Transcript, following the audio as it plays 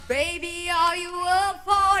Baby, are you up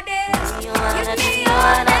for this? Give me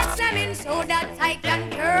all that slamming so that I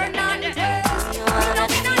can turn and turn. You know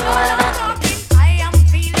me not know what I'm talking. I am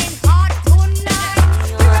feeling hot tonight.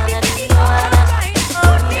 You ready to be alright?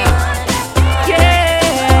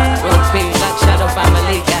 Yeah. Rotate like Shadow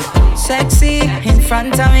Family. Sexy in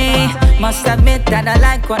front of me. Must admit that I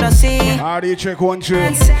like what I see. How do you check 1, 2?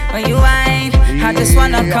 When you whine, I just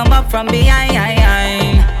wanna come up from behind.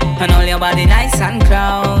 And hold your body nice and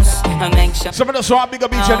close. And make sure. Some of us want big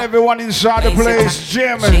up each and everyone inside the place.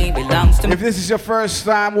 Jim, if this is your first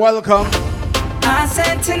time, welcome. I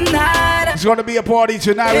said tonight, it's gonna be a party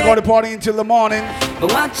tonight. We're gonna party until the morning.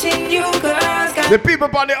 Watching you girls. The people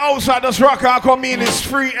on the outside just rock and come in. It's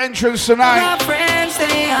free entrance tonight.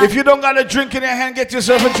 If you don't got a drink in your hand, get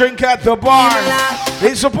yourself a drink at the bar.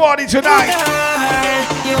 It's a party tonight.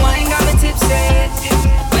 You ain't got me tipsy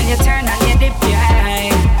when you turn and you dip your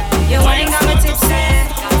eye. You ain't got me tipsy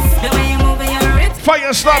the way you move your hips.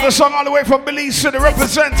 Fyahstatah song all the way from Belize City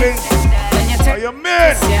representing. Are you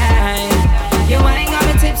man? You ain't got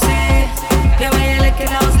me tipsy the way you look at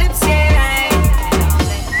those lips, yeah.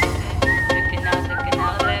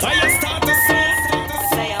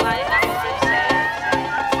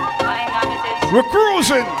 We're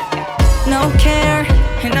cruising. No care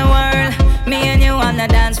in the world, me and you on the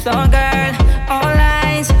dance floor, girl. All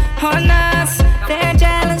eyes on us, they're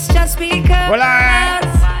jealous just because.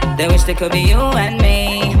 They wish they could be you and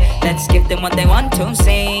me. Let's give them what they want to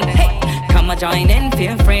see. Hey, come on, join in,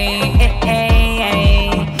 feel free. Hey, hey,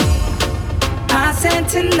 hey. I said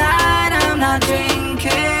tonight I'm not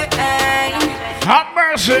drinking. Hot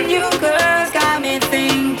mercy. You girls got me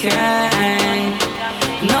thinking.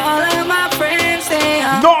 And all of my friends, they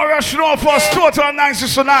are. No rush, no fuss, total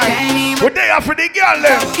niceness tonight. We're there for the girl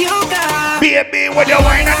them. Baby, when you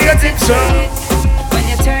wine and you tipsy. When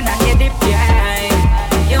you turn and you dip your eye.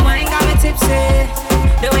 You ain't got me tipsy.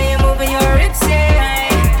 The way you moving your hips,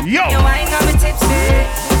 yeah. Yo. You ain't got me tipsy.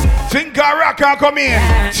 Think I rock and come in.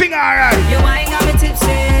 Sing alright. You ain't got me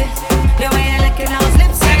tipsy. The way you licking those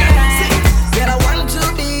lips, yeah. Girl, I want to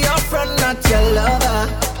be your friend, not your lover.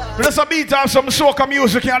 Let's beat off some soca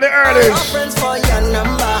music in the early. Friends for your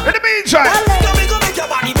number. In the meantime, we go make your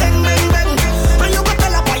body bang, bang, bang. And you got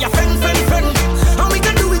tell up by your friend. And we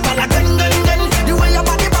can do it all again, then. The way your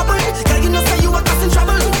body bubble, girl, you know say you are causing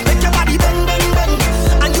trouble. Make your body bang, bang, bang.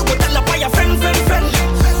 And you got tell up by your friend.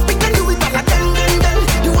 We can do it all again, then.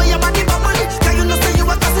 The way your body bubble, girl, you know say you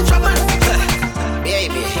are causing trouble.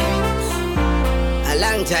 Baby, a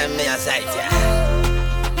long time me aside ya.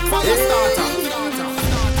 Fyahstatah.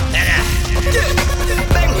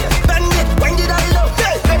 Bang, when did I love?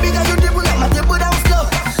 Baby girl, you dribble like my dribble down slow.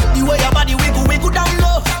 The way your body wiggle down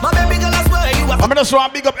low. My baby girl, I swear you are. I'm gonna just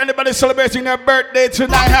want to big up anybody celebrating their birthday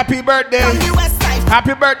tonight. Happy birthday.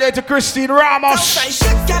 Happy birthday to Christine Ramos.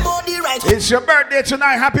 It's your birthday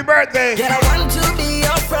tonight. Happy birthday. Girl, I want to be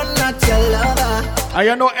your friend, not your lover. And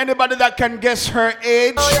you know anybody that can guess her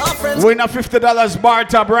age? Win a $50 bar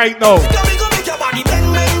tab right now. We go make your body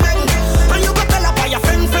bang, bang, bang. And you got tell up by your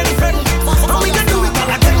friend. And we can do it all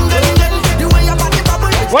again, then. The way your body bubble.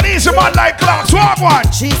 What is a man like Clark's? Walk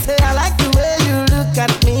one. She say I like the way you look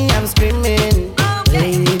at me, I'm screaming.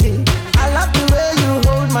 Baby, I love the way you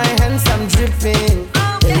hold my hands, I'm dripping.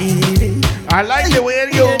 Baby, I like the way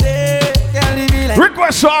you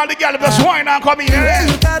request all the girls just wine and come in here.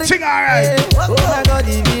 Sing alright. Oh my God,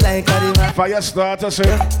 it be like a Fyahstatah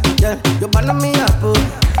say. yeah, you burn me up, oh.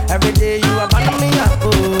 Every day you are burning me up,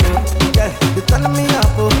 oh. Yeah, you turn me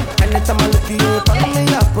up, oh. Anytime I look at you, you turn me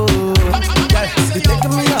up, oh. Yeah, you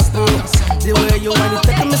taking me up, oh. The way you want, you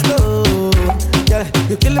taking me slow. Yeah,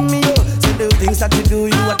 you killing me, oh. So the things that you do,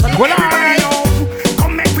 you are turning me up.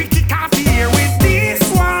 Come make we kick off here with this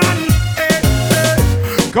one.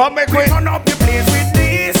 Come make we turn up the place with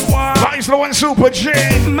this one. Vice Low and Super J.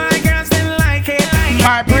 My girls didn't like it.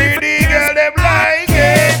 My pretty girl, them like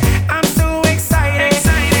it. I'm so excited.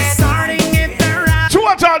 Starting it the right.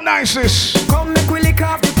 Total nicest. Come make we lick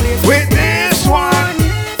off the place With this one.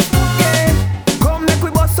 Yeah. Come make we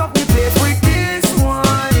bust up the place with this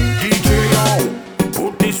one. DJ, yo,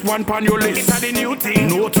 put this one on your list. It's the new thing.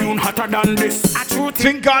 No tune hotter than this. A true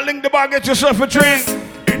thing. Think I'll link the bar, get yourself a drink.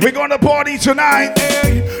 We're gonna party tonight.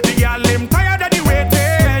 Hey, the girl them tired of the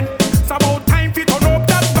waiting. It's about time for turn up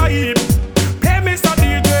that vibe. Hey, Mr.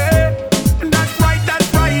 DJ, that's right.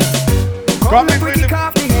 Come make we lick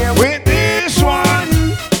off the air with this one.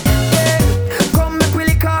 Yeah. Come make we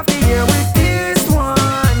lick off the air with this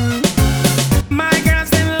one. My girls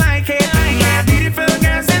didn't like it. My beautiful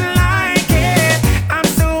girls didn't like it. I'm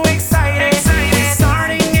so excited.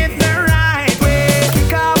 Starting it the right way.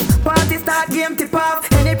 Kick off, party start, game tip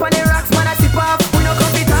off. Any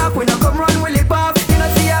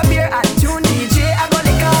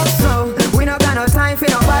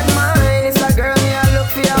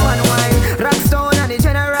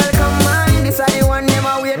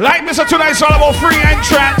Alright, Mr. Tonight's all about free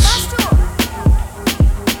entrance.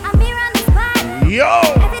 Yo!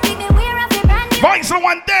 Voice the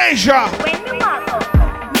one Deja.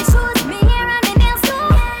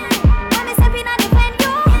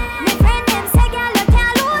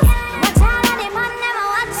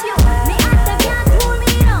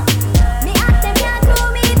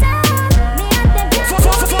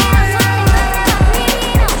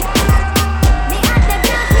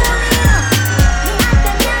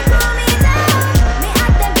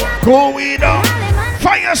 Cool we down.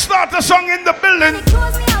 Fyahstatah song in the building.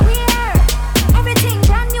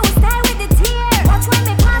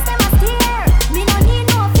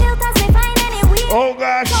 Oh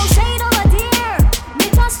gosh.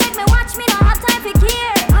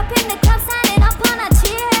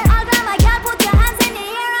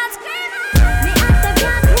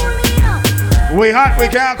 We hot, we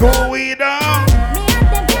can't cool we down.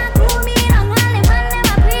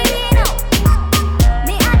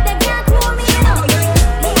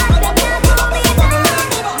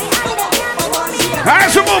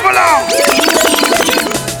 As we move along.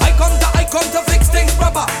 I come to fix things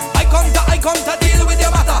proper. I come to deal with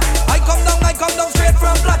your matter. I come down straight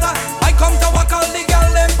from platter. I come to walk all the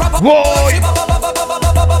girl them proper. Whoa.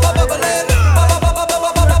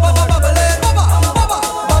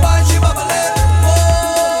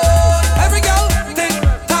 Every girl, tick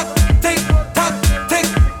tock, tick tock, tick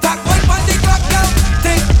tock. Wait for the clock, girl.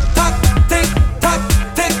 Tick tock, tick tock,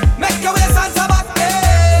 tick. Make your waist and back,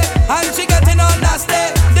 and she getting on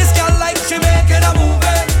nasty. This girl like she making a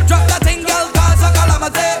movie. Drop that thing, girl, cause a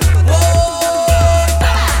calamity.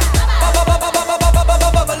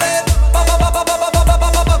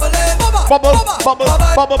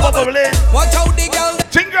 Bubbling. Watch out the girl.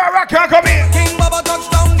 Tinga Rocker, come in. King Baba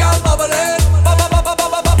touchdown, girl, bubbling.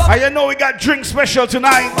 I know we got drink special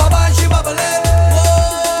tonight. Baba, she bubbling.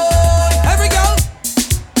 Every girl.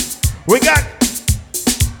 We got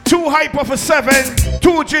 2 hyper for 7,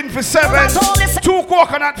 2 gin for 7, 2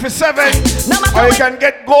 coconut for 7, or you can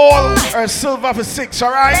get gold or silver for 6,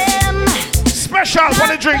 alright? Special for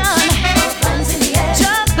the drinks.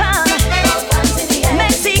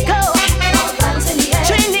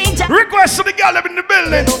 Request to the girl in the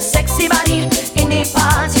building. Sexy body in the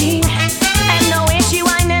party, and the way she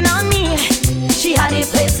whining on me, she had a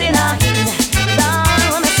place in her head.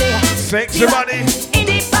 Sexy body in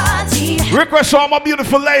the party. Request all my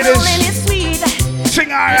beautiful ladies.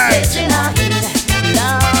 Sing alright.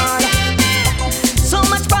 So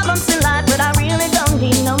much problems in life, but I really don't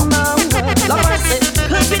need no more.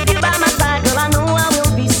 Cause with you by my side, girl, I know I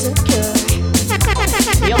will be secure.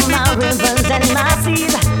 You're my rivers and my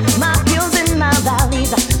seas, my hills and my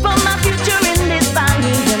valleys. For my future in this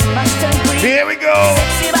valley, you must agree. Here we go.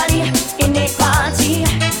 Sexy body in the party,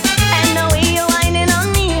 and the way you're whining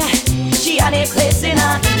on me, she had a place in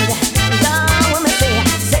her head.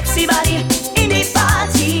 Sexy body in the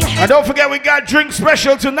party. And don't forget we got drink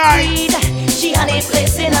special tonight. She had a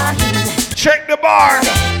place in her head. Check the bar.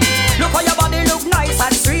 Look how your body look nice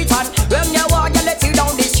and sweet, and when you walk, you let you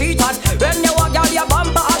down the street, and when you walk, girl, your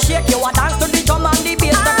bumper a shake, you a dance to the drum and the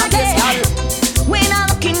bass, girl. When I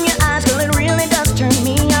look in your eyes, girl, it really does turn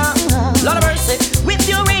me on. Lord of mercy. With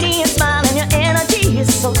your radiant smile and your energy is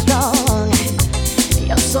so strong.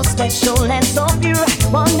 You're so special and so pure.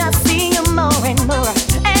 Wanna see you more and more.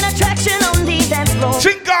 An attraction on the dance floor.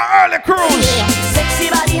 Tinka early cruise. Sexy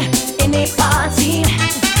body in the party,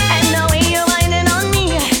 and the way you're whining on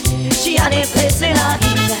me, she had a place in her head.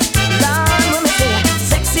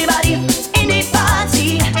 Sexy body in the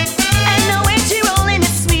party, and the way she rolling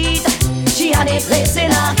is sweet. She had a place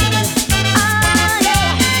in her head.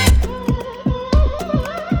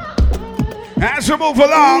 As we move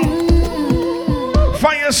along,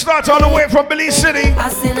 Fyahstatah all the way from Belize City. I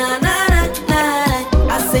say na na na na,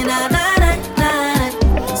 I say na na na na,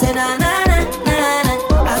 say na na na na,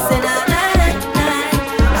 I say na na na na,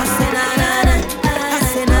 I say na na na, I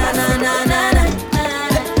say na na na na,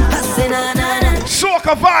 I say na na na.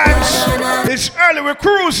 Soca vibes. It's early, we're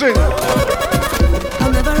cruising. I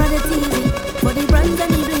never had it easy, for the brands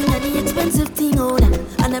and the bling and the expensive thing. Oh,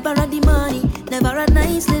 I never had the money, never had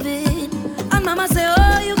nice living. And mama say,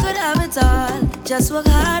 oh, you could have it all, just work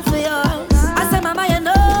hard for yours. I say, mama, you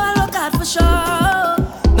know I work hard for sure.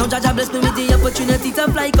 Now Jaja bless me with the opportunity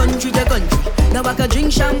to fly country to country. Now I could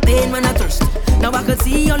drink champagne when I thirst. Now I could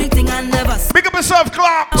see only thing I never see. Big up yourself,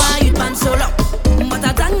 Clark. Why you man so long? But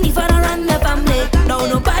I thank me for the run the family. Now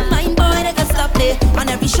no bad mind boy, they can stop me. On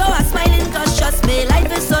every show I smiling cause trust me,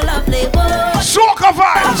 life is so lovely. Whoa. Soca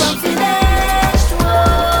vibes.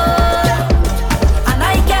 And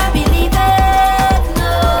I can't believe it,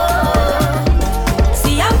 no.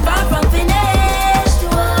 See I'm fine.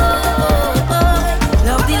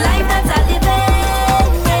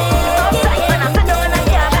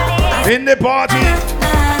 party. I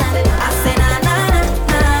say na na na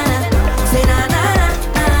na, say na na na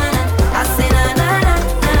na, I say na na na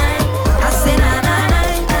na, I say na na na,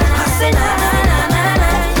 I say na na na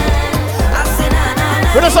na, I say na na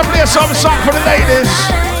na. We're just play some song for the ladies.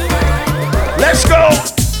 Let's go.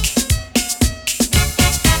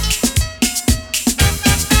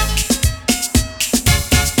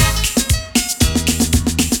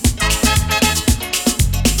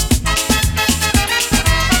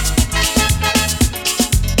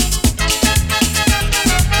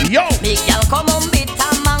 Yo. Big girl come on bitter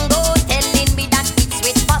mango, telling me that it's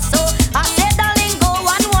sweet for so. I said darling go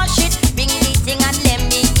and wash it, bring the thing and let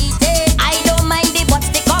me eat it. I don't mind the but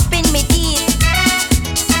stick up in me teeth.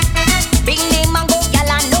 Bring the mango,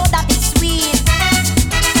 girl, I know that it's sweet.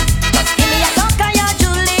 Just give me a suck on your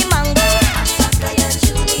Julie mango, a suck on your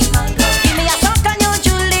Julie mango. Give me a suck on your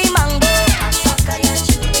Julie mango, a suck on your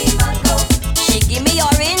Julie mango. She give me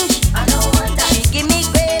orange, I don't want that. She give me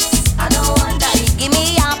grapes, I don't want that. She give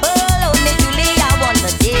me apple, oh me Julie, I want the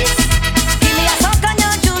taste. Give me a suck on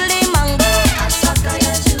your Julie mango, a suck on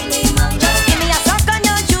your Julie mango. Give me a suck on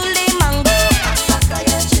your Julie mango, a suck on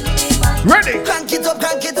your Julie mango. Ready? Crank it up,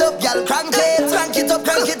 y'all, crank it. Crank it up,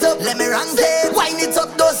 let me rank it. Wine it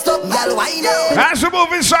up, don't stop, y'all, wine it. As we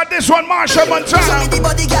move inside this one, Marshall Show me Montana. the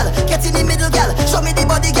body, girl, get in the middle, girl. Show me the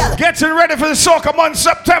body, girl. Getting ready for the soca month,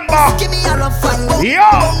 September. Give me a rough fine, boom, Yo.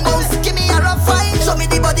 boom, boom. Give me a rough fine. Show me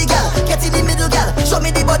the body, girl, get in the middle, girl. Show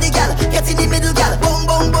me the body, girl, get in the middle, girl. Boom,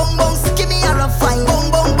 boom, boom, boom. Give me a rough fine, boom,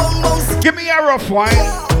 boom, boom, boom. Give me a rough one.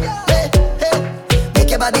 Hey, hey, make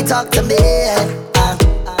your body talk to me. Hey,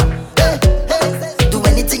 hey, do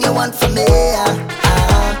anything you want from me. Hey,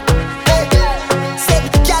 say,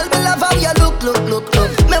 girl, me love how you look. Me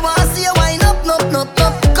wanna see you wind up,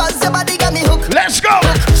 cause your body got me hooked. Let's go.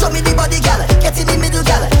 Show me the body, girl, get in the middle,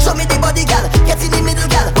 girl. Show me the body, girl, get in the middle,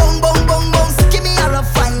 girl. Boom, boom, boom, boom. Give me a rough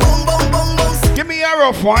fine, boom, boom, boom, boom. Give me a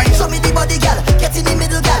rough one. Show me the body, girl, get in the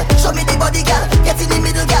middle, girl. Show me the body, girl, get in the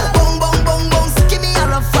middle, girl. Boom, boom, boom, boom. Give me a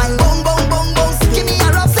rough fine, boom, boom, boom, boom. Give me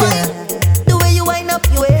a rough fine. The way you wind up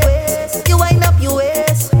your waist, you wind up your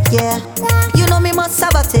waist, yeah. You know me must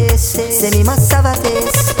have a taste, say me must have a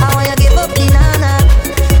taste. I want you give up the nana,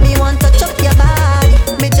 me want to chop your body.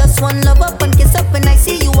 Me just want love up and kiss up when I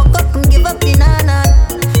see you walk up and give up the nana.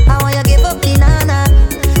 I want you give up the nana,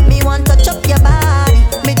 me want to chop your body.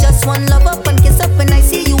 Me just want love up and kiss up when I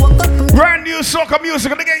see you walk up and Brand new soca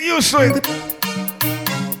music, gonna get used to it.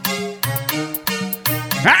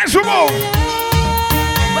 As we move.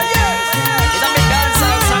 It's a big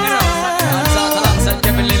dancehall song, you know. Dancehall alongside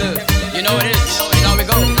Kevin Little. You know what it is. You know how we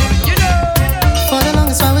go. You know. For the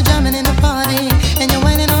longest while we're jamming in the party, and you're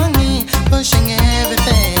whining on me, pushing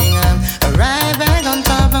everything. Right back on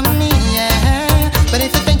top of me, yeah. But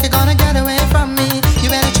if you think you're gonna get away from me, you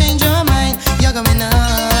better change your mind. You're going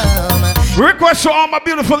numb. Request to all my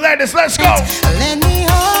beautiful ladies, let's go. Let me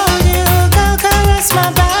hold you, go caress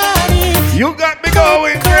my body. You got me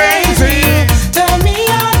going crazy. Turn me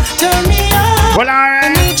on, turn me on. Well, alright.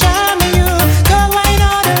 Anytime you go wine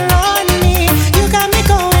on around me, you got me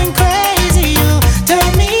going crazy. You turn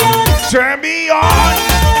me on. Turn me on.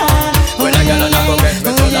 When a girl not go get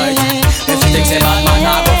me tonight. If she thinks a bad man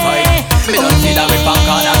not go fight, me don't see that with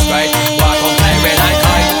popcorn and Sprite. Walk on play red and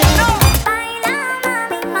kite.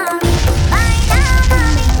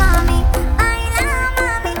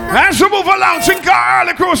 As we move along, think our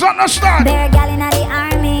early cruise understand. They're gal in the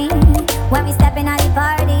army. When we step in at the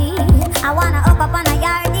party, I wanna up on a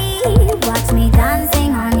yardie. Watch me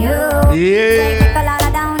dancing on you. Yeah. Take a lot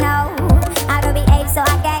of down now. I do behave so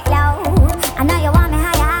I get low. I know you want me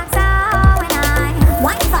how you act so when I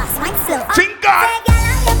wine fast, wine slow. Think God. Say, gal,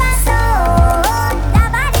 I'm your paso.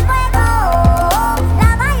 La body fuego.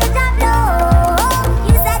 La vaya drop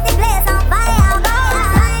low. You set the place on fire. Go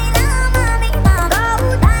dine, mommy, go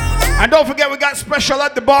dine. And don't forget we got special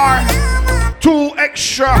at the bar. 2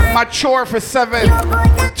 extra mature for 7.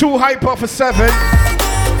 2 hyper for 7.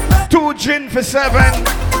 2 gin for 7.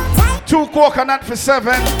 2 coconut for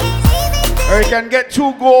 7. Or you can get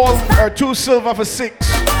 2 gold or 2 silver for 6.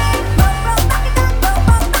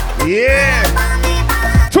 Yeah.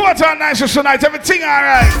 2 at our nice tonight. Everything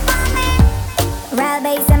alright. Real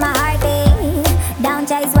bass in my heartbeat. Don't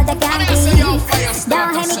chase what I can't see.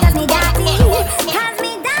 Don't hate me cause me dirty. Cause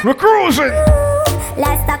me dirty. We're cruising.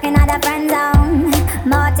 Let's talk in the friend zone.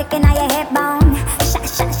 More chicken on your hip bone.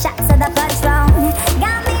 Shot to the first round.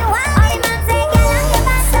 Got me wild. All the man say, girl, I'm your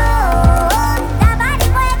paso. La body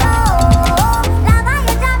fuego. La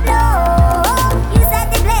vaya drop low. You set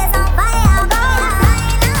the place on fire. Go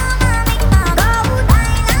dine, go dine, go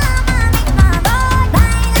dine, go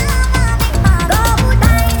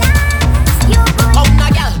dine.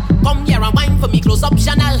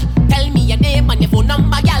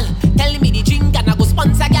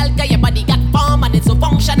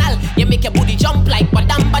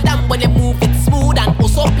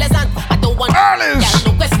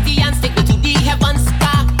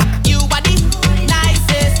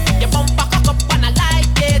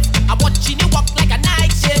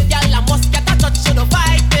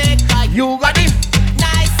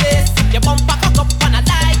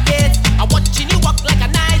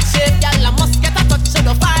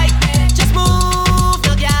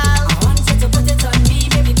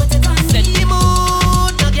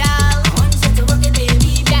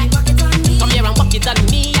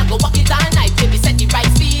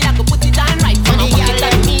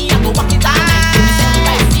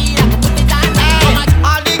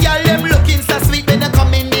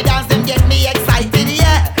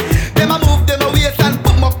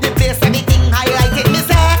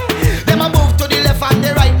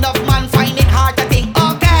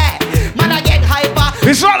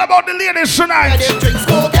 tonight.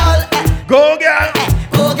 Go girl, Go, girl.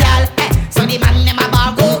 go girl. So the man them a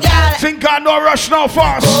bar, go girl. Think I no rush, no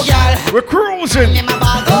fast. Go girl. We're cruising. Them a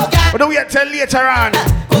bar, go girl. But don't wait till later on.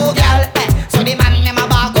 Go girl, so the man them a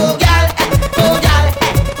bar, go girl. Go girl,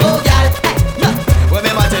 go girl.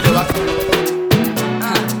 Remember to do it.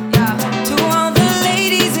 To all the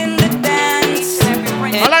ladies in the dance. I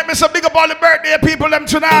like me some big up all the birthday people them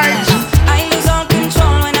tonight. I lose all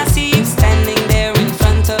control when I see you standing there in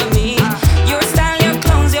front of me. Your style, your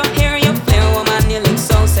clothes, your hair, your flair, woman, you look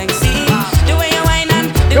so sexy. The way you whine and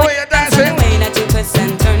The way you dancing. the way that you twist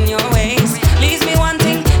and turn your waist. Leaves me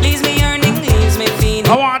wanting, leaves me yearning, leaves me feeling.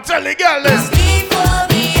 I want to tell the girl this. Before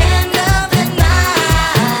the end of the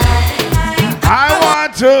night, I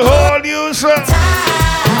want to hold you so.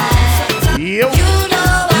 Yo. you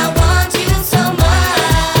know I want you so much.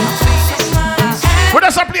 But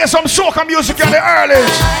let's play some soca music in the early.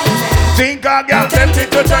 Think I got tempted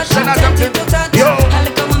to touch and I tempted to touch. Yo. A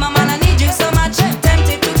little woman, man, I need you so much.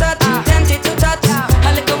 Tempted to touch, tempted to touch.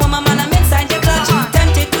 A little woman, man, I'm inside your clutch.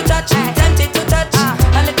 Tempted to touch, tempted to touch.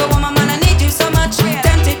 A little woman, man, I need you so much.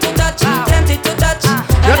 Tempted to touch, tempted to touch.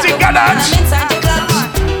 You think of that? I'm inside your clutch.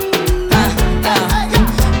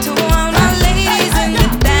 To all my ladies in the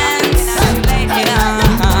dance.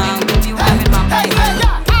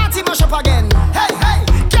 Party mash up again. Hey, hey.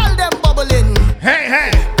 Girl them bubbling. Hey,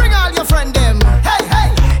 hey. Bring all your friend them. Hey, hey.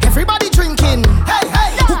 Everybody drinking. Hey,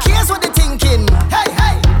 hey. Who cares what they thinking? Hey,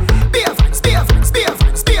 hey. Beer fights, beer fights, beer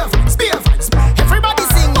fights, beer fights, beer fights. Everybody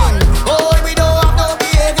singing. Oh, we don't have no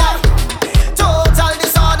behavior. Total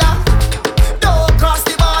disorder. Don't cross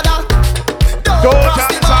the border. Don't cross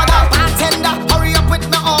the border. Bartender, hurry up with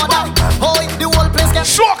my order. Oh, the whole place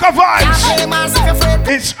gets Soca vibes. hey, man, if you're afraid.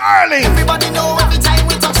 It's early. Everybody know every time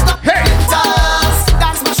we touch the Hey.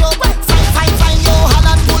 That's my show. Fine, fine, fine, yo,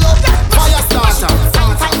 Holland pull up. Fyahstatah.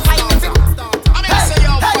 Fine, fine, fine, if you hey,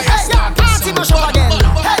 party mash up again.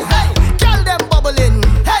 Hey, hey, girl them bubbling.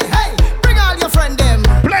 Hey, hey, bring all your friend them.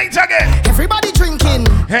 Play it again. Everybody drinking.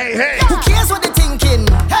 Hey, hey. Who cares what they thinking?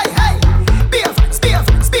 Hey, hey, beer fights, beer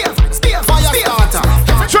fights, beer fights, beer fights, beer fights.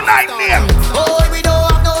 Tonight, name. Oh, we don't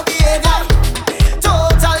have no behavior.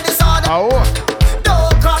 Total disorder. Oh.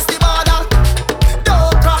 Don't cross the border.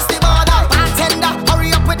 Don't cross the border. Bartender,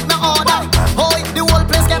 hurry up with my order. Oh, the whole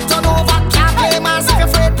place get turned over. Can't play man, if you're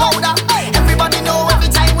afraid powder. Everybody know every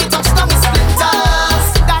time we touch them splinters.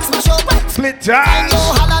 That's my show. Split Yo, dance.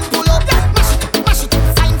 Holland pull up. Mash it,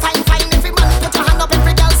 fine, fine, fine. Every man put your hand up.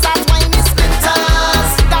 Every girl start whining splinters.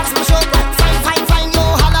 That's my show. Fine, fine, fine. Yo,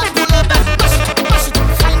 Holland pull up. Mash it,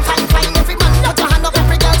 fine, fine, fine. Every man put your hand up.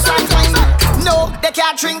 Every girl start whining. No, they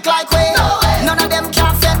can't drink like we. None of them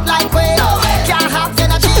can't fit like we. Can't have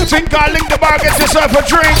energy Think I'll link the bar, get yourself a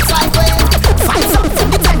drink. like we. Find something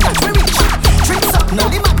the time that we reach. Drinks up, now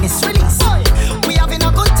the madness release. We having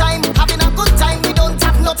a good time, having a good time. We don't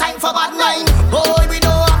have no time for bad mind. Boy, we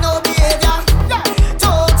don't have no behavior.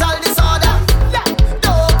 Total disorder.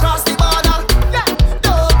 Don't cross the border.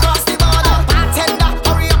 Don't cross the border. Bartender,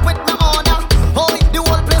 hurry up with my order. Boy, the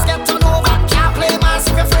whole place get turned over. Can't play mass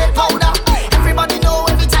if you're afraid powder. Everybody know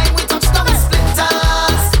every time we touch them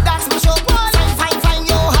splinters. That's my show. Fine, fine, fine,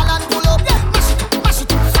 yo, Holland pull up. Mash it,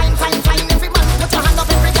 fine, fine, fine. Every man put your hand up,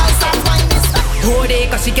 every girl start whining. Oh, they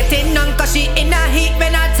cause she getting on, cause she in a heat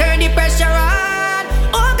when I turn the pressure on.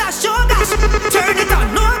 Oh gosh, turn it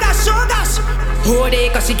on, oh gosh. Oh, they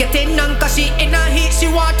cause she getting on, cause she in a heat, she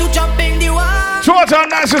want to jump in the water. Total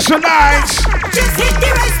nice tonight. Just hit the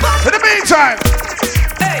right spot. In the meantime,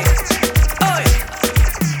 Hey, oi,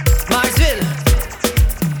 Marsville,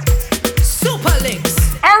 Super Links.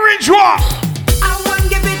 Orange Walk. I want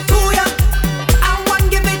give it to ya. I want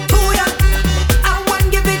give it to ya. I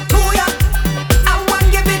want give it to ya. I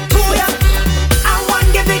want give it to ya. I want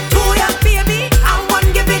give it to ya, baby. I want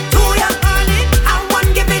give it to ya, honey. I want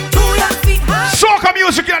give it to ya, sweetheart. Soca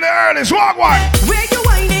music in the early. Walk one. Where you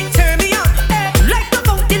whine it, turn me on. Like the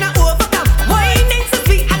fountain I overcome. Whining so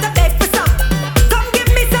sweet, I beg for some. Come give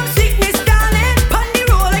me some sweetness, darling. Pon the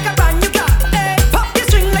roll like a brand new car. Pop your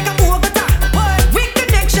string like a overtime. Weak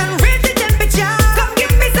connection, raise the temperature. Come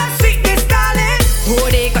give me some sweetness, darling. Oh,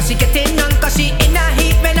 they cause she getting on, cause she in a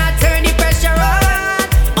heat when I turn the pressure on.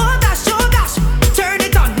 Oh gosh, turn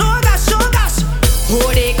it on. Oh gosh. Oh,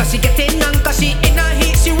 they cause she getting on, cause she in a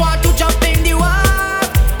heat, she want to jump in the water.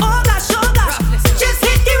 Oh gosh, just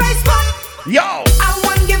hit the right spot. Yo. I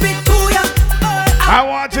want give it to ya. I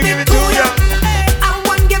want to give it to ya. I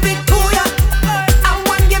want give it to ya. I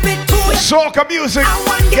want give it to ya. Soca music.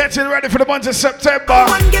 Getting ready for the month of I September.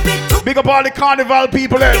 want give it to Big up all the carnival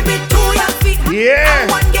people there. give it to ya, sweetheart. Yeah.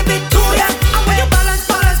 I want give it to ya. I want you balance,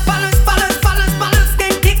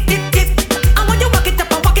 then tick.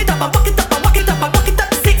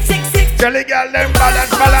 Tell the girl them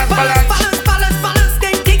balance, balance, balance. Balance, balance, balance,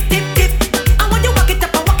 then tick, tick, tick. And when you walk it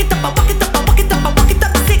up, I walk it up, I walk it up, I walk it up, I walk it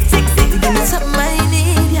up, tick, tick, tick. You give me something I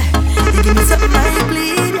need, yeah. You give me something I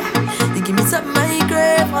bleed, yeah. You give me something I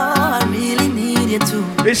crave, oh, I really need you too.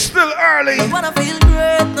 It's still early. I wanna feel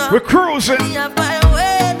great now. We're cruising. Me have my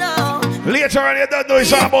way now. Later on, you don't know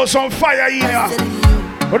it's all about some fire in here.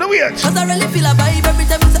 What do we at? Cause I really feel a vibe every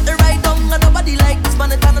time you set the right down. And nobody like this,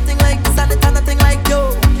 man, it's nothing like this, and it's nothing like you.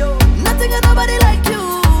 Nothing and nobody like you.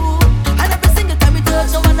 And every single time you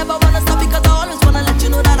touch, no one ever wanna stop, because I always wanna let you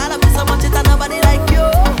know that I love you so much, it's nobody like you.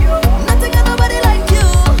 Nothing and nobody like you.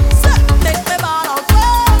 So make me ball out.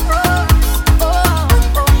 Oh,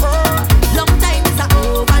 oh, oh, oh. Long time is a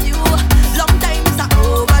overdue. Long time is a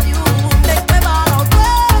overdue. Make me ball out.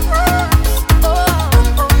 Oh, oh,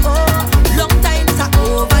 oh, oh. Long time is a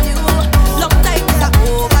overdue. Long time is a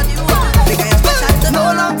overdue. Because special.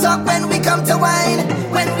 No long talk when we come to wine.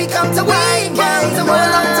 When we come to wine, girls. No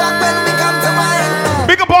long talk when we come to wine.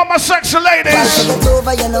 Big up all my sexy ladies. It's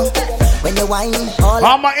over, you know. When you wine,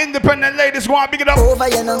 All my independent ladies, go on, big it up. over,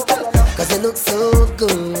 you know. Cause you look so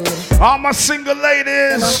good. All my single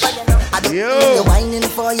ladies. I don't Yo. need you whining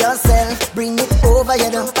for yourself. Bring it over,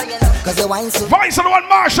 you know. Cause you wine so. Vice of the one,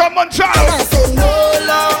 Marshall I Montano. say no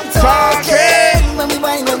long talking. When we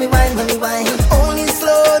wine, when we wine, when we wine. Only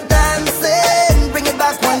slow dancing. Bring it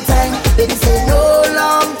back one time. Baby say no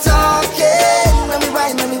long talking. When we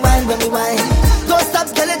wine, when we wine, when we wine. Don't stop,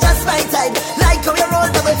 girl, you just my type. Like how you roll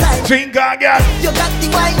double time. Tinker, girl. You got the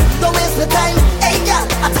wine, don't waste the time. Hey, girl,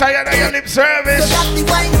 I'm Tired of your lip You service. got the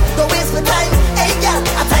wine, don't waste my time. Hey, girl,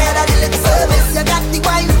 I'm tired of the lip service. You got the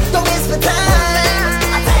wine, don't waste my time.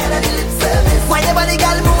 I'm tired of the lip service. Why nobody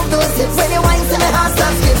girl move those hips? When you wine, to my heart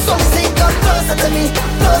starts skip. So me say, come closer to me,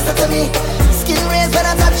 closer to me. Skin raised when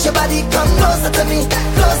I touch your body. Come closer to me,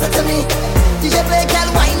 closer to me. DJ play, girl,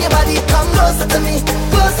 wine your body. Come closer to me,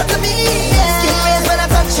 closer to me. Yeah. Skin raised when I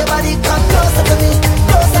touch your body. Come closer to me,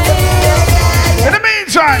 closer to me. Yeah, yeah, yeah. In the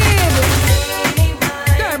meantime,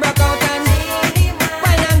 Girl, broke out and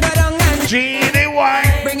wine and go down and Genie wine.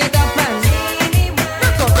 bring it up and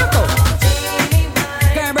rock out, rock out.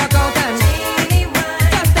 Girl, broke out and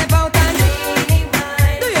just step out and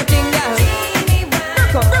do your thing, girl.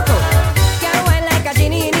 Rock out, rock out. Girl, wine like a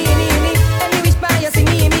genie, and you wish by you see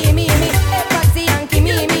me. Hey, Patsy and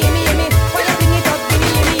Kimmy, me. When you bring it up, me.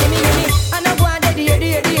 And I go and daddy.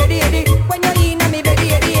 When you're in me,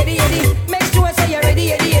 ready. Make sure say you're ready.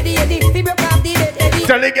 We broke off the bed,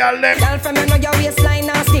 Tell the girl them. Girl, from you know your waistline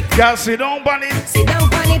now stick. Girl, sit down, bunny. Sit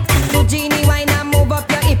down on it. Do genie wine and move up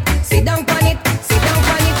your hip. Sit down on it. No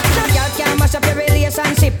girl can mash up your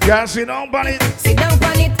relationship. Girl, sit down, bunny. Sit down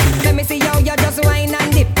on it. Let me see how you just wine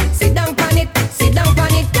and dip. Sit down on it.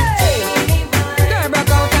 Hey. Girl,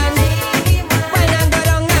 broke out and wine and go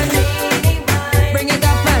down and bring it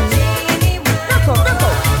up and rock out.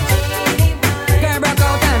 Girl, broke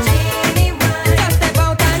out and just step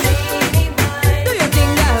out and do your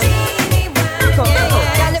thing, girl. Rock out.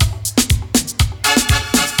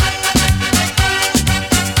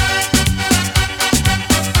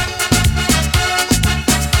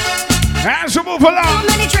 As we move along. Too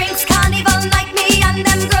many drinks, carnival like me, and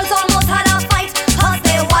them girls almost had a fight, cause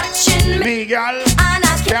they're watching me. Me, girl. And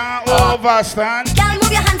I Can't overstand. Girl,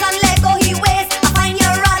 move your hands and let go he waist. I find you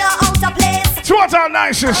rather out of place. So what's our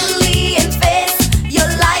nicest? Only in face, you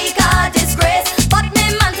like a disgrace. But me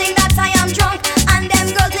man think that I am drunk, and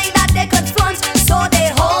them girls think that they could front. So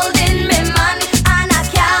they holding me man, and I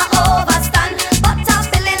can't overstand. But I'm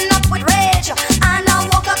filling up with rage, and I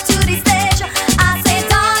walk up to the stage. I say,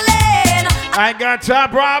 darling, I got a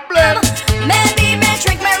problem. maybe me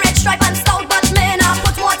drink me red stripe and stout, but me not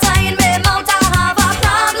put water in me mouth. I have a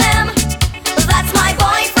problem. That's my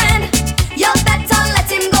boyfriend. You better let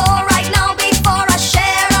him go right now before I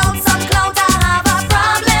share out some clout. I have a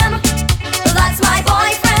problem. That's my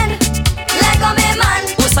boyfriend. Lego me man.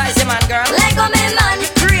 Who size you man, girl? Lego me man.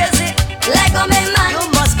 Crazy. Lego me man. You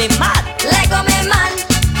must be mad. Lego me man.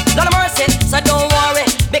 Lord of mercy, so don't worry.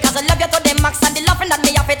 Because I love you to the max and the loving that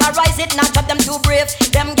me have it, I rise it, not drop them too brave.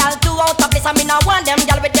 Them gal too out of place, I mean I want them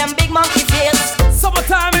gal with them big monkey face.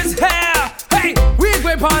 Summertime is here. Hey, we're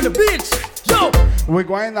going on the beach. Yo, We're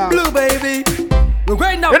going now. blue baby. We're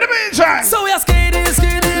going now. In the meantime. So we are skating,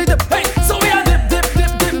 dip. Hey, so we are dip.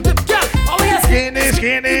 Girl, oh we are Skinny,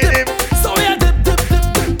 dip. So we are dip.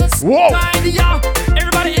 Whoa. Tiny, yeah.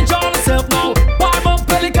 Everybody enjoy themselves now. Warm up,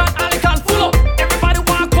 pelican, alican, full up. Everybody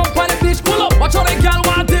want come on the beach, pull up. Watch how the girl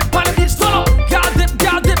want dip on the beach, full up. Girl dip.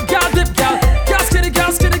 Girl skinny,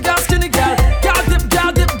 girl. Girl dip.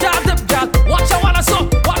 Watch how wanna so.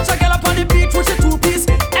 Watch a girl up on the beach with your two piece.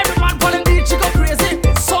 Every man pulling beach, she go crazy.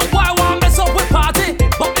 Some boy want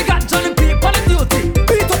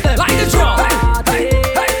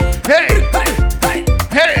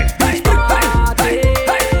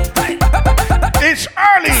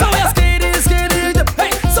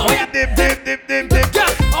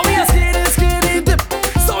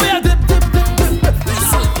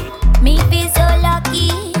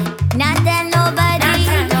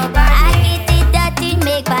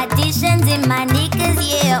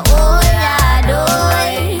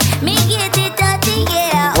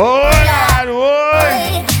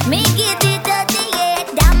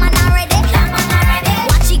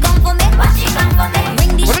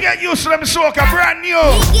soca, brand new.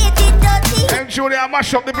 And Julie, I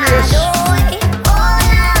mash up the place.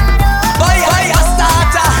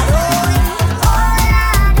 Fyahstatah.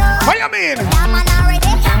 What you mean?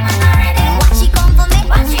 Watch she come for me.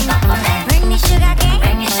 Bring me sugar cane.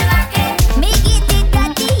 Me get it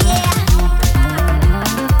dirty, yeah.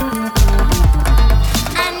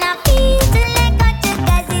 And I feel to let go to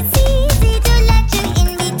 'cause it's easy to let you in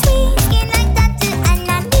between skin like that too. And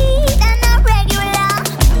I need an regular.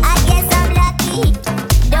 I guess I'm lucky.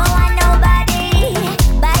 Don't want nobody.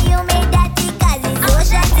 But you made that 'cause it's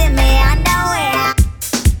ocean to me underwear.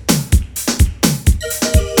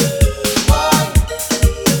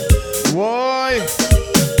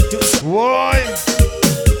 Why?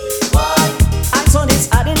 I saw this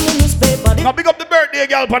ad in the newspaper. Now pick up the birthday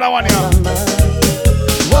girl for that one here.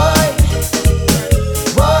 Why?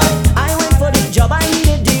 I went for the job, I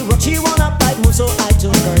needed the work. She wanna pipe move, so I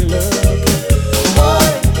took her look.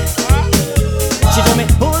 She told me,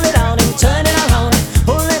 pull it out and turn it around.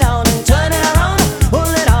 Pull it out and turn it around.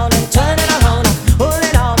 Pull it out and turn it around. Pull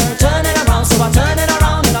it out and turn it around. So I turn it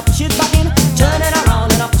around and I push it back in. Turn it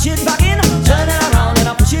around and I push it back in. Turn it around and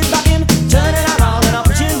I push it back in. Turn it around and I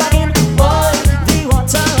push it back in. Boy, the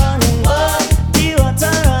water running. Boy, the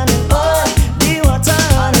water running. Boy, the water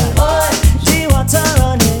running. Boy, the water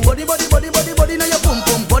running. Body, now your pum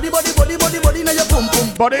pum. Body, now your pum pum.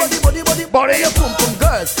 Body. Body, your pum pum.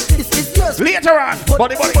 Girls, this is yours. Later on.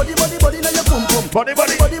 Body. Body, now your pum pum. Body.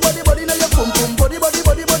 Body, now your pum pum. Body,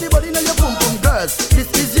 now your pum pum. Girls, this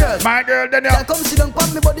is yours. My girl, then Girl, come sit down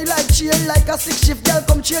on me body like chair, like a 6-shift. Girl,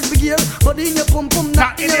 come change the gear. Body in your pum pum,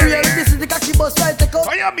 not in your ear. This is the cocky bus right take out.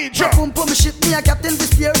 What you mean, My Joe? pum pum shit me a captain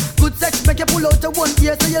this year. Good sex make you pull out your one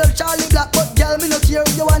ear. So you love Charlie Black, but girl me no care.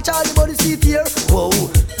 You want Charlie body seat here. Whoa.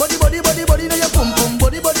 Body, now your pum pum.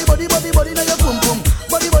 Body, now your pum pum.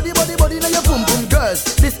 Body, now your pum pum. Girls,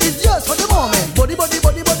 this is yours for the moment. Body, now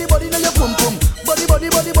your pum pum. Body,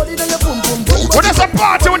 now your pum pum. Well, there's a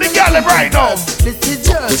party with the girl right now. This is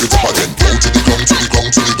yours. Lift it up again, down to the ground, to the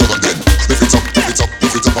ground, to the ground again. Lift it up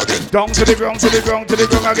again. Down to the ground,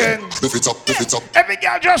 again. Lift it up. Every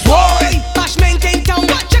girl just why? Bash maintain town.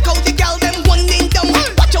 Check out the gal them winding down.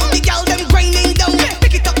 Watch out the gal them grinding down.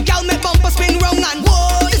 Pick it up, gal make bumper spin round and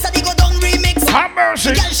whoa. This a the go down remix. Have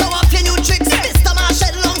mercy. Gal show off your new tricks. Mr.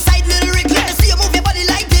 Marshall alongside Little Rick. Let me see you move your body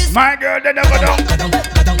like this. My girl, they never down.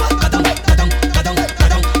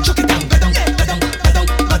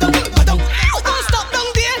 Don't stop down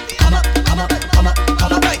there. Come up, right, come up,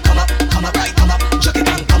 right, come up. Chuck it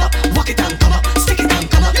down, come up, walk it down, come up, stick it down,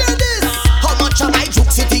 come up. Hear this. How much of my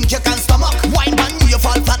jokes you think you can stomach? Wine man, you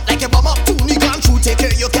fall flat like a bum up. 2 niggas true, take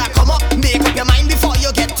care, you can't come up. Make up your mind before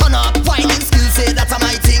you get turn up. Whining skills, say that's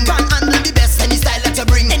my thing. Can handle the best, any style that you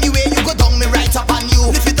bring. Anyway, you go down, me right up on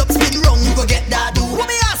you. Lift it up, spin wrong, you go get that do. Let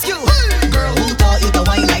me ask you, girl, who taught you to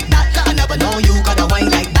wine like that? I never know you gotta wine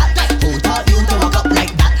like that. Who taught you to walk up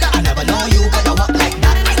like that? I never know you gotta walk like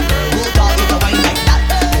that. Girl, who taught you to wine like that?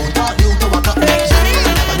 Who taught you to walk up like that?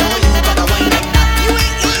 I never know you gotta wine like that. You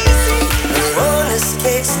ain't easy. Roller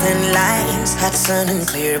skates, thin lines, hot sun and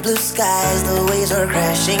clear blue skies. The waves were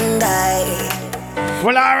crashing by.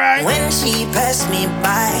 Well, alright. When she passed me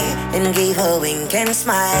by and gave a wink and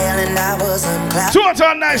smile, and I was on cloud.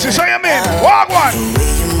 Total nice, so you mean? Walk one. The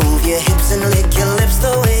way you move your hips and lick your lips,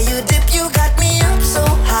 the way you dip, you got me up so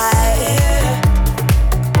high.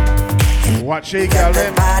 Watch she Got girl the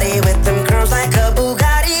them. body with them curls like a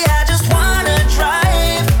Bugatti. I just wanna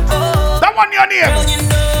drive. Oh, That one your name. girl, you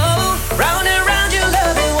know, round and round your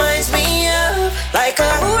love, it winds me up like a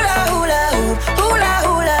hula hula hoop, hula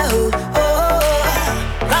hula hoop. Oh,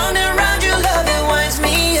 round and round your love, it winds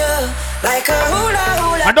me up like a hula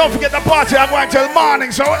hula. And don't forget the party I'm going till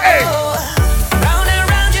morning, so hey. Round and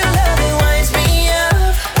round your love, it winds me up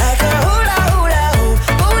like a hula hula hoop,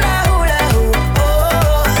 hula hula hoop.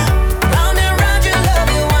 Oh, round and round your love,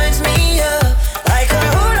 it winds me up like a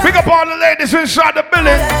hula. Pick up all the ladies inside the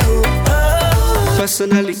building.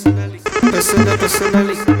 Personally, All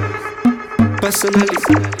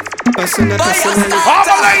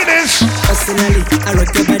the ladies. personally, I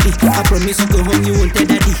rock your body. I promise you go home, you won't tell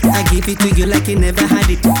daddy. I give it to you like you never had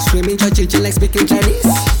it. Screaming, churching like speaking Chinese.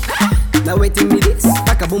 Now waiting me this,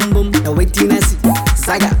 back a boom boom. Now waiting I see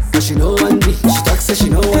Saga, but she know one me. She talks so she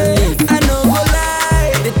know one me. I know go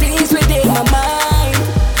lie, the things within my mind.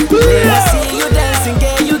 When I see you dancing,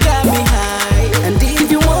 girl, you got me high. And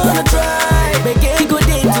if you wanna try, make a good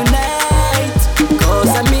day tonight. 'Cause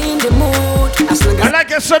I'm in the mood. As long as And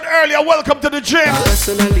like I said earlier, welcome to the gym.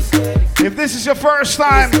 personally. If this is your first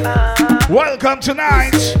time, welcome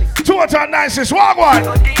tonight. Total nicest. Walk one.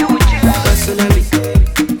 Personally,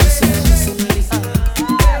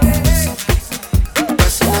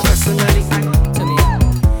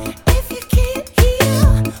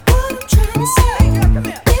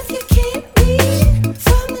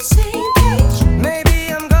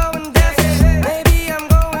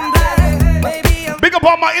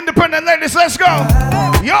 ladies, let's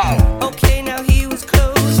go. Yo. Okay, now he was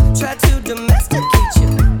close. Tried to domesticate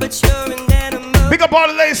you, but you're an animal. Big up all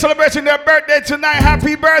the ladies celebrating their birthday tonight.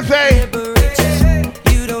 Happy birthday.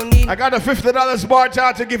 You don't need I got a $50 bar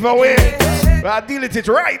chart to give away. But I'll deal with it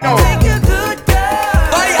right now. Take a good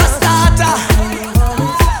girl. Fyahstatah.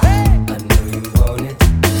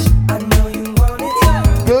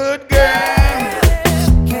 Good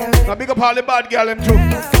girl. Now big up all the bad girl them too.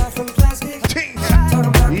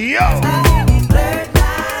 Yo.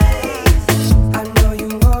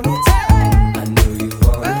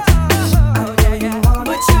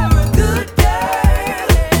 But you're a good girl.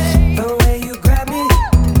 The way you grab me,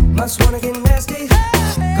 must wanna get nasty.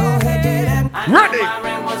 Go ahead, get at Ready. My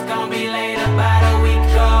rent was gonna be late about a week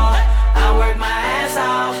ago. I worked my ass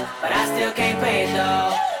off, but I still can't pay it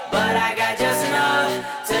though. But I got just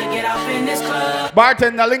enough to get off in this club.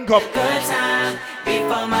 Bartender link up. Good time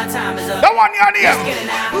before my time is up. That one you Let's on get it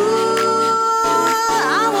now.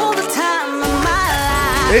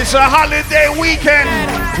 It's a holiday weekend.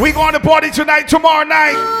 We going to party tonight, tomorrow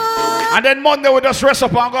night. And then Monday we just rest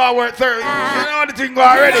up and go out work Thursday. You know the thing go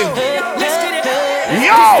already. Let's get it. Yo!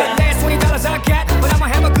 Last $20 I got, but I'ma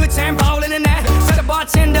have a good time ballin' in that. Tell the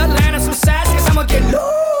bartender, line up some sides, cause I'ma get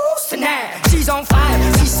loose tonight. She's on fire,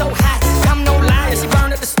 she's so hot, I'm no liar. She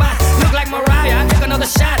burned up the spot, look like Mariah. I took another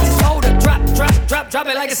shot, hold her, drop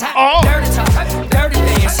it like it's hot. Oh. Dirty talk, dirty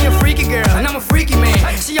dance. She a freaky girl, and I'm a freaky man.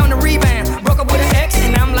 She on the rebound, broke up with an ex,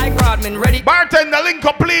 and I'm like Rodman, ready? Bartender link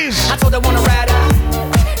up, please. I told her wanna ride out,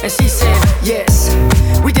 and she said yes.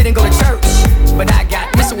 We didn't go to church, but I got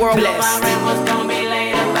Mr. World My Bless. rent was gonna be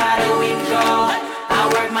late about a week ago. I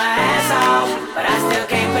worked my ass off, but I still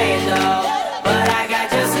can't pay it though. But I got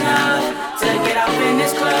just enough to get off in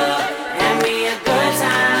this club and be a good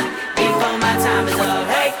time before my time is up.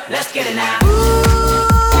 Hey, let's get it now.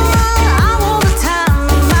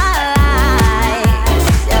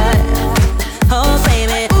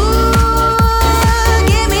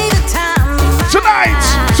 Tonight,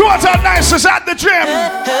 two of our nicest at the gym.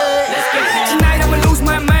 Tonight I'ma lose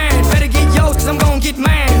my mind. Better get yours, cause I'm gonna get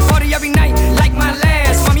mine. Party every night, like my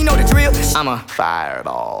last. Mom, you know the drill. I'ma fire it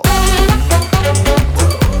all.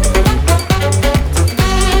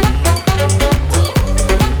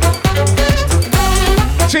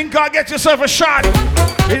 Think I'll get yourself a shot.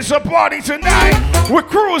 It's a party tonight. We're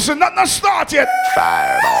cruising, not start yet.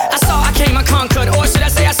 I saw, I came, I conquered. Or should I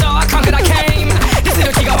say I saw, I conquered, I came. This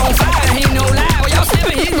little chick on fire, ain't no lie. Well, y'all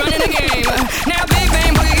slipping, he's running the game. Now big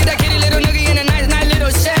bang, boogie, get that kitty little noogie in a nice little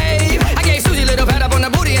shave. I gave Susie a little pat up on the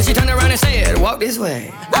booty and she turned around and said, walk this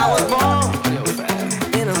way. I was born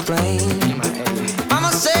in a plane.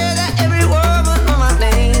 Mama said that every word was on my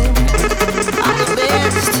name. I'm the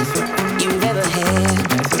best you've ever had.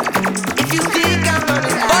 If you think I'm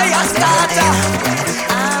running out, Fyahstatah.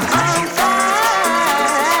 I'm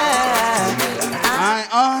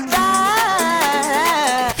on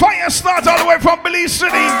fire. Fyahstatah all the way from Belize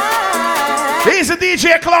City. He's the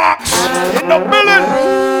DJ Clarks in the building.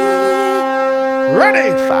 Ready?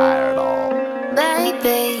 Fire it all.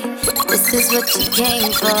 Baby, this is what you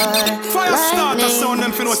came for. Fyahstatah sound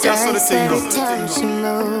them finna say so the thing go.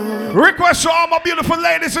 Request to all my beautiful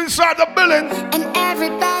ladies inside the building. And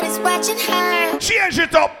everybody's watching her. Change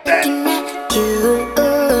it up then. You,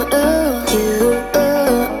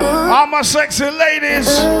 All my sexy ladies,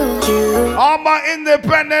 all my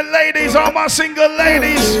independent ladies, all my single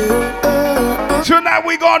ladies. Tonight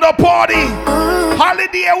we gonna party.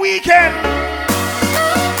 Holiday weekend.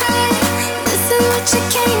 this is what you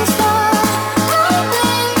came for.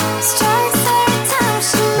 Strikes every time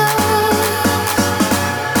she moves.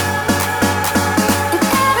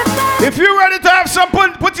 If you're ready to have some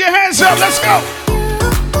fun, put your hands up. Let's go.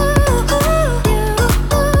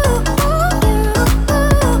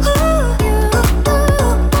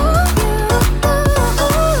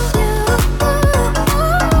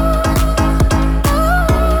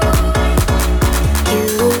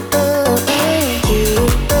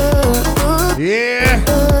 Yeah.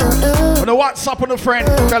 On the WhatsApp on a friend,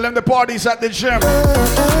 tell them the party's at the gym.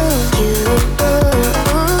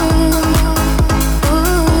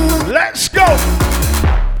 Let's go.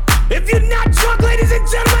 If you're not drunk, ladies and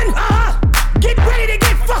gentlemen, get ready to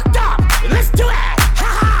get fucked up. Let's do it.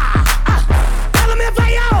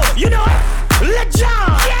 LMFAO, you know it. Let's go.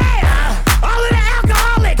 Yeah. All of the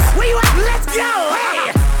alcoholics, where you at? Let's go.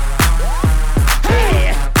 Hey.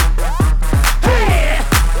 Hey. Hey.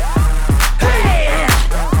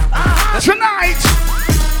 Hey. Tonight,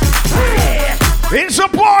 Hey. it's a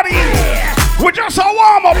party. We're just a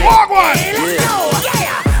warm-up. Walk one. Hey, let's go.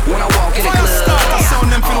 Yeah. When I walk in the club,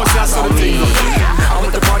 Sound them finna say so the thing go. I'm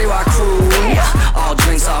with the party rock crew. All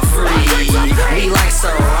drinks are free.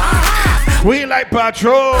 We like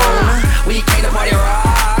patrol. We came to party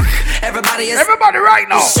rock. Everybody right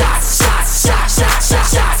now. Shots, shots, shots, shots,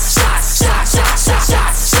 shots, shots, shots, shots, shots, shots,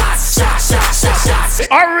 shots, shots, shots, shots, shots, shots.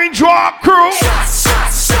 Orange Walk crew. Shots,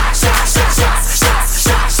 shots, shots, shots, shots, shots,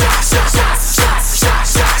 shots, shots, shots, shots, shots, shots,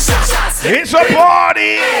 shots, shots, shots. It's a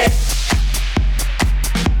party.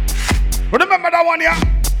 Remember that one, yeah?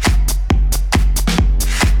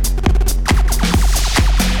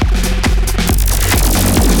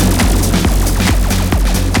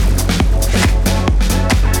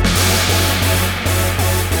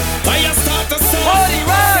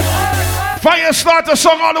 Fyahstatah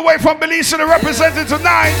song all the way from Belize to representing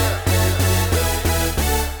tonight.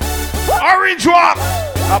 Orange Walk.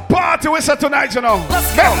 A party with us tonight, you know.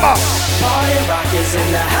 Remember. Party rock is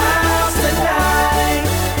in the house tonight.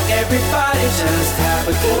 Everybody just have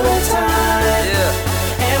a good time.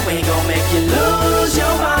 Yeah. And we gon' make you lose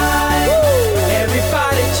your mind.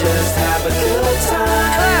 Everybody just have a good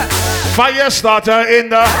time. Fyahstatah in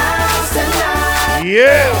the house tonight.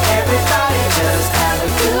 Yeah. Everybody just have a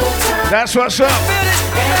good time. That's what's up. And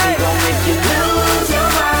we gon' make you lose your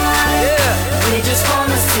mind. Yeah. We just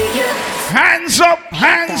wanna see you. Hands up,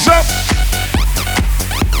 hands up.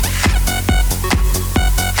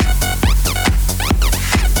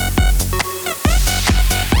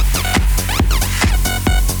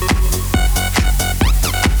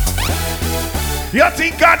 You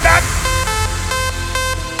think got that?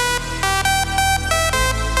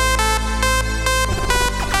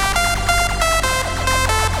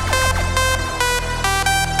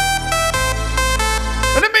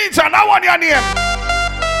 In the meantime, I want your name.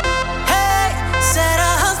 Hey, said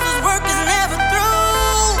our hustler's work is never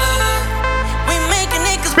through. We making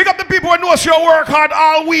niggas. Pick up the people who know your work hard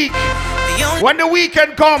all week. When the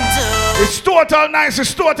weekend comes, it's total nice,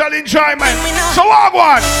 it's total enjoyment. So walk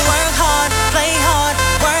one. Work hard, play hard,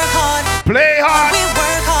 work hard. Play hard. We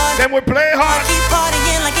work hard. Then we play hard. Keep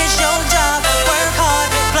partying like it's your job. Work hard,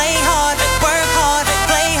 play hard, work hard,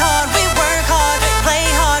 play hard. We work hard, play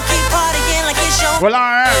hard. Keep partying like it's your. Well, all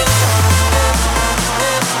right.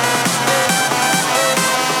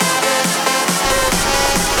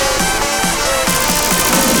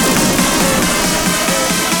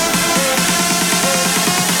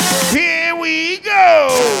 Here we go.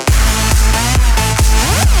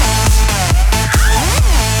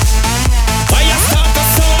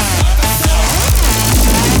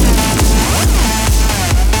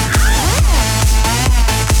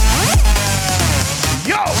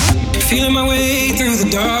 Feeling my way through the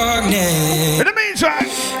darkness. In the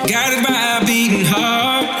meantime, guided by a beating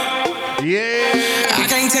heart. Yeah. I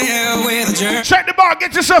can't tell where the journey. Check the bar,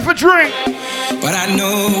 get yourself a drink. But I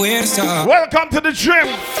know where to start. Welcome to the gym.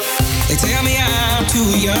 They tell me I'm too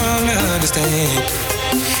young to understand.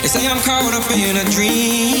 They say I'm caught up in a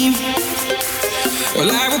dream.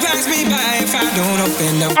 Well, life will pass me by if I don't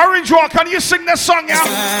open up. Orange Walk, can you sing that song, yeah?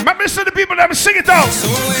 Remember, listen to the people that sing it out. So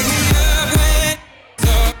wake me up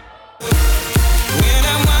when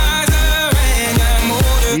I'm wiser and I'm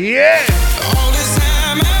older. Yeah. All this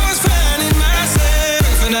time I was finding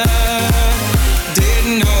myself and I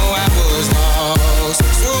didn't know I was lost.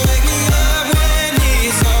 So wake me up when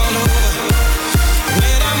it's all over.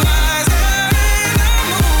 When I'm wiser and I'm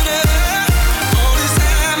older. All this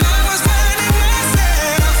time I was finding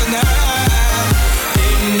myself and I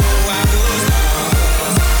didn't know I was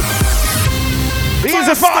lost. He's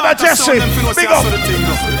the father, Jesse. Big up.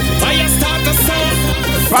 Fyahstatah sound.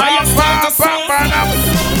 Fyahstatah sound.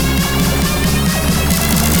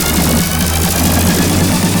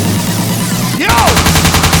 Yo!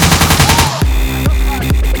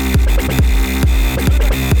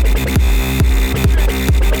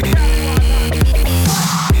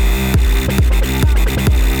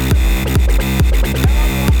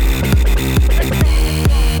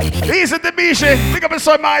 He's at the beach. Pick up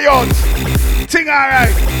inside my yacht. Ting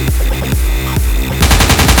alright.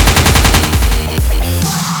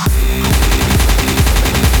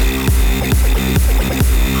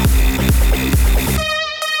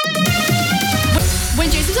 When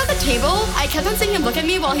Jason's at the table, I kept on seeing him look at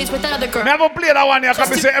me while he's with that other girl. Never play that one here. Can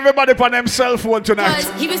we say everybody on them cell phone tonight?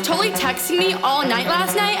 Because he was totally texting me all night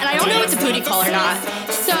last night, and I don't know if it's a booty call or not.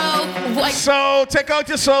 So, like... So, take out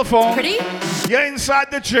your cell phone. Pretty? You're inside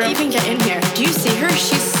the gym. Even get in here. Do you see her?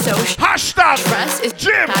 She's so... Hashtag dress is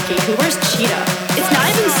gym. tacky. Who wears cheetah? It's not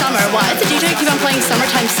even summer. Why does the DJ keep on playing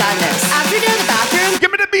Summertime Sadness? After we get to the bathroom...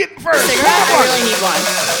 Give me the beat first. Cigarette? I really need one.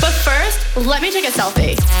 But first, let me take a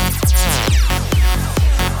selfie.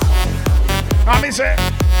 Let me say.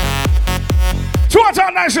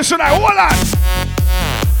 Total nice tonight. Hold on.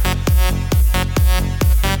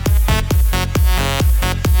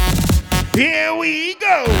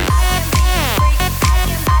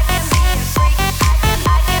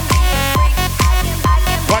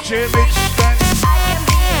 shit, bitch.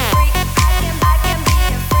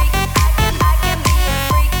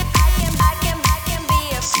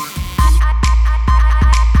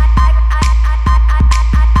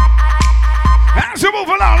 As we move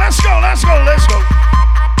along, let's go, let's go, let's go.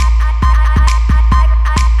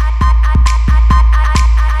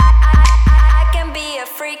 I can be a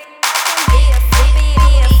freak.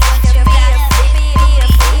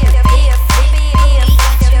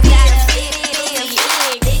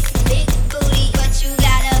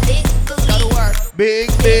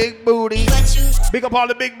 Big booty. Big up all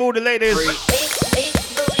the big booty ladies. Big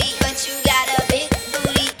booty, but you got a big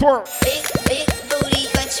booty. Twerk. Big booty,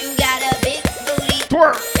 but you got a big booty.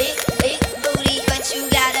 Twerk. Big booty, but you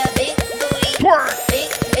got a big booty. Twerk. Big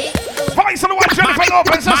booty. Voice of the one, Jennifer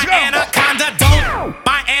Lopez, let's go. My anaconda don't.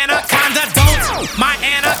 My anaconda don't. My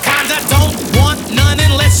anaconda don't want none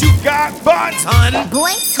unless you got buns.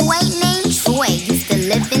 Boy toy named Troy used to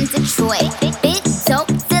live in Detroit. Big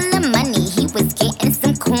dope dealing money, he was getting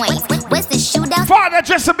some coins. Was the shootout? Father,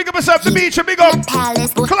 just to big up yourself, the beach, big up.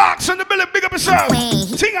 Palace. Clocks in the building, big up yourself.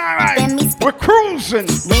 Ting, alright. We're cruising.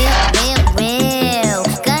 Real.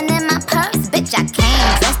 Gun in my purse, bitch, I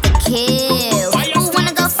came just to kill. Who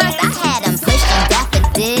wanna go first? I had him pushing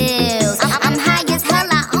daffodils. I'm high as hell,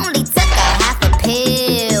 I only took a half a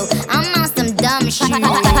pill. I'm on some dumb shit.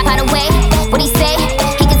 By the way, what he say?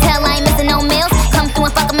 He can tell I ain't missing no meals. Come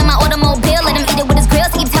through and fuck him in my automobile. Let him eat it with his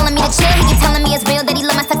grills. He keep telling me to chill. He keep telling me it's real that he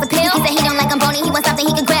love my sex appeal. He said he don't like I'm bony, he wants something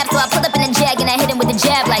he can grab. So I pull up in a jag and I hit him with a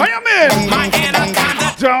jab like. I am in. My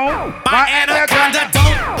anaconda don't. My anaconda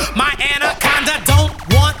don't. My anaconda don't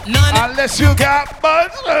want none unless you got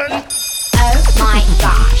buds. Oh my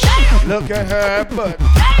gosh. Look at her butt. Oh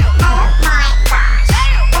my gosh.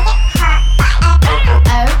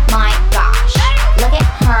 Oh my gosh. Look at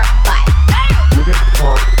her butt. Look at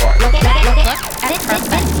her butt. Look at her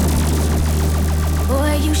butt.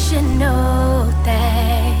 Boy, you should know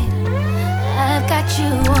that I've got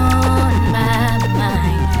you on my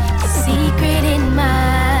mind. Secret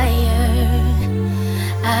admirer.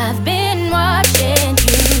 I've been watching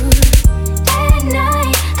you at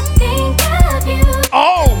night. I think of you.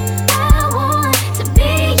 Oh! I want to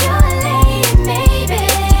be your lady, baby.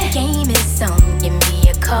 Game is on, give me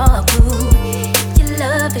a call, boo. Your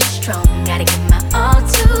love is strong, gotta give my all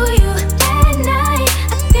to you. At night,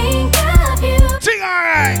 I think of you. Sing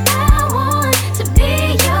alright! I want to be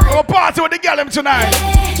your We'll party with the girl tonight.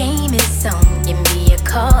 Game is on, give me a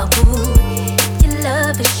call, boo. Your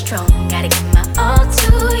love is strong, gotta give my all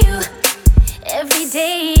to you. Every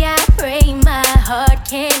day I pray my heart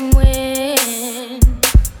can win.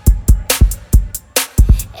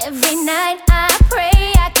 Every night I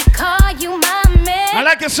pray I can call you my man. And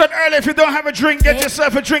like I said earlier, if you don't have a drink, get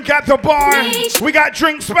yourself a drink at the bar. We got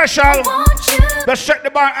drink special. Let's check the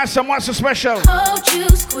bar and some what's the special. Hold you,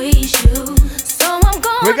 squeeze you. So I'm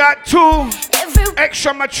going. We got 2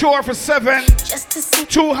 extra mature for 7. Just to see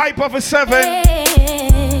 2 hyper for 7.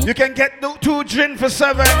 You can get 2 gin for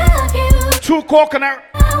 7. 2 coconut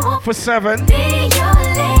for 7.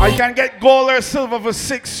 Or you can get gold or silver for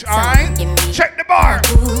 6. Alright? Check the bar.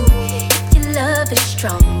 Your love is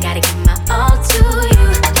strong, gotta give my all to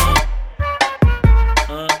you.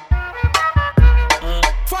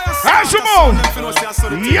 As you move.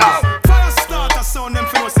 Yo! Fyahstatah sound them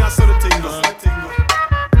finna see I saw the thing.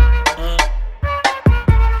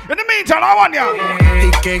 In the meantime, I want ya.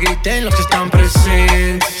 Y que griten los que están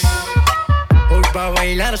presentes. Hoy va a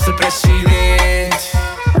bailar hasta el presidente.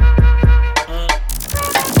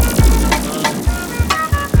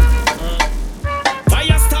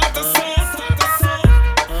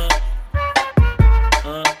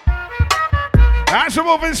 As we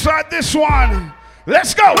move inside this one,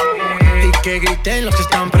 let's go. Y que griten los que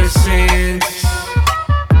están presentes.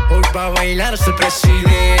 Hoy va a bailar hasta el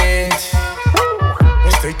presidente.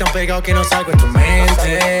 Estoy tan pegado que no salgo en tu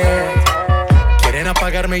mente. Quieren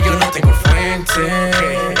apagarme y yo no tengo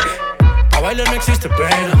frente. Pa' bailar no existe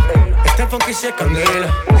pena. Este funky se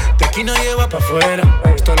candela. De aquí no lleva pa' afuera.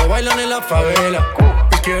 Esto lo bailan en la favela.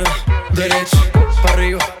 Izquierda, derecha, pa'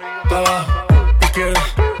 arriba, pa' abajo. Izquierda,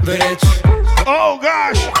 derecha. Oh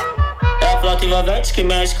gosh. É a flota envolvente que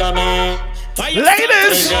mexe com a mente.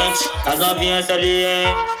 Ladies! As novinhas ali,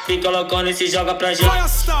 hein? Fica loucona e se joga pra gente. Eu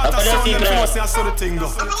falei assim pra ela. Sai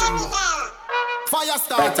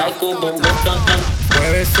com o bumbum tam tam.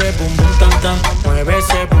 Mueve ese bum bum tam tam. Mueve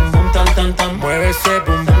ese bum bum tam tam tam. Mueve ese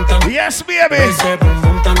bum bum tam. Yes, baby. Mueve ese bum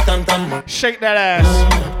bum tam tam tam. Shake that ass.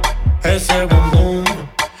 Ese bum bum.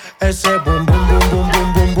 Ese bum bum bum bum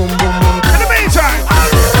bum bum bum bum. In the meantime.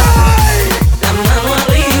 La mano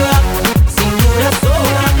arriba, cintura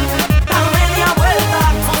sola, da media vuelta.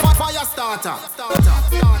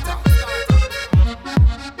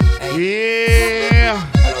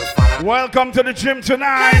 come to the gym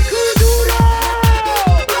tonight.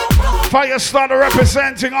 Fyahstatah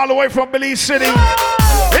representing all the way from Belize City. In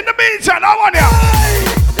the meantime, I want ya.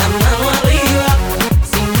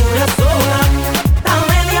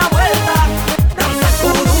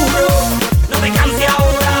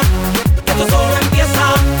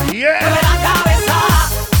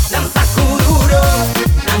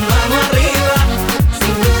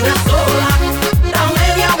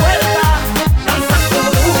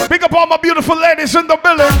 Big up all my beautiful ladies in the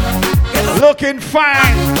building. Looking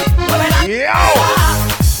fine. Yo.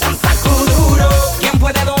 ¿Quién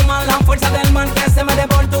puede domar la fuerza del mar que se mete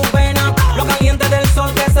por tu pena? Lo caliente del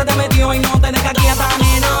sol que se te metió y no te deja quieta,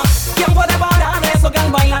 nena. ¿Quién puede parar eso que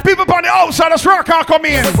al bailar? People on the outside, let's rock out, come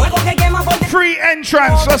in. Free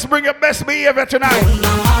entrance, let's bring your best behavior tonight.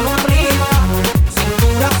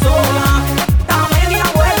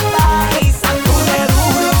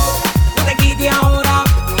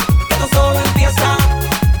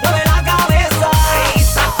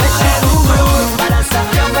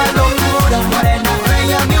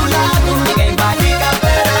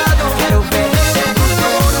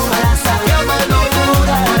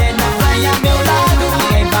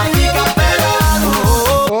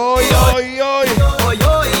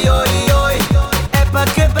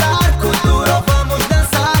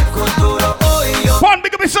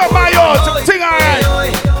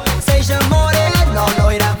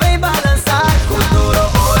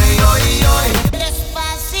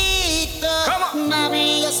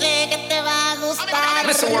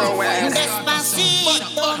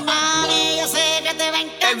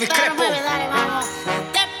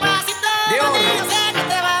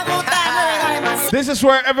 This is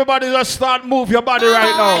where everybody just start move your body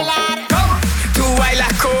right now.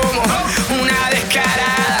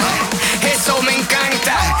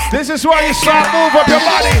 This is where you start move up your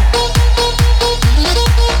body.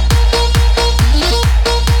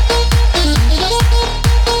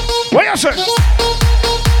 What you say?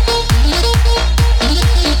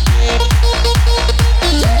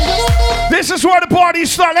 This is where the party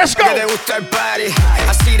starts. Let's go. I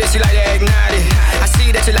see that you like to ignite it. I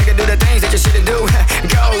see that you like to do the things that you shouldn't do.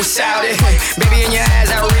 Go shout it. Baby, in your eyes,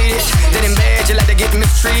 I read it. Then in bed, you like to get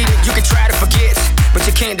mistreated. You can try to forget, but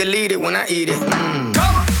you can't delete it when I eat it.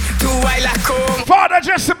 Father,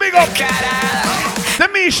 just a big up. The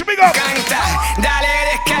Mish, big up.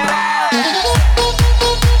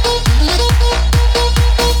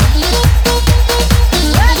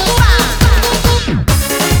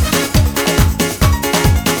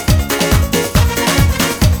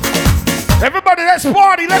 Everybody, let's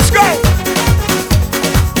party, let's go!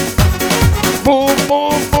 Boom,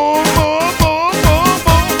 boom, boom, boom, boom, boom,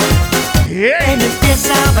 boom. Yeah.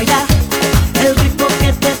 Empieza a bailar el ritmo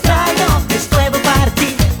que te traigo es nuevo para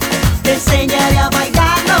ti. Te enseñaré a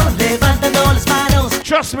bailarlo levantando las manos.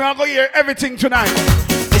 Trust me, I'm gonna hear everything tonight.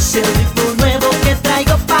 Es el ritmo nuevo que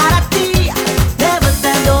traigo para ti.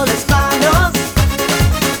 Levantando las manos,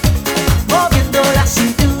 moviendo la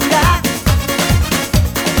cintura.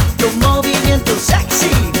 Movimiento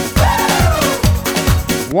sexy.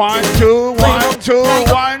 1, 2, 1, 2,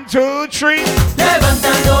 1, 2, 3.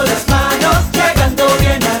 Levantando las manos, llegando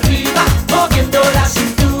bien arriba, moviendo la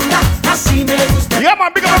cintura, así me gusta. Yeah,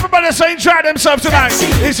 man, big up everybody that's enjoy themselves tonight.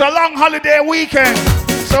 It's a long holiday weekend,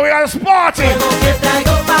 so we are party. Que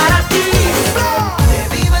traigo para ti.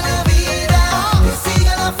 Viva la vida, que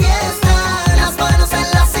siga la fiesta, las manos en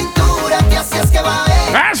la cintura, que así es que va a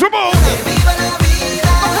ir. As we move. Viva la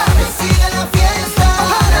vida, que siga la fiesta,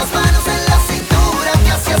 las manos en la cintura,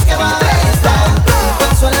 que así es que va a estar. Un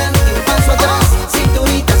paso adelante, un paso atrás,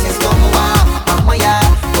 cinturita, así es como va. Vamos allá,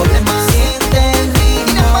 ponle más, siente el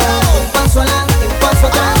ritmo. Un paso adelante, un paso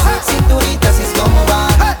atrás, cinturita, así es como va.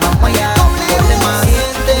 Vamos allá, ponle más,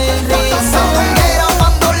 siente el ritmo. Bandera,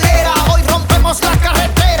 bandolera, hoy rompemos la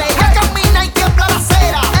carretera. El que camina y tiembla la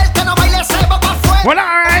acera, el que no baile se va pa' afuera.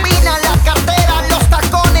 Combina la cartera, los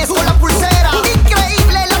tacones con la pulsera.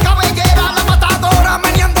 Increíble la cabellera, la matadora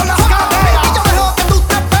meneando las caderas. Y yo dejo que tú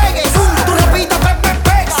te pegues, tú repitas, me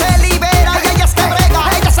pegas. Se libera y ella es que brega,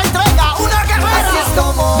 ella se entrega, una guerrera. Así es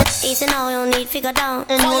como Easy now, you need figure down.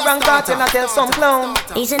 and you rank out and I tell some clown.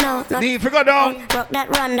 Easy now, not Need figure down. rock that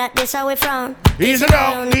run, that this how we frown. Easy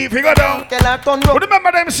down, need figure down. Que la ton rock.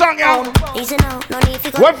 Remember them song, yo? Easy now, no need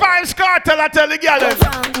figure What Vibes Cartel, I tell the girl.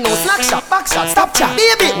 No slack shot, back shot, stop chat.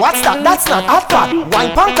 Baby, what's that? That's not hot pot.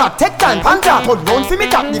 Wine pan top, take time, pan top. Put round for me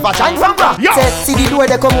top, the vagina from rock. Say, see the door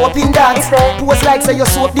they come up in dance. Pose like say you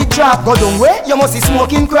soak the drop. Go down way, you must be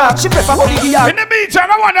smoking crack. She prefer body the yard. In the meantime,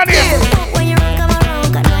 I want to hear. when you run, come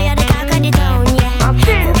around, cause know you're the talk of the town, yeah.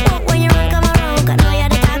 When you run, come around, cause know you're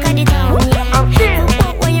the talk of the town,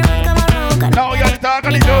 yeah. When you run, come around,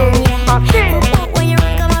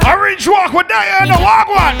 Rock with that, you know, walk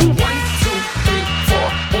one. 1, 2, 3,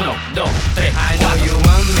 4, 1, 2, 3. I know you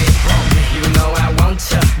want me. You know I want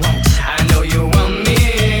you. I know you want me.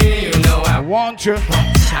 You know I want you.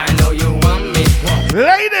 I know you want me.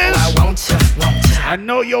 Ladies, I want you. I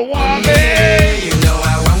know you want me. You know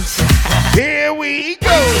I want you. Here we go.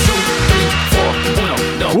 1, 2, 3,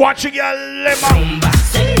 4, 1, 2. Watching your lemon. Rumba,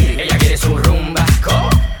 sí. Ella quiere su rumba.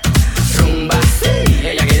 Rumba, sí.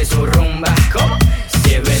 Ella quiere su rumba.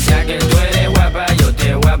 Si es verdad que tú eres guapa, yo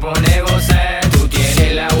te voy a poner a gozar. Tú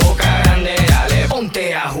tienes la boca grande, dale,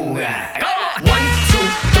 ponte a jugar. 1, 2,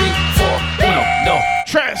 3, 4, 1, 2,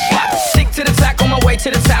 3. Stick to the track on my way to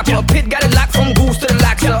the top. A pit got it locked from goose to the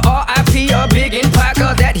locks. R.I.P. a big in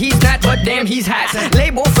Parker that he's not, but damn he's hot.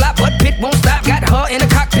 Label flop, but Pit won't stop. Got her in the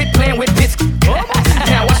cockpit playing with bits.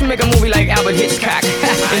 Now watch me make a movie like Albert Hitchcock.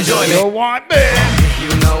 Enjoy me. You want me? You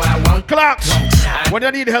know I want clocks. When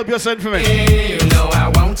you need help, you send for me. You know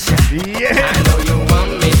I want you. Yeah. I know you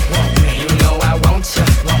want me. You know I want you.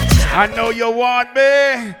 I know you want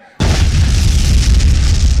me.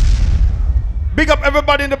 Big up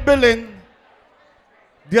everybody in the building.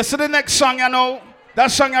 You see the next song, you know? That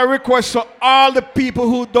song I request to all the people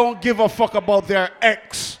who don't give a fuck about their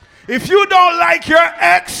ex. If you don't like your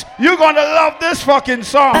ex, you're gonna love this fucking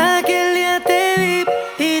song. Aquel día te vi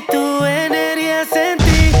y tu energía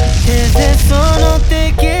sentí. Desde eso no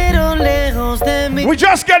te quiero lejos de mí. We're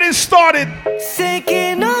just getting started. Sé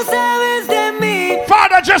que no sabes de mí.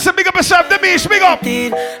 Father, just big up yourself, the beach, big up.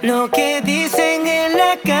 Lo que dicen en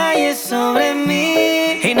la calle sobre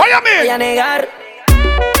mí. Y no voy a negar.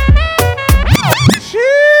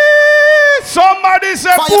 Somebody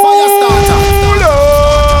say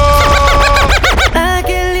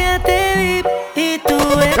Aquel día te vi y tu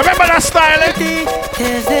remember that style, eh?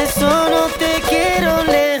 Desde eso no te quiero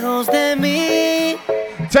lejos de mí.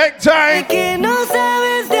 Take time. Sé que no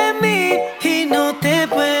sabes de mí y no te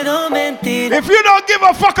puedo mentir. If you don't give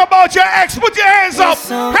a fuck about your ex, put your hands up.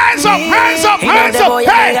 Hands up, hands up, hands up.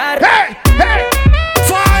 Hey, hey, hey.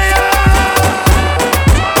 Fire!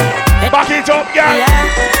 Back it up, girl.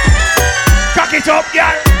 Cock it up,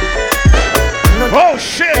 girl. Oh,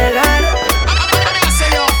 shit.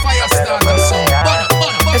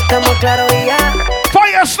 Estamos claros y ya.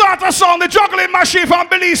 Fyahstatah song, the juggling machine from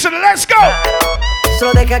Belize. Let's go.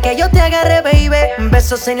 Solo deja que yo te agarre, baby.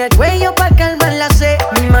 Besos en el cuello pa' calmar la sed.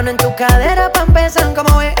 Mi mano en tu cadera pa' empezar,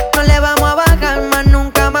 como ves. No le vamos a bajar más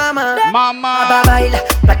nunca, mamá. Mama. Baila,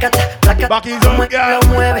 placata, placata. Back it up, girl. Lo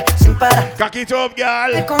mueve sin parar. Cock it up,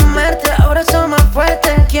 girl. De comerte, ahora soy más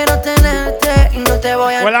fuerte. Quiero tenerte y no te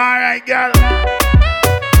voy a... Well, alright, girl.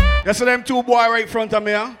 You see them two boys right in front of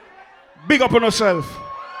me, huh? Big up on yourself.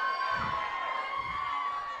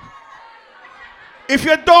 If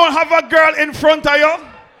you don't have a girl in front of you,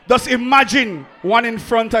 just imagine one in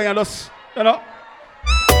front of you, just, you know.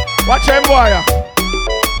 Watch him, boy.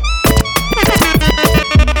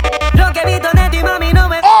 Lo que he visto de ti, mami, no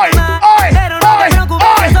me ¡Ay! ¡Ay! Pero no te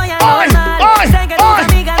preocupes, soy anormal. Sé que tus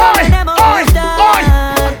amigas no tenemos gustar.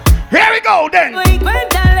 Here we go, then. Y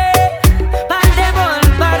cuéntale, parte por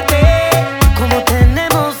parte. Como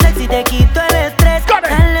tenemos sexy, te quito el estrés. Got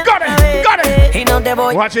it, got it, got it. Y no te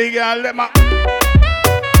voy. Watch it, girl. Let my...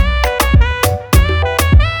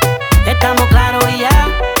 Estamos claros y ya.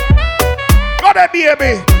 Got it,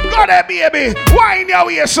 baby. Got it, baby. Wine your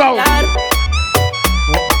way, so.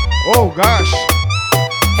 Oh, gosh.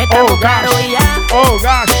 Estamos Oh, claros gosh. y ya. Oh,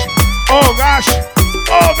 gosh. Oh, gosh.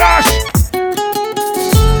 Oh, gosh.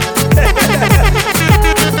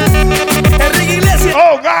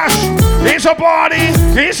 Oh, gosh. It's a party.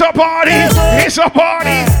 It's a party. It's a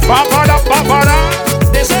party. Ba-ba-da, ba-ba-da.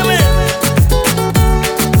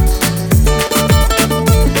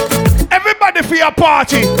 Everybody for your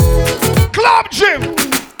party. Club gym.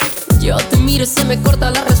 Yo te miro y se me corta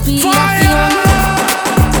la respiración.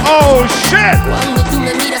 Oh, shit. Cuando tú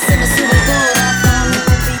me miras se me sube el corazón.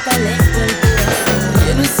 Palpita lento el corazón.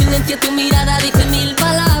 Y en un silencio tu mirada dice mil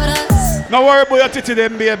palabras. No worry about your titty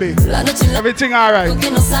then, baby. La noche en la Everything alright. que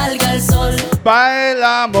no salga el sol.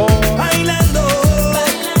 Bailamos. Bailando,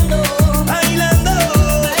 bailando, bailando,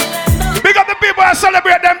 bailando. Big up the people that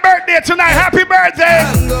celebrate their birthday tonight. Happy birthday.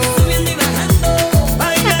 Subiendo y bajando,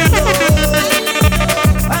 bailando,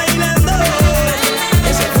 bailando.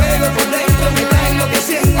 Ese fuego por dentro me está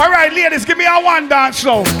enloqueciendo. Alright, ladies, give me a one dance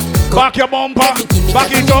now. Back your bumper.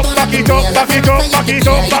 Back it up, back it up, back it up, back it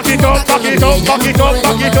up, back it up, back it up, back it up,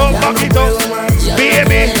 back it up, back it up.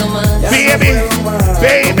 Baby, baby,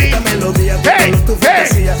 baby. Hey, hey,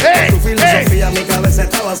 hey, hey.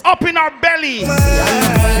 Up in our belly. Yo,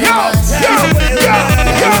 yo, yo,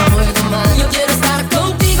 yo. Yo quiero estar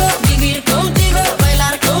contigo, vivir contigo,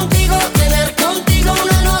 bailar contigo,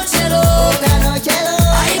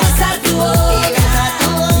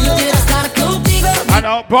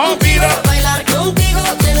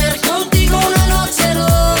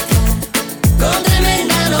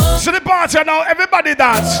 dance, you know. Everybody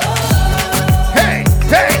dance. Hey,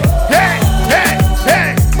 hey, hey, hey,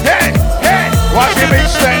 hey, hey, hey. Watch him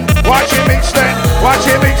extend. Watch him extend. Watch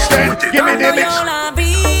him extend. Give me the mix.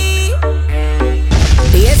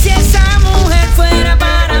 Y si esa mujer fuera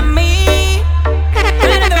para mí,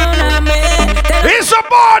 perdóname. It's a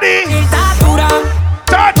body. Tatura,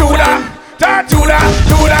 tatura, tatura.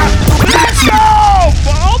 Let's go.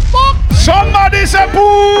 Somebody say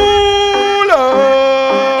pull up.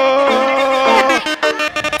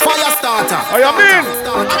 Fyahstatah. Oh, you mean?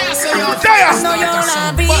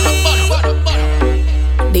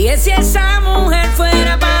 Dije si esa mujer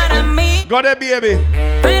fuera para mí. Go there, baby.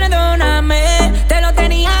 Perdóname, te lo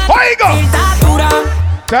tenía. Oigo. Tatura,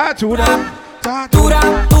 tatura, tatura,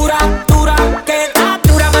 tatura, tatura. Que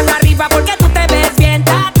tatura manda arriba porque tú te ves bien.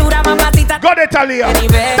 Tatura, mamacita. Go there, Talia.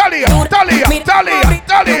 Talia, Talia, Talia,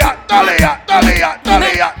 Talia, Talia, Talia,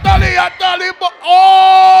 Talia, Talia, Talia.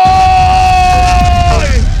 Oh!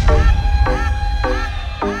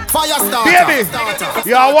 Fyahstatah. Baby,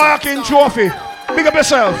 you're a walking trophy. Big up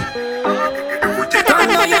yourself.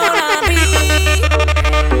 Cuando yo la vi,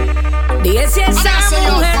 dije si esa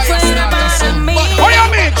mujer fuera para mí. Oye,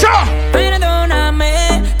 mi cha.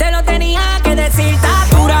 Perdóname, te lo tenía que decir.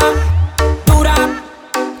 Tatura, dura,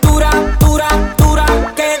 dura, dura, dura.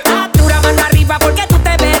 Que tatura manda arriba porque tú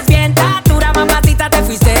te ves bien. Tatura, mamacita, te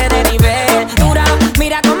fuiste de nivel. Dura,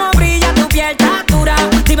 mira cómo brilla tu piel. Tatura,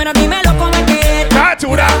 dímelo, dímelo cómo es que.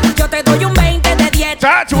 Tatura, yo te doy un 20 de 10.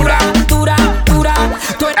 Tatura, dura, dura.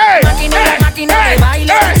 Tú eres máquina de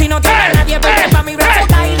baile. Si no tienes nadie, vete pa' mi brazo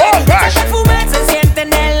baile. Ese perfume se siente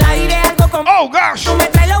en el aire. Algo como tú me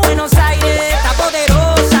traes los Buenos Aires. Está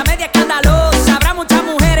poderosa, media escandalosa. Habrá muchas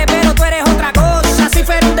mujeres, pero tú eres otra cosa. Si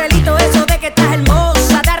fuera un delito eso de que estás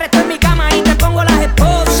hermosa, te arresto en mi cama y te pongo las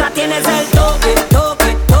esposas. Tienes el toque,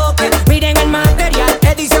 toque, toque. Miren el material,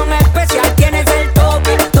 edición especial. Tienes el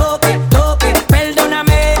toque, toque, toque.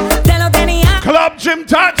 Perdóname, te lo tenía. Club Gym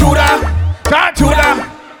Tatura, Tatura.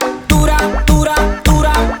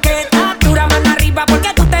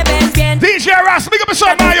 DJ Ras, big up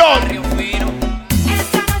yourself, my own.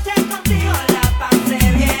 Esta noche contigo la pasé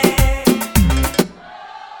bien.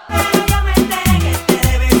 Pero yo me enteré que te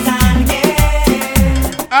debes a alguien.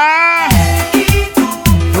 Y tú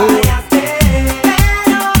fallaste.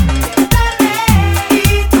 Pero es tarde. Y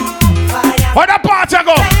tú fallaste. Where the party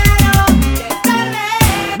go? Pero es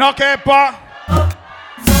tarde. No quepa.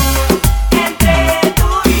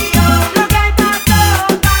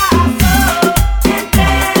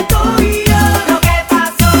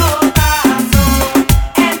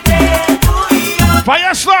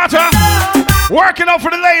 Fyahstatah, working out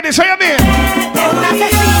for the ladies, how you mean? Es una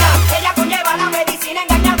asesina, ella conlleva la medicina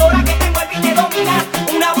engañadora que tengo el fin de dominar.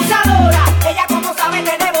 Una abusadora, ella como sabe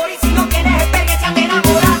te devora y si no tienes experiencia te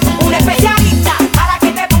enamora. Una especialista, para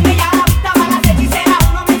que te ponga ya la vista, para las hechiceras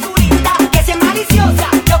uno mensurista. Que si es maliciosa,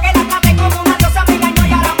 yo que la traté como una diosa me engañó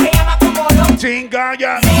y ahora me llama como loca. Chinga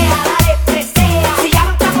ya. Sea, dale, presea, si ya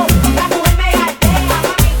no estamos, otra mujer me galtea,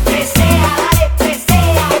 mami. Presea, dale,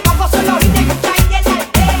 presea, que pocos son los hits que están en la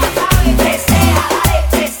aldea, ¿sabes? Presea, dale,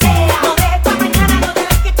 presea, no dejes pa' mañana, no te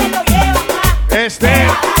ves que te lo llevas, ¿ah? Este.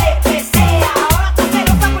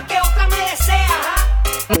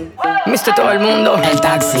 Mr. Todo el mundo, el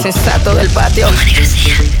taxi sensato del patio.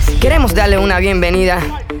 Queremos darle una bienvenida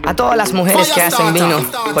a todas las mujeres que hacen vino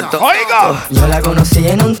por todo. Yo la conocí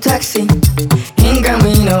en un taxi, en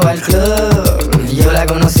camino al club. Yo la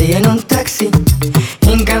conocí en un taxi,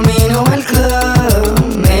 en camino al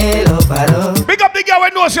club. Me lo paró. Big up the girl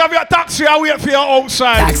when knows you have your taxi, I wait for you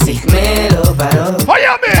outside. Taxi, me lo paró. Oye,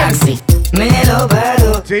 man. Taxi, me lo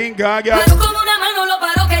paró. Chinga ya. Como una mano lo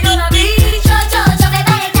paró que yo la vi.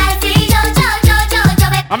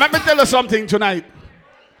 I'm let me tell you something tonight.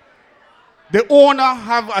 The owner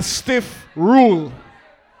have a stiff rule.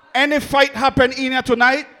 Any fight happen in here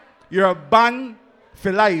tonight, you're banned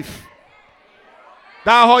for life.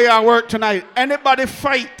 That's how you work tonight. Anybody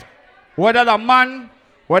fight, whether the man,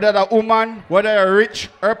 whether the woman, whether you're rich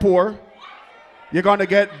or poor, you're gonna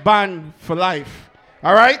get banned for life.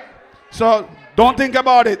 All right? So don't think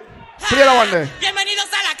about it. Play that one there. Bienvenidos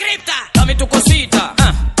a la cripta. Dame tu cosita.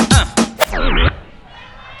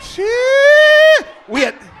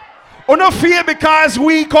 Wait. You don't fear because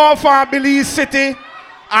we come from Belize City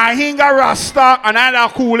and Hinga Rasta and I are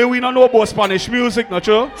cool. We don't know about Spanish music, not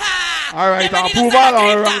true? Alright, I'll prove all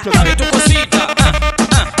around tonight. Dame tu cosita.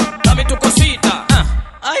 Dame tu cosita.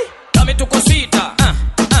 Ay, dame tu cosita.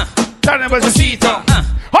 Dame tu cosita.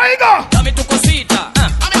 How you go? Dame tu cosita.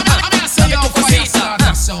 Dame tu cosita.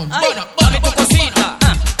 Dame tu cosita.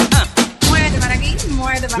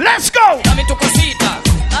 Let's go. Dame tu cosita.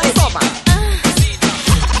 Ay, toma.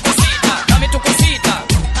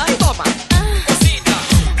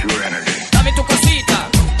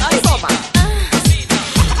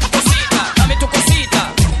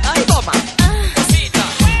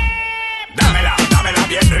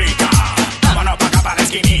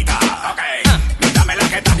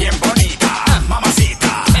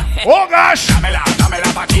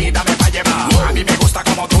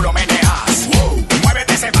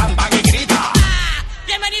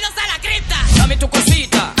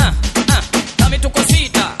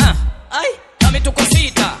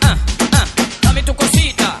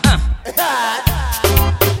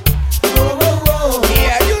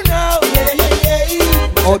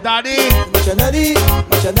 Oh, daddy. Mucha daddy,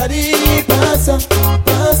 pasa,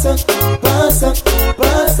 pasa, pasa,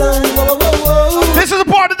 pasa. Whoa, whoa, whoa. This is a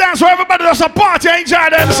part of the dance where everybody does a party and enjoy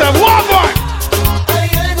themselves. One more. Hay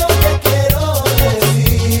algo que quiero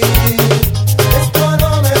decir. Esto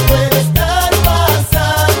no me puede estar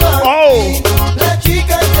pasando a mí. La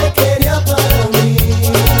chica que quería para mí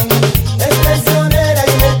es traicionera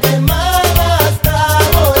y me quemaba hasta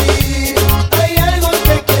morir. Hay algo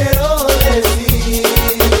que quiero decir.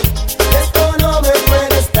 Esto no me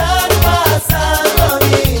puede estar pasando a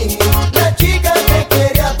mí. La chica que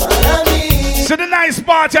quería para mí. To the nice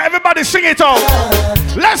party, everybody sing it out.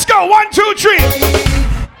 Let's go, 1, 2, 3.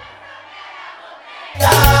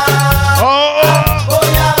 Oh,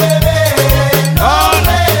 voy a beber, no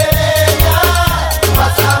me dejas,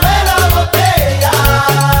 pásame la botella.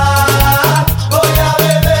 Voy a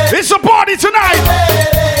beber. It's a party tonight.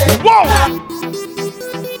 Whoa.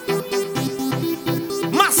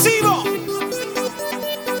 Masivo.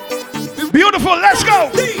 Beautiful, let's go.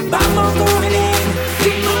 Vamos con el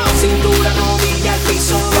ritmo, cintura, rodilla, al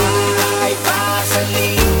piso, va y pasa el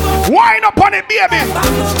ritmo. Wind up on it, baby.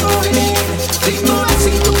 Vamos con el ritmo,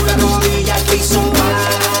 cintura, rodilla, al piso,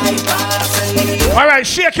 va y pasa el ritmo. All right,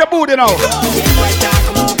 shake your booty now.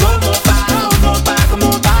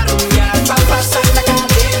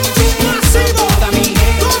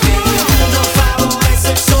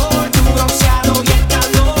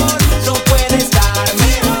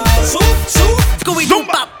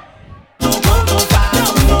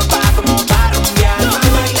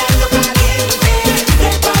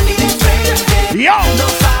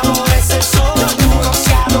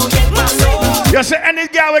 You see any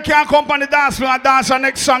girl we can't come on the dance floor and dance our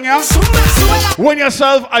next song, yeah? Win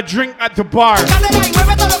yourself a drink at the bar.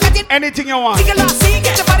 Anything you want.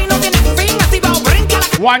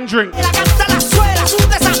 One drink.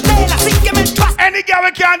 Any girl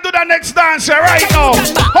we can't do the next dance right now.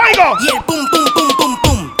 How you go? Y el pum pum pum pum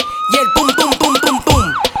pum. Y el pum pum pum pum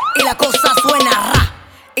pum. Y la cosa suena ra.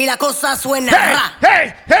 Y la cosa suena ra.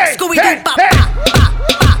 Hey, hey, Scooby-Doo pa.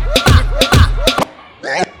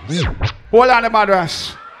 Hold on the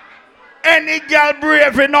madras. Any girl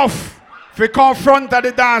brave enough to confront at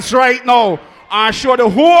the dance right now and show the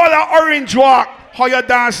whole of Orange Walk how you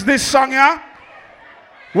dance this song, yeah?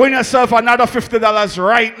 Win yourself another $50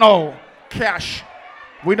 right now. Cash.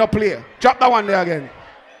 We don't play. Drop that one there again.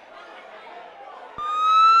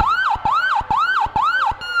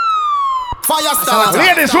 Fyahstatah.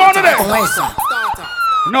 Ladies, one of them.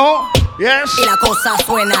 No? Yes? Y la cosa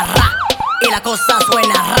suena ra. Y la cosa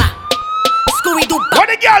suena ra. Scooby-Doo. What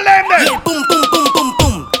the girl name there? Y el pum pum pum pum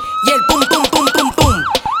pum. Y el pum pum pum pum pum.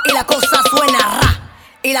 Y la cosa suena ra.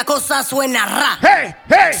 Y la cosa suena ra. Hey,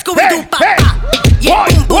 hey, Scooby-Doo pa. hey, Y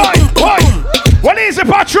el pum pum pum pum pum. What is it,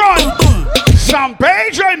 patron? Some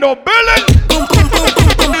page in the building. Pum pum pum pum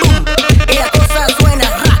pum pum. Y la cosa suena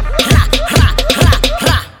ra ra ra ra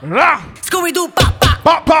ra. Ra. Scooby-Doo pa pa.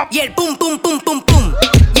 Pop pop. Y el pum pum pum pum pum.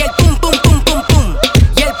 Y el pum pum pum pum pum.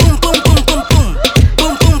 Y el pum pum pum pum pum.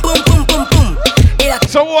 Pum pum pum pum pum pum. Y la.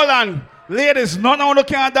 So hold on. Ladies, none of you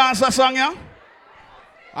can dance that song, yeah?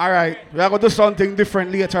 Alright, we are going to do something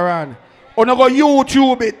different later on. We're going to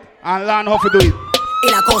YouTube it and learn how to do it. Y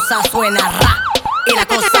la cosa suena ra. Y la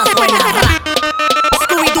cosa suena ra.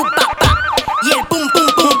 Scooby-Doo pa pa. Y el pum pum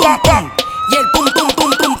pum pum pum. Y el pum pum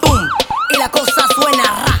pum pum pum. Y la cosa suena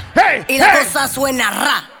ra. Hey, y la cosa suena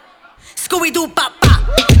ra. Scooby-Doo pa pa.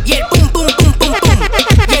 Y el pum pum pum pum pum.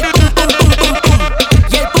 Y el pum pum pum pum pum.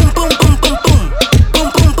 Y el pum pum pum pum pum. Pum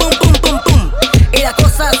pum pum pum pum pum. Y la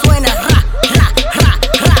cosa suena ra ra ra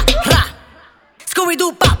ra ra.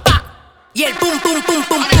 Scooby-Doo pa pa. Y el pum pum pum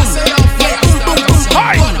pum pum. Y el pum pum pum pum.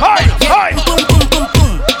 Hi, hi, hi. Pum pum pum pum.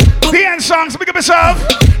 DN songs, pick up yourself.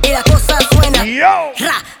 Y la cosa suena yo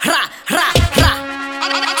ra ra ra ra.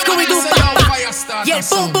 Scooby-Doo pa pa. Y el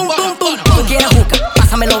pum pum pum pum. Tú quieres juca,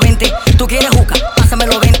 pásamelo 20. Tú quieres juca,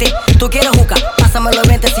 pásamelo 20. Tú quieres juca, pásamelo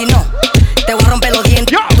 20. Si no, te voy a romper los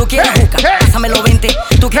dientes. Tú quieres juca, pásamelo 20.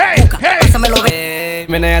 Tú quieres juca, pásamelo 20.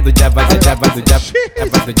 Menea tu chapa, tu chapa, tu chapa,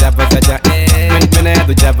 tu chapa, tu chapa. Menea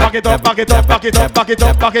tu chapa. Back it up, back it up, back it up, back it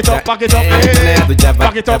up, back it up, back it up. Menea tu chapa.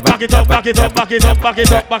 Back it up, back it up, back it up, back it up, back it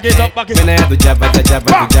up, back it up, back it up. Menea tu chapa, tu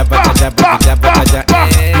chapa, tu chapa, tu chapa, tu chapa, tu chapa.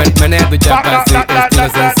 Menea tu chapa, sí, estilo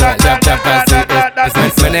sensual, chapa,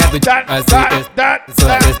 sí, menea tu chapa, sí,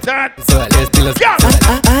 estilo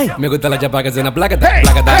sensual. Me gusta la chapa que suena placata,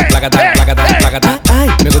 placata, placata, placata, placata.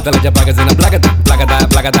 Me gusta la chapa que suena placata, placata,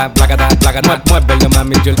 placata, placata, placata. Muévelo,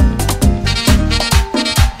 mami, chul.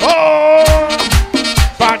 Oh,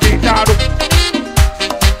 party down.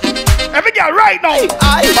 Every girl right now.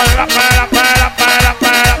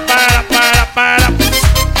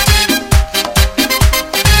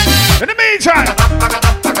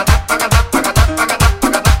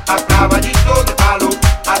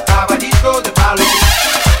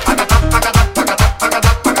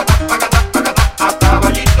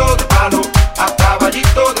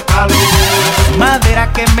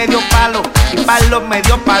 me dio palo y palo me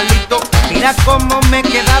dio palito. Mira cómo me he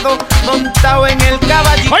quedado montado en el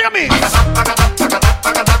caballito. Óyame.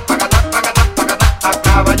 A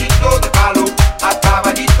caballito de palo, a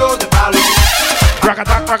caballito de palo.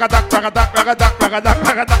 Ragatac, ragatac, ragatac, ragatac, ragatac,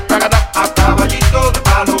 ragatac, ragatac. A caballito de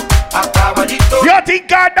palo, a caballito. You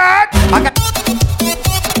think of that?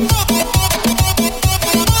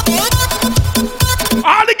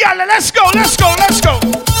 All together, let's go, let's go, let's go.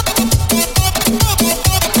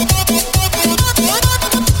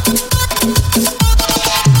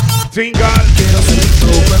 Tingal. Quiero ser tu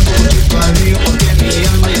cuerpo junto al mío, porque mi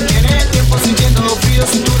alma ya tiene tiempo sintiendo frío.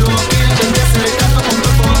 Si tú lo quieres, vente acercando con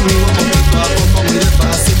cuerpo amigo, poquito a poco, muy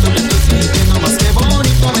despacito. Me estoy sintiendo más que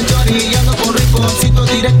bonito, me estoy orillando con rinconcito,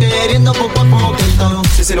 diré queriendo poco a poco. Inténtalo,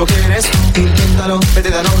 si lo quieres, inténtalo. Vete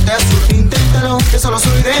de norte a sur, inténtalo, que solo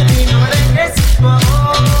soy de ti, no me dejes sin tu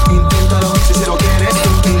amor. Inténtalo, si lo quieres,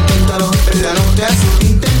 inténtalo. Vete de norte a sur,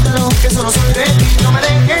 inténtalo, que solo soy de ti, no me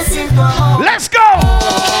dejes sin tu amor. Let's go.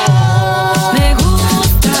 Me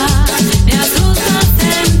gusta, me asusta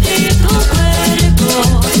sentir tu cuerpo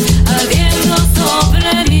ardiendo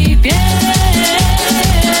sobre mi piel.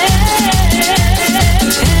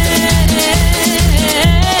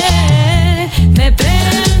 Me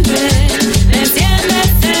prende, me siente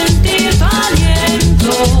sentir tu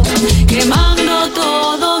aliento, quemando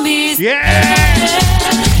todo mi ser.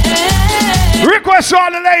 Request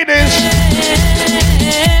all the ladies.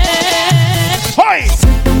 Hoy.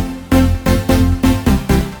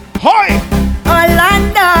 Hoy.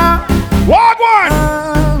 Orlando. Wagwan.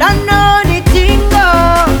 Don't know the jingo.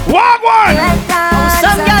 Wagwan.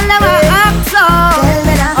 Some girl never act so.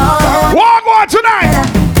 Wagwan tonight.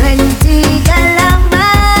 20 girl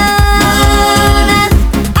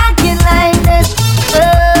acting like this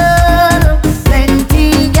girl.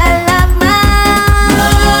 20 girl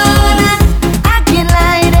acting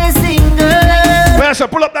like this single. Well, so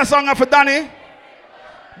pull up that song for Danny.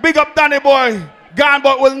 Big up Danny boy. Gone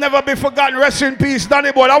but will never be forgotten. Rest in peace,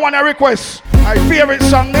 Danny boy. I want a request. My favorite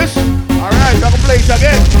song this. Alright, I'm gonna play it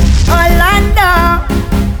again. Orlando.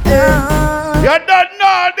 You don't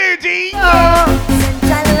know the G.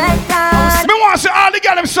 Me want to see all the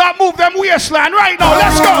girls start move them waistline right now.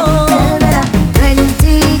 Let's go.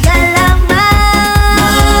 20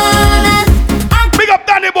 Big up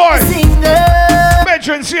Danny boy.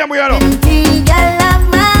 Bedroom, see him we are.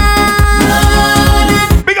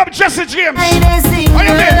 Big up Jesse James. What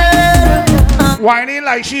you mean? Whining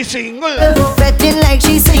like she's single. Betting like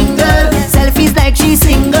she's single. Selfies like she's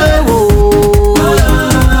single. Whoa.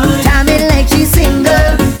 Jamming like she's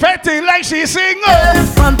single. Petting like she's single.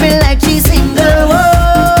 Pumping like she's single.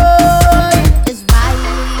 Whoa. It's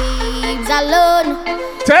vibes alone.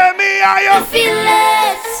 Tell me how you feel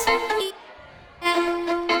it.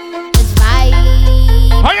 It's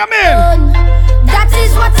vibes. How you mean? That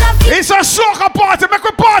is what I feel. It's a soccer party. Make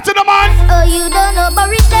we party, the man. Oh, you don't know about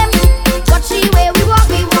them. Watch the way we walk,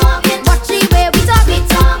 we walking. Watch the way we talk, we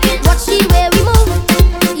talking. Watch the way we move.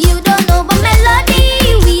 You don't know about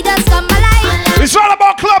melody. We just come alive. It's all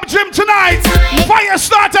about Club Gym tonight.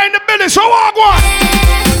 Fyahstatah in the building. So walk one.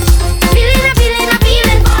 Feeling, a feeling, a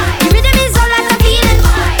feeling. The rhythm is all like a feeling.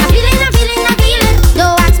 A feeling, a feeling, a feeling.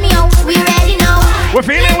 Don't ask me how, we ready now. We're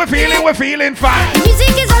feeling fine. The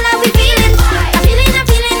music is all that we feeling. A feeling, a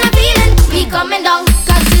feeling, a feeling. We coming down,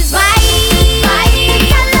 cause it's vibe.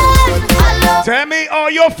 Alone. Tell me how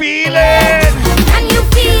you feeling. Can you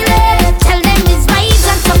feel it? Tell them it's vibes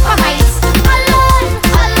and super vibes. Alone.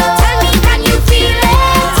 Tell me, can you feel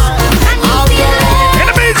it? Can you feel it? In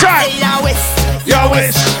the meantime,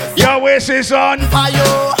 your wish is on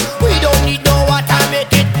fire. We don't need no water,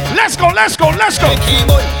 make it. Let's go. No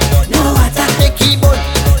water, the keyboard.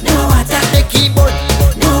 No water, the keyboard.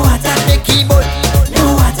 No water, the keyboard.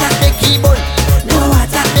 No water, the keyboard. No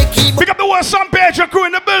water, the keyboard. Pick up the word some page crew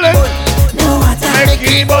in the building. No water, the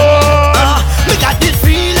keyboard. We got this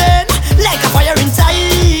feeling like a fire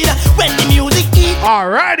inside when the music hit.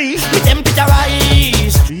 Alrighty. The temperature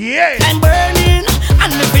rise. Yeah. I'm burning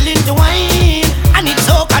and we're feeling the wine. And it's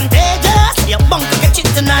so contagious. You're bound to catch it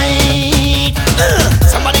tonight.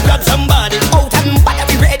 Somebody grab somebody out and body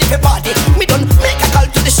be ready for party. Me don't make a call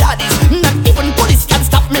to the shawties. Not even police can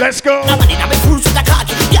stop me. Let's go. I'm in my cruise with a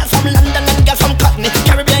khaki. Girls from London and girls from Cockney.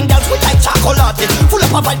 Caribbean girls with like chocolate. Full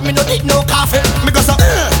of a vibe, me no need no coffee. Me go so,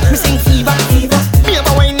 me sing fever. Me have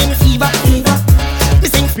a whining fever. Me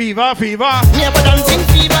sing fever. Me have a dancing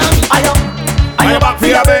fever. Are you back for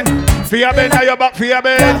your Ben? For your Ben, are you back for your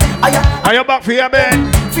Ben? Are you back for your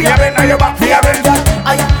Ben? For your Ben, are you back for your Ben?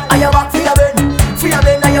 Are you back for your Ben? For your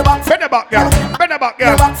Ben, are you back for Bend the back, girl. Bend the back,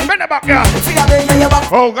 girl. Bend the back, girl.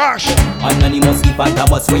 Oh gosh. Anonymous keep on the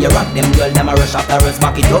bus where you rock them girl, them a rush after us.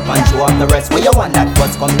 Back it up and show off the rest. Where you want that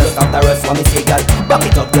bus, come just after us. When me say girl, back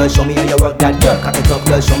it up girl, show me how you work that. Girl, cock it up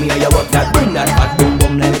girl, show me how you work that. Bring that fat boom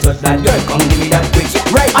boom, let me touch that. Girl, come give me that quick.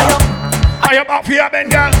 Right now. Are you back for your bend,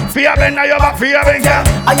 girl? For your bend, are you back for your bend, girl?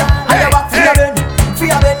 Are you back for your bend? For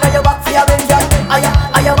your bend, are you back for your bend, girl? Are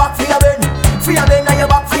you back for your bend? For your bend, are you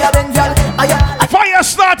back for your bend, girl?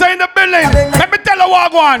 Fyahstatah in the building. Let me tell you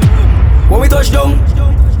what one. When we touch down,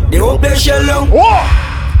 the whole place shell long. Whoa.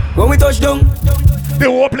 When we touch down, the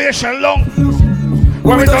whole place shell long.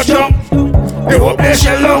 When we touch down, the whole place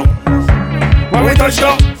shell long. When we touch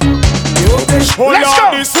down, the whole place. Let's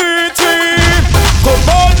go. The city, come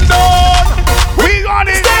on down. We got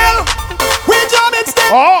it. Still, we jamming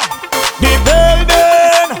still. Oh. The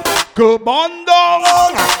building, come on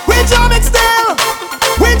down. We jamming still.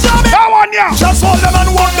 We jamming. That one, yeah. Just hold them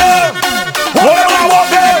and walk them. Hold them and walk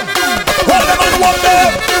them. Hold them and walk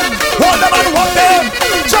them. Hold them and walk them.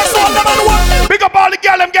 Just hold them and walk them. Big up all the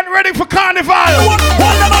girls, I'm getting ready for carnival. Hold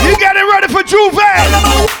them and you getting ready for Juve?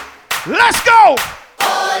 Let's go.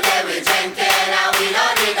 All day we drinking and we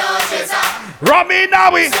don't need no chaser. Rummy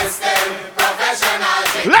now we. System professional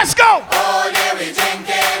drink. Let's go. All day we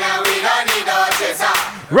drinking and we don't need no chaser.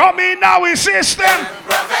 Rummy now we system.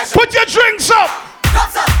 Put your drinks up.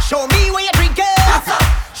 Show me where you're drinking.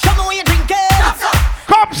 Show me where you're drinking.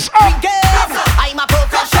 Cups up. I'm a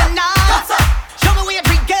professional. Show me where you're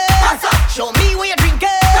drinking. Show me where you're drinking.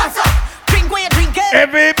 Drink where you're drinking.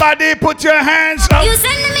 Everybody put your hands up. You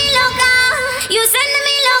send me loca. You send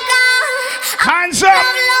me loca. Hands up.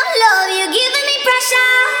 Love, love, love. You giving me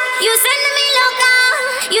pressure. You send me loca.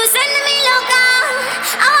 You send me loca.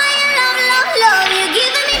 I want you love, love, love. You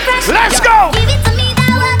giving me pressure. Let's go. Give it to me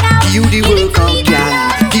that workout. Give you the workout, girl.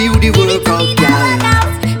 Give you the workout, girl.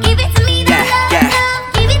 Give it to me that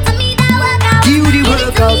workout. Give it to me that workout. Give you the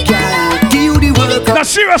workout, girl. Give you the workout. Now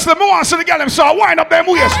seriously, more on to the girl them so wind up them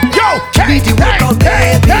waist. Yo, give me the workout,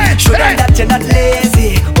 baby. Show them that you're not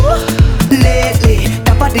lazy. Lately,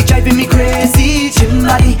 that body driving me crazy. Gym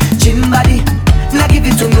body. Now give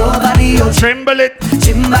it to nobody. Oh, tremble it.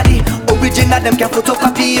 Gym body. Original them can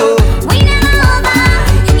photocopy. Oh. We never over.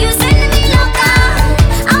 You send me loca.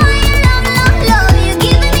 I want you love, love, love. You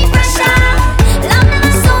giving me pressure. Love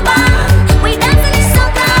never sober. We dancing in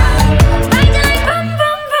soca. Right like brum,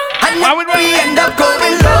 brum, brum. And now we end up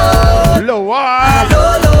going low. Lower.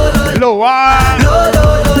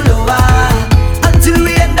 Until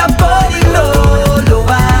we end up going low.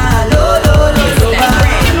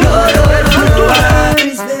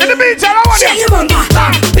 In the meantime, I want you.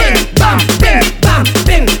 Bam, bing, bam, bing, bam,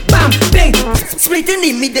 bing, bam, bing. Split in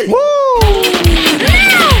the middle.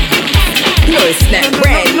 No, it's not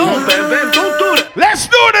brand new. Let's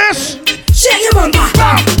do this. Shake your bum,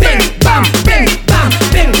 bam, bing, bam, bing, bam,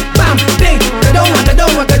 bing, bam, bing. Go down,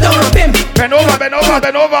 bing. Bend over,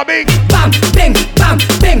 big. Bam, bing, bam,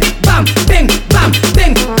 bing, bam, bing, bam,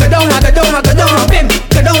 bing. Go down, bing.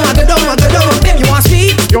 Go down, bing. You want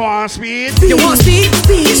speed? You want speed? You want speed?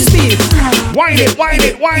 Speed. Wind it.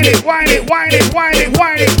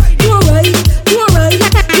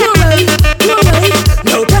 You alright?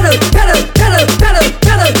 Now pedal.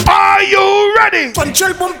 Are you ready?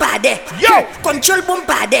 Control bombade. Yo. Control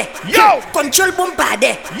bombade. Yo. Control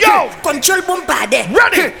bombade. Yo. Control bombade.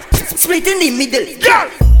 Ready. Split in the middle. Yo.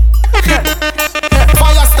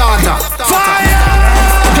 Fyahstatah. Fire.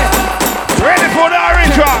 Ready for the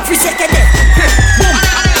orange one. 3 seconds. Boom.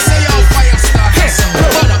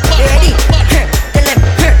 Ready? Tell them,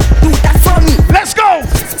 do that for me. Let's go.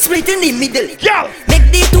 Split in the middle. Yo. Make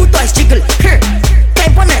the two toys jiggle.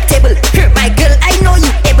 Climb on a table. My girl, I know you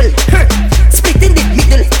able. Split in the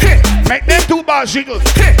middle. Make them two bars jiggle.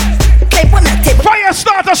 Climb on a table.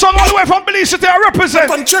 Fyahstatah song all the way from Belize City. I represent.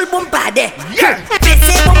 Control bombade. Yeah.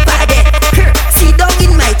 Bese bombade. Sit down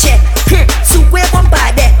in my chair. Sukwe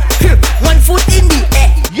bombade. 1 foot in the air.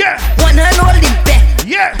 Yeah. 1 hand holding back.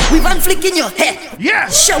 Yeah. With 1 flick in your hair. Yeah.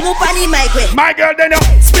 Show up on my way. My girl, then you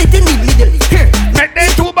split in the middle. make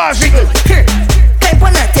them two bars jiggle. Climb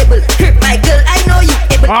on a table. My girl, I know you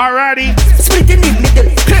able. Alrighty. Split in the middle.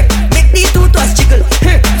 Make the two toes jiggle.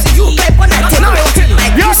 You climb on a table.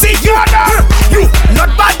 You see, you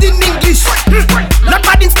not bad in English, not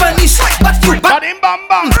bad in Spanish, but you bad in bam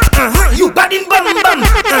bam. You bad in bam bam.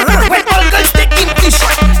 When all girls take English,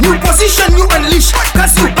 new position you unleash,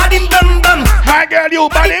 cause you bad in bam bam. My girl, you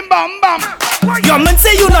bad in bam bam. Your man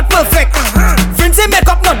say you not perfect, friends say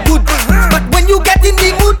makeup not good, but when you get in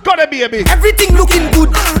the mood, gotta be a big. Everything looking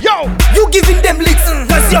good. Yo, you giving them licks,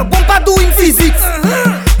 cause your bumper doing physics.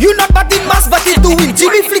 You not bad in mass, but it's doing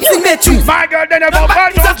Jimmy flexing me too. My girl, they never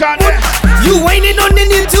bad no John. You whining on the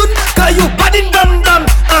new tune, cause you bad in bum bum.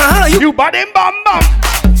 You bad in bum bum.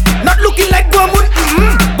 Not looking like Gomun.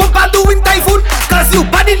 Bumper doing typhoon, cause you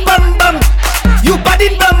bad in bum bum. You bad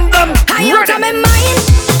in bum bum. I out of my mind,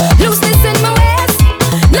 looseness in my waist.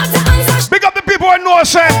 Not the answer. Big up the people who know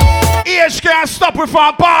say age can't stop we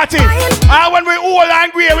from party. And when we all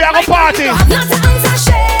angry, we have a party. Not the answer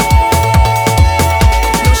shame.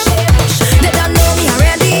 They don't know me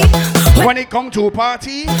already. When it come to a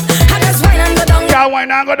party, I just wine and go down. girl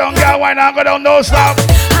wine and go down, girl wine and go down, no stop.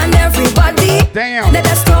 And everybody, damn, they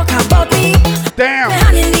just talk about me. Damn, my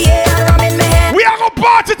hand in the air, I'm in my head. We are gonna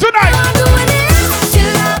party tonight. I'm doing it.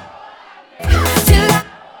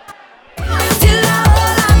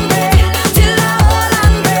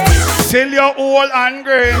 Till you're all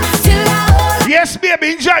angry. Yes,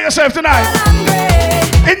 baby, enjoy yourself tonight.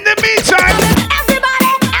 In the meantime,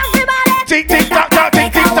 everybody, tick tick tock tock,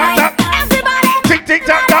 tick tick tock tock, tick tick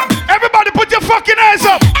tock tock. Everybody, put your fucking hands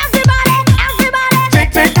up. Everybody,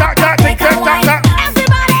 tick tick tock tock, tick tick tock tock.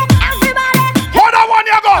 Hold on, one,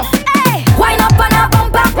 you go. Wind up on a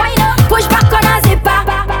bumper, wind up, push back on a zipper.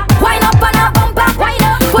 Wind up on a bumper, wind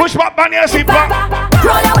up, push back on your zipper.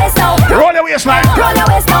 Roll your waist down, roll your waistline, roll your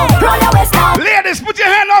waist down, roll your waist down. Ladies, put your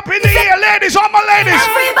hand up in the air, ladies, all my ladies.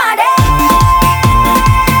 Everybody,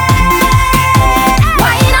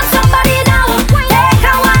 wind up somebody now, take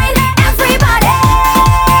a wine. Everybody,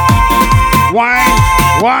 wine,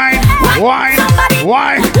 wine, wine,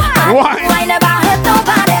 wine, wine. Wine never hurt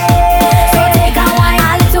nobody, so take a wine.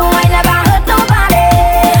 A little wine never hurt nobody,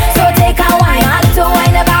 so take a wine. A little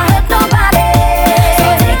wine never hurt nobody, so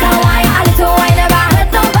take a wine. A little wine never hurt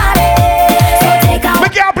nobody, so take a wine. We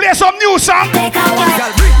can play some new song. Take a wine.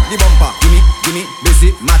 Girl, bring the bumper, gimme, busy,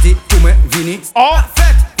 Matty, Pume, Vini. Oh,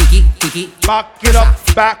 tiki, tiki. Back it up,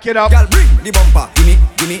 back it up. Girl, bring the bumper, gimme,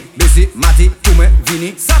 busy, Matty, Pume,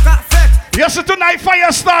 Vini. Saka, fet. Yes, tonight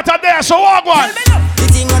Fyahstatah there, so walk one. The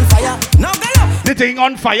thing on fire, now get up. The thing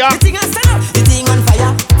on fire. The thing on stand up. The thing on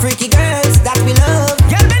fire, freaky girls that we love.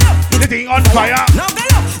 Girl, get up. The thing on fire. Now get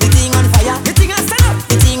up. The thing on fire. The thing on stand up.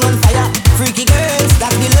 The thing on fire, freaky girls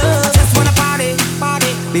that we love. I just wanna party, party.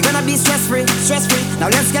 We gonna be stress free, stress free. Now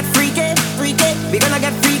let's get freaky, freaky. We gonna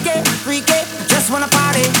get freaky, freaky. Just wanna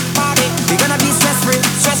party, party. We gonna be stress free,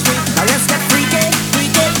 stress free. Now let's get freaky,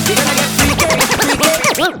 freaky. We gonna get freaky, freaky.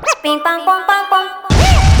 Ping pong pong pong pong.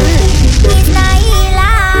 It's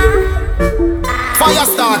Naila.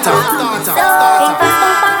 Fyahstatah. Ping pong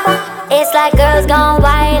pong pong. It's like girls gone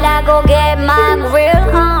wild. I go get my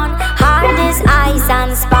grill on. Hard as ice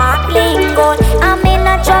and sparkling gold. I'm in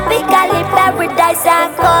a tropical paradise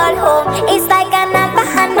I call home. It's like an alpha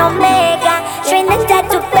and omega,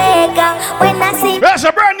 Trinidad to Vega. When I see there's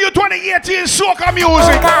a brand new 2018 soca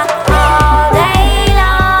music. All day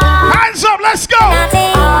long. Hands up, let's go. All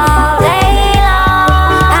day long.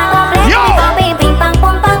 Yo. Ping ping pong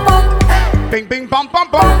pong pong pong. Bing bing bum bum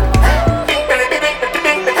bum.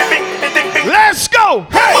 Let's go.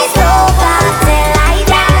 Hey. Soca till I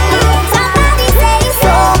die. Somebody say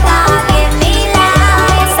soca, give me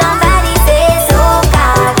life. Somebody say soca,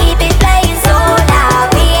 keep it playing so loud.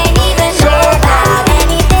 We ain't even soca,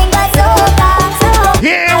 anything but soca.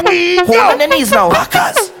 Here we go. Hold on the knees now,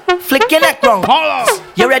 backers. Flick your neck wrong. Hold on.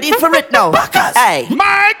 You ready for it now, backers? Hey.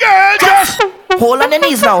 My girl, just hold on the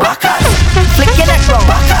knees now, backers. Flick your neck wrong,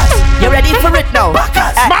 backers. You ready for it now,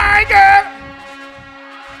 backers? Hey. My girl.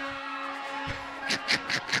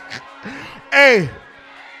 Hey,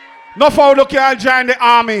 no for look here join the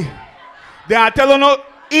army. They are telling you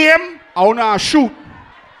aim, I wanna shoot.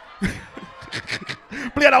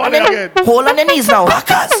 Play that one again. Hold on the knees now,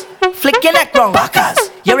 backers. Flick your neck wrong,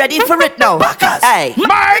 backers. You ready for it now, backers? Hey.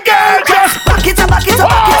 My girl, just back it up, back it up,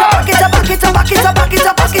 back it up, back it up, back it up, back it up, back it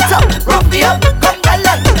up, back it up. Rock me up, come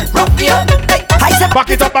gallant, rock me up. Hey, I said back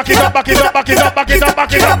it up, back it up, back it up, back it up, back it up,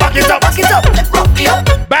 back it up, back it up, back it up, rock me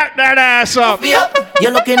up. Back that ass up.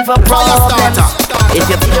 You're looking for problems. If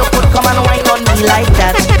you feel you could come and whine on me like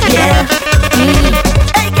that, yeah.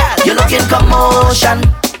 Hey girl, you're looking commotion.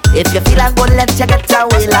 If you feel I'm gonna let you get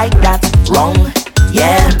away like that, wrong,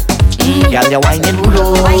 yeah. Girl, you're whining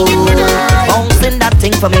good, bouncing that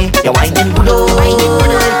thing for me. You're whining good,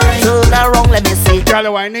 turn around, let me see. Girl,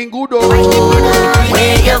 you're whining good,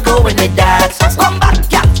 where you going with that? Come back,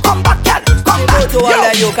 girl, come back, girl, come back. To all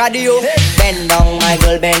of you, cardio. Bend down, my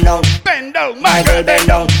girl, bend down. Bend down, my girl, bend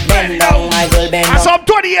down. Bend down, my girl, bend down. And some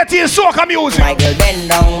 2018 soca music. My girl, bend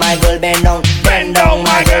down, my girl, bend down. Bend down,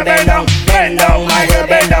 my girl, bend down. Bend down, my girl,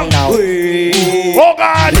 bend down now. Oh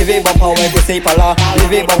God. Live it bumper when you say pala. Live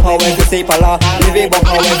Live bump how when you say pala. Live bump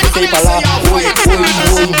how when you say pala. Live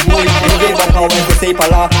bump how when you say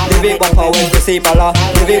pala. Live bump how when you say pala.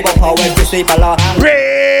 Live bump how when you say pala.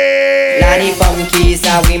 Lani from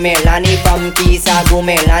Kisa, we me Lani from Kisa, go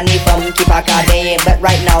me Lani from Kipaka Day. But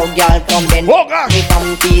right now, girl, come then. Lani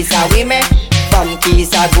from Kisa, we me from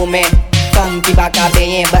Kisa, go me from Kipaka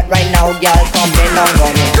Day. But right now, girl, come then on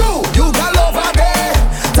go me. You got over there.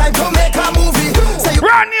 Time to make a movie.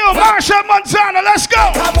 Brand new Marshall Montana, let's go.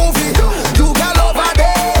 A movie. You got over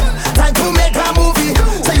there. Time to make a movie.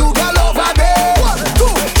 Say you got over there. 1, 2,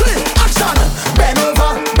 3, action. Bend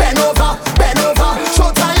over, bend over, bend over.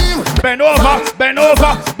 Showtime. Bend over, bend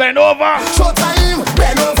over, bend over. Showtime.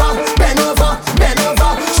 Bend over, bend over, bend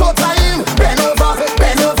over. Showtime. Bend over,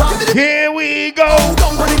 bend over. Here we go. Showtime.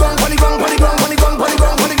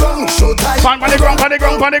 Pan the ground, pan the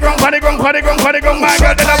ground, pan the ground, pan the ground, pan the ground, pan the ground. My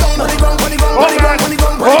God,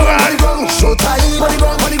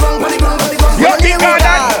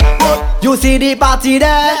 You see the party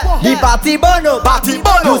there, the party bono, party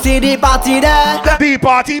bono. You see the party there, the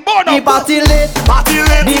party bono, the party lit, party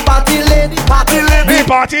lit, the party lit, party lit, the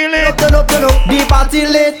party lit, the party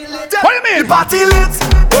lit. What do you mean? The party lit,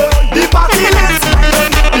 the party lit,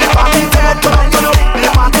 the party dead, the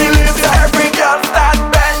party lit. Every girl start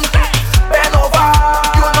bend over.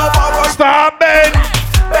 You know power. Start bend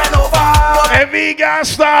over. Every girl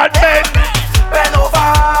start bend over.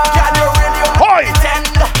 Can you really pretend?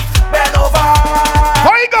 Bend over.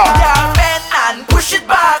 How you go? Yeah, bend and push it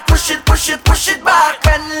back, push it back,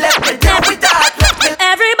 and let me deal with that.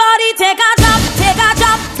 Everybody take a jump, take a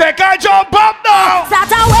jump. Take a jump up now. Start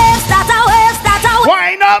a wave, start a wave, start a wave.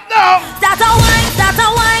 Wind up now. Start a wine, start a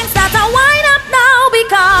wine, start a wine up now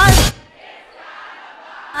because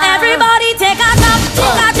everybody take a jump,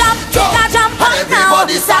 take a jump, take a jump up now.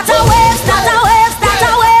 Start a wave, start a wave, start a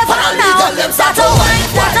wave up now. Start a wine,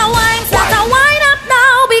 start a wine, start a wine up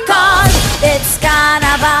now because it's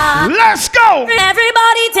carnival. Let's go.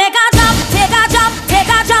 Everybody take a jump, take a jump, take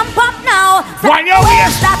a jump up now. Wind your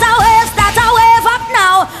waist. Start a wave up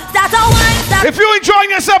now. Start a wine, start. If you're enjoying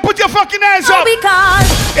yourself, put your fucking hands up. Because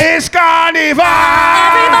it's carnival.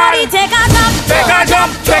 Everybody take a jump, take a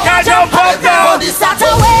jump, take a jump up now. Start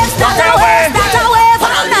a wave, start a wave, start a wave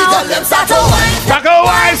up now. Start a wine, start a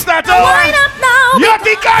wine, start a wine up now. You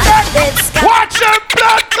think I got watch your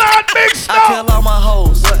blood clot mixed up. I tell all my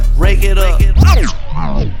hoes, rake it up.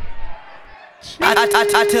 I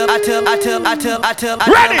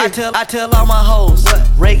tell all my hoes,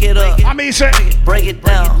 rake it up. I mean, say, break it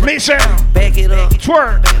down. Me say, back it up.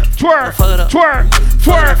 Twerk, twerk, fuck it up. Twerk,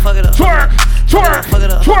 twerk, twerk, twerk, twerk,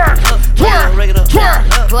 twerk,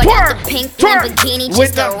 twerk, Brought out the pink Lamborghini,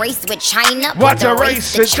 just a race with China. What's a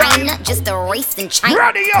race in China? Just a race in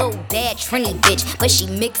China. Real bad Trini bitch, but she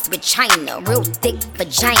mixed with China. Real thick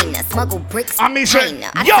vagina, smuggle bricks from China.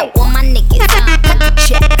 I tell all my niggas,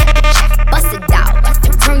 check, bust it down,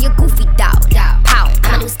 turn your goofy down, pow.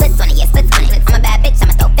 I'ma do splits on it, yeah, splits on it. I'm a bad bitch,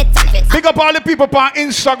 I'ma throw fits on it. Big up all the people on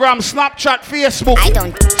Instagram, Snapchat, Facebook.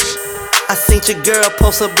 I seen your girl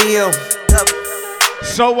post a BM.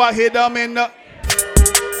 So I hit them in the.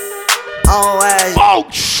 Oh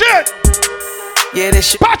shit! Yeah,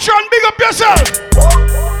 this shit. Patron, big up yourself.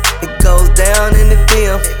 It goes down in the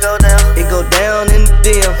DM. It go down. It go down in the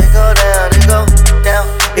DM. It go down. It go down.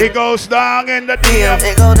 It goes down in the DM.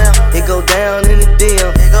 It go down. It go down in the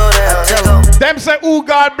DM. It go down. I tell them. Them say, "Ooh,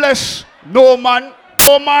 God bless." No man.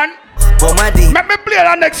 Oh man. For my D. Let me play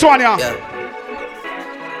that next one, yeah.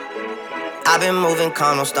 I've been moving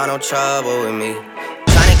calm, don't start no trouble with me.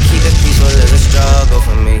 Trying to keep it peaceful is a struggle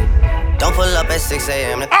for me. Don't pull up at 6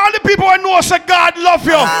 a.m. All the people I know say God love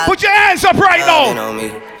you. Put your hands up right now. I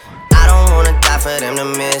don't wanna die for them to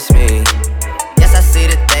miss me. Yes, I see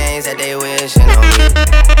the things that they wishing on me.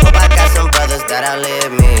 Hope I got some brothers that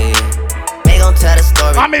outlive me. They gon' tell the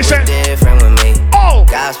story different with me. Oh,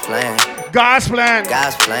 God's plan. God's plan.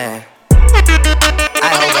 God's plan. I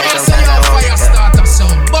hope that sometimes I won't get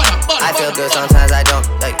I feel good, sometimes I don't.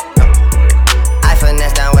 Like, I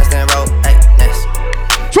finesse down Western Road. Like, next.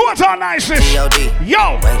 Total niceness. G.O.D.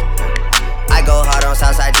 Yo. Wait. I go hard on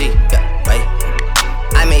Southside G. Yeah, wait.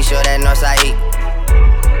 I make sure that Northside E.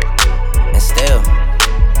 And still,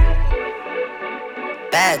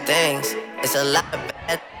 bad things. It's a lot of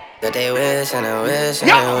bad that they wish and they wish and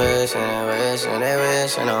they wish and they wish and they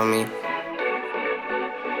wishing on me.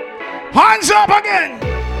 Hands up again.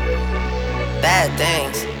 Bad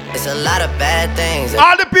things. It's a lot of bad things.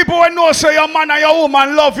 All the people who know say your man and your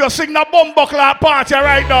woman love you, sing the bumbuckler party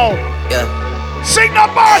right now. Yeah. Sing the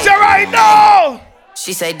party right now.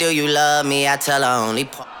 She say, do you love me? I tell her only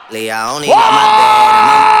partly. I only got my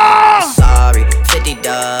bed and I'm sorry. 50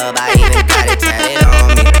 dub, I even got it tatted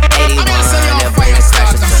on me. 81, they're bringing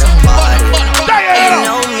specials to the party. You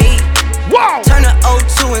know me. Wow. Turn the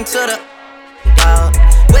O2 into the dog.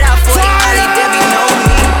 Without 40 money, there be no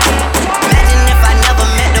me. Imagine if I never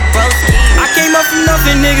met the broski. I came up from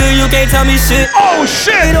nothing, nigga, you can't tell me shit. Oh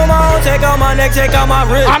shit! Ain't on my own, take out my neck, take out my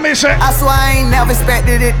wrist. I miss it. I swear I ain't never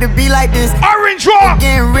expected it to be like this. Orange rock.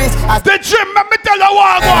 Getting rich. The gym, let me tell you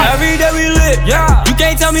what I want. Every day we lit, yeah. You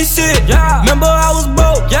can't tell me shit, yeah. Remember I was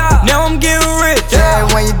broke, yeah. Now I'm getting rich, yeah.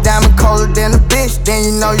 When you diamond colder than a bitch, then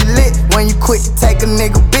you know you lit. When you quit to take a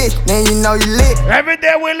nigga bitch, then you know you lit. Every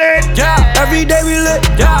day we lit, yeah. Every day we lit,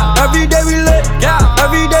 yeah. Every day we lit, yeah.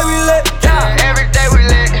 Every day we lit, yeah. Every day we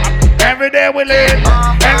lit. Every day we lit.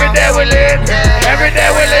 Every day we lit. Every day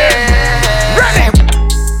we lit. Ready?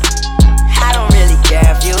 I don't really care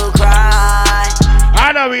if you cry. I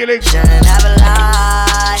don't really. Shouldn't have a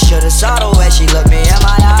lie. Should've saw the way she looked me in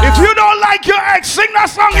my eye. If you don't like your ex, sing that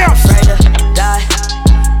song, yo. Afraid to die.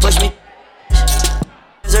 Push me.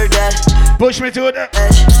 Friends are dead. Push me to the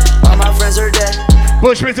edge. All my friends are dead.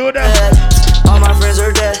 Push me to the edge. All my friends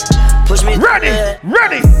are dead. Push me. Ready,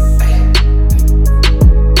 ready.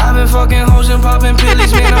 I've been fucking hoes and popping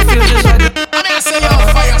pills, man. I feel just like the I say yo,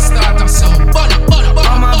 Fyahstatah, so butter.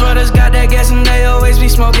 All my brothers got that gas and they always be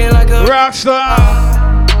smoking like a rockstar.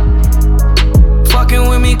 Fucking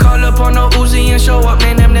with me, call up on the Uzi and show up,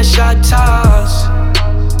 man. Them the shot toss.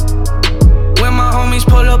 When my homies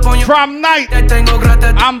pull up on you from night, that thing go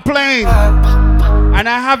grata. I'm playing. And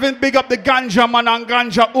I haven't big up the ganja man and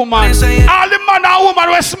ganja woman. All the man and woman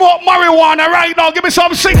will smoke marijuana right now. Give me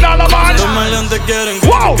some signal, man. Wow.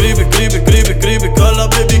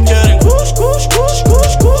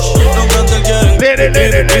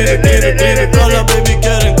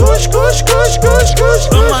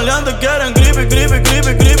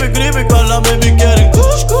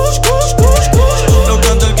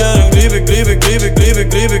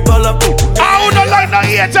 I don't like no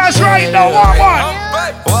haters right now. One.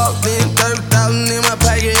 Walked in 30,000 in my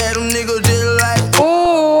pocket, had them niggas just like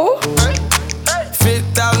ooh.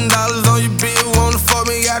 $50,000 on your bill, wanna fuck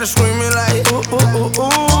me, gotta scream it like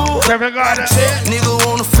nigga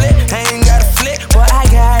wanna flip, I ain't gotta flip, but I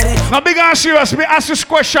got it. Now big and serious, me asked this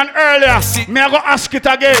question earlier. Me I go ask it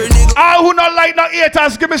again. All who not like no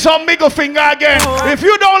haters, give me some middle finger again. If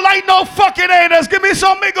you don't like no fucking haters, give me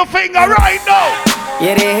some middle finger right now.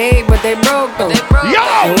 Yeah, they hate, but they broke though. Yo!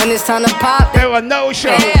 And when it's time to pop, they were no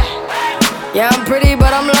show. Yeah, I'm pretty,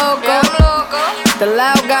 but I'm loco. The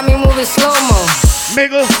loud got me moving slow-mo.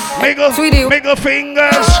 Middle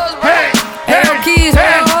fingers. Hey, hey, keys,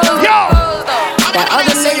 hey, yo! That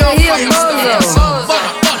other nigga, he a bozo.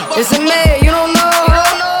 It's a mayor, you don't know.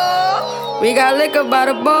 We got liquor by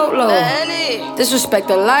the boatload. Disrespect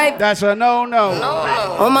the life. That's a no-no.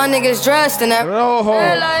 All my niggas dressed in that.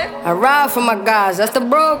 I ride for my guys, that's the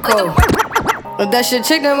bro code. If that shit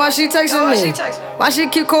chick, then why she texting me? Why she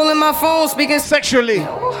keep calling my phone, speaking sexually?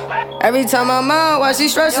 Every time I'm out, why she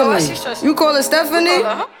stressing me? You call her Stephanie?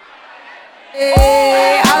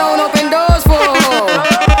 Hey, I don't open doors for her.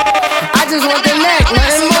 I just want the neck,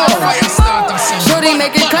 nothing more. Shorty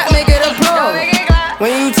make it clap, make it applaud. When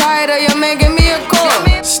you tired of your man, give me a call.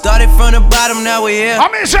 Started from the bottom, now we here.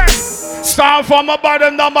 I'm in shit. Start from the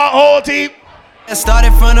bottom, now my whole team.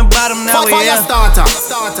 Started from the bottom, now we here.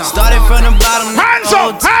 Started from the bottom, hands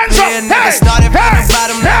up, hands up. Hey, started from the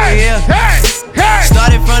bottom, now we here.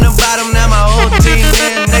 Started from the bottom, now my whole team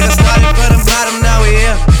here. Nigga started from the bottom, now we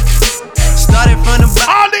here. Started from the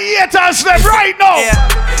bottom. All the haters left right now.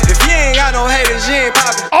 Yeah. If you ain't got no haters, you ain't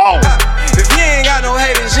poppin'. Oh. If you ain't got no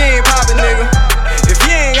haters, you ain't poppin', nigga. If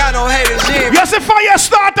you ain't got no haters, you ain't. Yes, if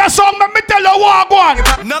Fyahstatah song, let me tell you what I want.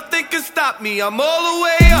 Nothing can stop me. I'm all the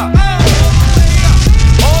way up.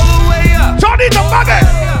 Johnny the Bugger,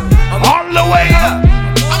 all the way up.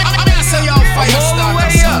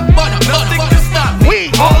 We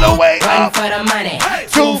all the way up. 1 for the money,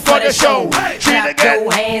 2 for the show, 3 to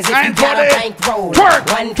get hands if and you for got a the bankroll. twerk,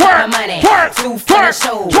 1 for the money, 2 for the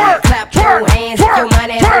show. twerk, Clap your hands if your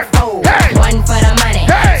money twerk. fold. 1 for the money,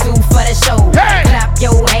 2 for the show. Clap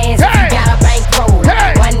your hands if you got a bankroll. 1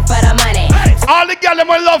 for the money. All the girls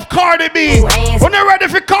will love Cardi B. When they ready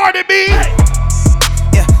for Cardi B?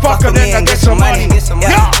 Fuck them and get some money.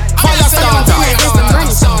 Yeah. Fuck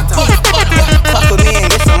with me and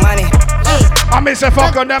get some money. I mean say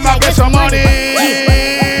fuck on them and get some money.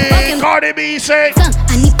 Cardi B say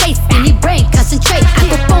I need face, I need brain, concentrate. I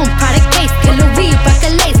perform product case, killer weed, rock a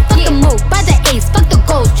lace. Fuck the move, by the ace, fuck the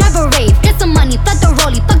goals, drive a rave. Get some money, fuck the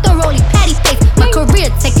rollie, patty face. My career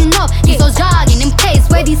taking off, these hoes jogging in place.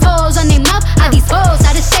 Where these hoes on their mouth, are these hoes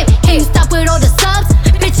out of shape? Can you stop with all the subs?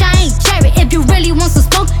 Bitch, I ain't cherry. If you really want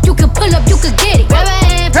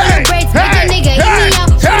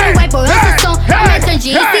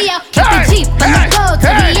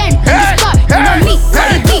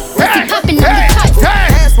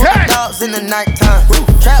nighttime.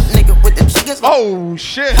 Trap nigga with the chickens. Oh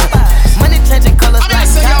shit. Money changing colors like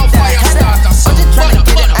Fyahstatah. I'm just tryna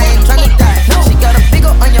get it, I ain't tryna die. She got a big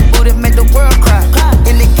ol' on your booty, make the world cry.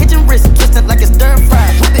 In the kitchen, wrist twisted like it's stir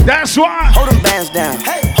fry. That's why. Hold them bands down.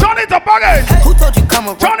 Turn it up again. Who told you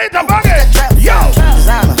come around? Turn it up again. Yo.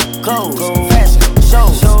 Designer, clothes, fashion,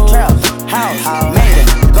 shows, trap, house, made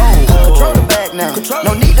it, gold. Control the bag now.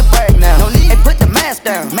 No need to brag now. Hey, put the mask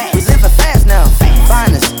down. We living fast now.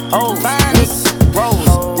 Finest, old, finest,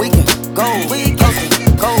 rose. We can go,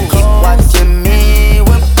 keep watching me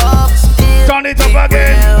when Bob's still. Turn it up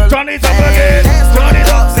again. Turn it up again. Turn it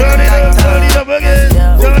up. Turn it up. Turn it up again.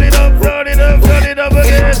 Turn it up. Turn it up. Turn it up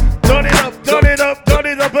again. Turn it up. Turn it up. Turn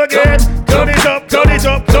it up again. Turn it up. Turn it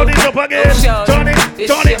up. Turn it up again. Turn it.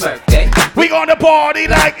 Turn it. We gonna party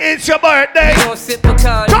like it's your birthday.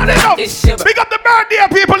 Turn it up. Big up the birthday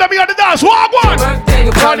people. Let me on the dance. Walk one.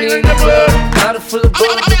 Party in the club. Bottle full of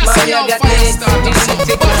bug. Mommy, I got the X. This shit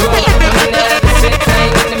take a drug. I'm in the having sex. I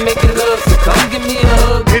ain't gonna make it love. So come give me a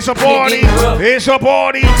hug. It's a party. It's a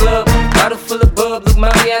party. Club. Bottle full of bub. Look,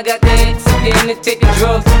 mommy, I got the X. I'm getting to taking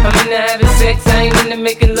drugs. I'm in the having sex. I ain't into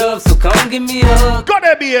making love. So come give me a hug. Go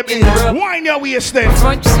there, baby. Wind your waist then.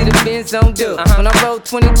 Front, you see the Benz on dub. When I roll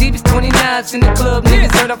 20 deep, it's 29s in the club.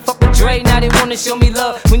 Niggas heard I fuck with Dre. Now they wanna show me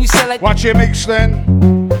love. When you sell like. Watch your mix then.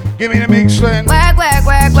 Give me the mix then. Work, work,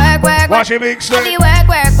 work, work, work. Watch your mix then. Work,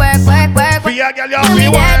 work, work, work, work. For your girl, you have to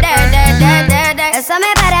work. So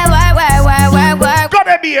me better work, work, work, work, work. Go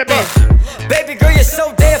there, baby. Baby girl, you're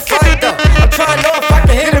so damn fine though. I'm trying to know if I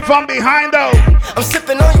can hit it from behind though. I'm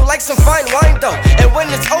sipping on you like some fine wine though. And when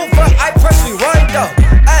it's over, I press rewind though.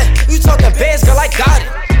 Ay, you talking bands, girl, I got it.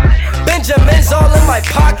 Benjamin's all in my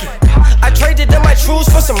pocket. I traded in my trues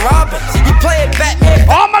for some Robins. You playing Batman?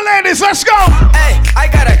 All my ladies, let's go. Hey, I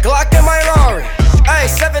got a Glock in my Rari. Hey,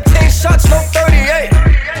 17 shots, no 38.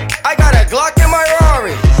 I got a Glock in my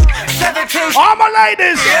Rari. 17. All my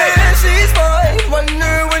ladies. Yeah, she's fine.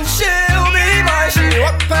 Wonder when she'll be mine. She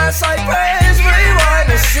walk past like praise, rewind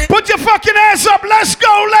and she. Put your fucking hands up. Let's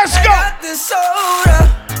go. Let's go. I got this soda.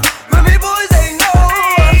 Remy boys, they know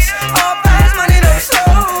us. All fast money, no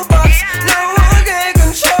slow bucks. No one can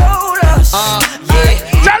control us. Yeah.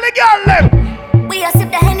 Tell the girl them. We are sip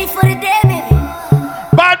the Henny for the day, baby.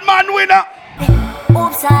 Bad man winner.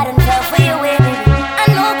 Oops, I done fell for your way, baby. I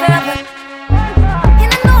know, girl, but you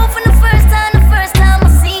know from the first time I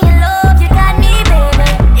seen your love, you got me, baby.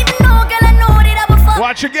 Even though, girl, I know that I would fuck.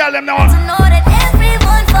 Watch your girl them now. To know that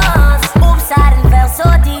everyone falls. Oops, I done fell so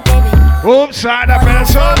deep, baby. Oops, I done fell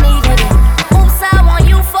so deep, baby. Oops, I want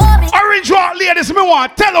you for me. Orange rock ladies, me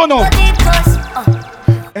want tell her no. So deep, 'cause,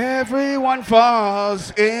 everyone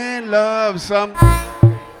falls in love some.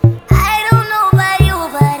 I don't know about you,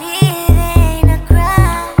 but it ain't a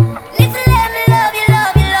crime. If you let me love you,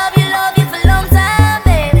 love you, love you, love you for a long time,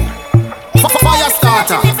 baby.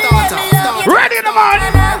 Fyahstatah. Ready in the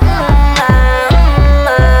morning.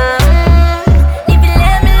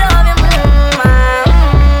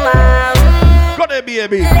 Go there,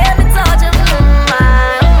 baby. Let me touch you.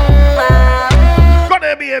 Go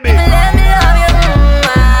there, baby. Let me love you.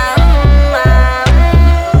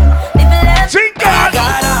 Sing God. I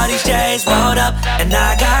got all these chains rolled up, and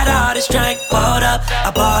I got all this drink rolled up.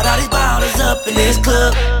 I bought all these bottles up in this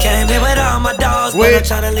club. Came here with all my dogs, but I'm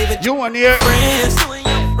tryna leave it. You want here? Friends,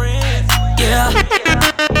 yeah.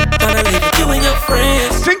 Tryna leave it, you and your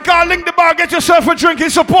friends. Sing God, link the bar, get yourself a drink,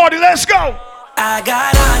 it's a party, let's go. I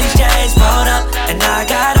got all these chains rolled up, and I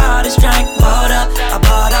got all this drink rolled up. I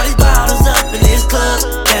bought all these bottles up in this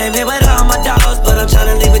club. Came here with all my dogs, but I'm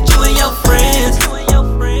tryna leave it, you and your friends.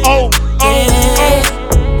 Oh, yeah.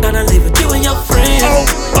 Tryna leave it, you and your friends.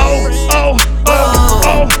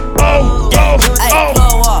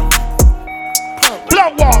 Blow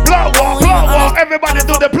walk. Everybody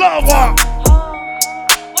do the blow walk.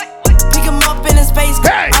 Pick him up in his face,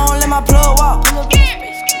 hey. I don't let my blow walk.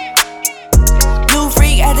 New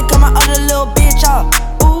freak, had to cut my other little bitch off.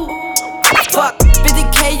 Ooh, fuck,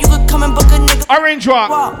 50K, you could come and book a nigga. Orange rock,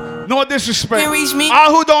 no disrespect. Reach me.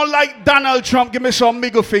 All who don't like Donald Trump, give me some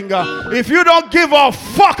middle finger. If you don't give a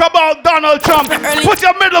fuck about Donald Trump, put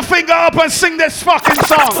your middle finger up and sing this fucking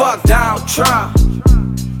song. Fuck Donald Trump.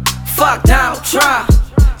 Fuck Donald Trump.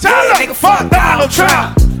 Tell them, nigga, fuck Donald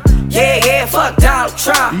Trump. Yeah, fuck Donald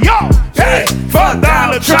Trump. Yo, hey, fuck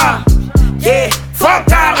Donald Trump. Yeah, fuck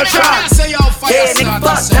Donald Trump. Yeah, nigga,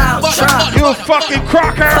 fuck Donald Trump. You fucking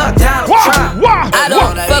crocker. Fuck Donald Trump. I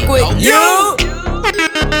don't fuck with you.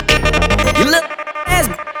 You look ass.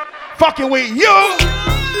 Fucking with you.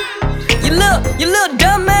 You little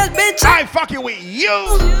dumb ass bitch. I ain't fucking with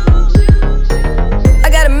you. I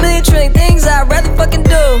got a million trillion things I'd rather fucking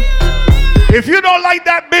do. If you don't like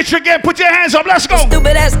that bitch again, put your hands up. Let's go.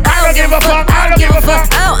 Stupid ass. I don't give a fuck. I don't give a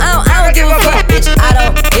fuck. I don't give a fuck, bitch. I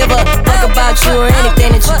don't give a fuck about you or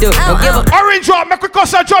anything that you do. Don't give a. Orange drop, make we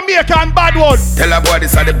cuss a Jamaica and bad one. Tell a boy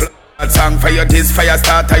this are the blood song for your this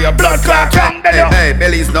Fyahstatah, your blood clot. Hey,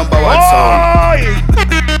 Belly's #1 song.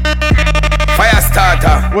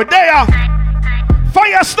 Fyahstatah. We're there.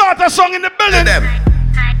 Fyahstatah song in the building.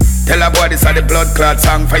 Tell a boy this are the blood clot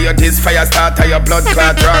song for your this Fyahstatah, your blood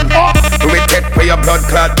clot run. We take for your blood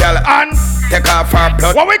clot, girl, and take off our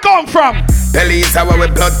blood. Where we come from? Belly is our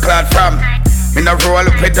blood clot from. Me no roll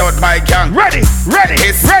without my gang. Ready.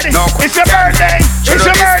 No it's your birthday. It's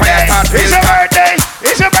your birthday. It's your birthday.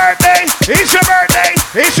 It's your birthday. It's your birthday.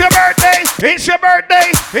 It's your birthday. It's your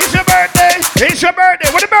birthday. It's your birthday. It's your birthday.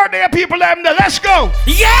 What the birthday of people them there? Let's go.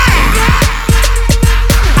 Yeah.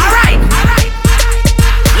 All right.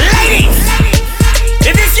 Ladies,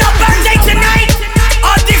 if it's your birthday tonight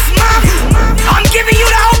or this month, I'm giving you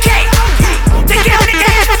the okay to give it a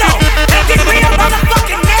dance though. And get real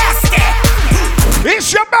motherfucking nasty.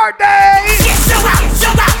 It's your birthday. Yeah, show out. It's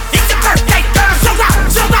your birthday, girl. Show out.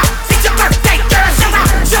 It's your birthday, girl. Show out.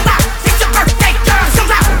 It's your birthday, girl. Show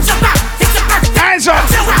out. It's your birthday. Hands up.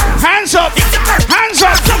 Hands up. Hands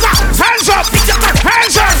up. Hands up.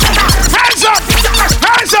 Hands up. Hands up.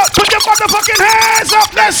 Hands up. Put your motherfucking hands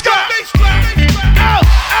up. Let's go. Out.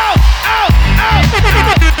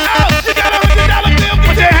 You got a $100 bill.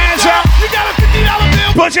 Put your hands up. You got a $50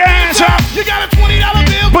 bill. Put your hands up. You got a $20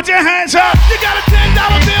 bill. Put your hands up. You got a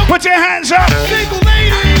 $10 bill. Put your hands up. Single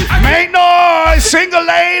ladies. Make noise. Single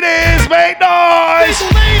ladies. Make noise.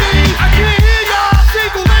 Single ladies. I can't hear y'all.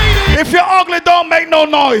 Single ladies. If you're ugly, don't make no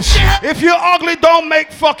noise. If you're ugly, don't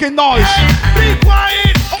make fucking noise. Be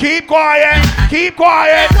quiet. Keep quiet. Keep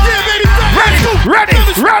quiet. Yeah, baby. Ready.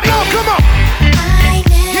 Come on.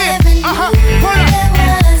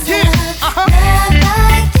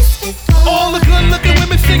 All the good looking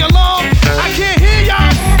women sing along. I can't hear y'all.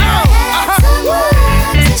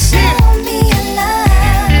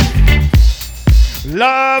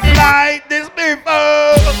 Love like this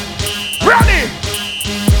before. Ready.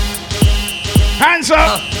 Hands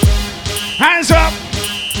up. Hands up.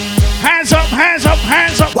 Hands up. Hands up.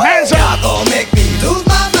 Hands up. Hands up. Y'all gon' make me lose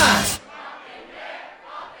my mind.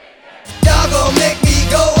 Y'all gon' make me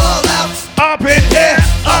go all out. Up in here.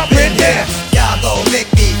 Up in here. Y'all gon'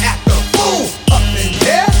 make me act a fool. Up in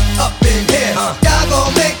here. Y'all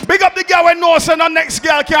gon' make. Big up the girl when knows and the next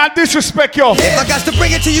girl can't disrespect you. If I got to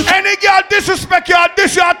bring it to you. Any girl disrespect you,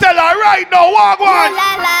 this you tell her right now. Walk one.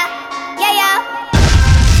 Yeah.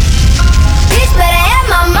 Bitch better have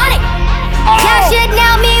my money. Y'all should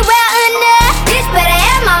know me well enough. Bitch better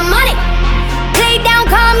have my money. Play down,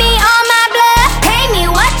 call me on my blood. Pay me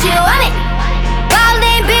what you want it.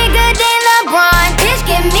 Ballin' bigger than LeBron. Bitch,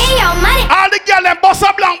 give me your money. All the girl them bust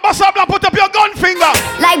up blank, put up your gun finger.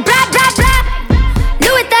 Like blah, blah, blah.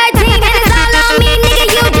 Louis 13 and it's all on me, nigga.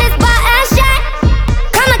 You just bought a shot.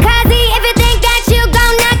 Kamikaze if you think that you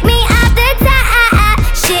gon' knock me out the top.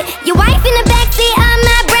 Shit, your wife in the backseat of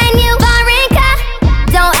my brand new foreign car.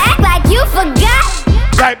 Don't act like you forgot.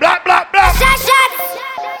 Like blah, blah, blah. Shots.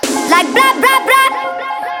 Like blah, blah, blah.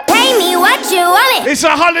 Pay me what you want it. It's a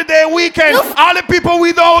holiday weekend. All the people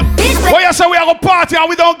we don't. What you say we are gonna party and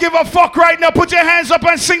we don't give a fuck right now. Put your hands up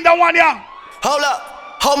and sing that one, yeah. Hold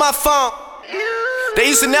up, hold my phone. They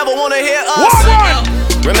used to never wanna hear us. One.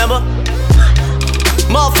 Remember?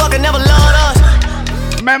 Motherfucker never loved us.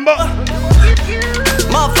 Remember?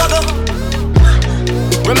 Motherfucker.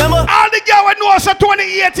 Remember? All the girl when knows a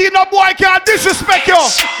 2018 no boy can't disrespect you.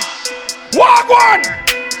 Walk one.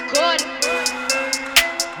 Good.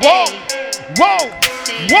 Whoa.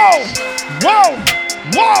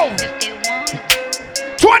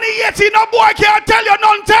 2018 no boy can't tell you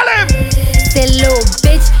none. Tell him. Say little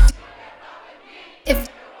bitch. If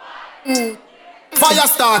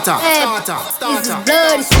Fyahstatah.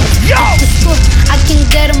 Blood. Yo. I can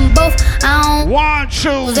get them both. I don't want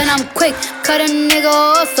you. Then I'm quick. Cut a nigga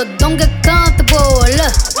off, so don't get comfortable.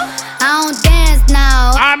 Look, I don't dance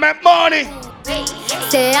now. I make money.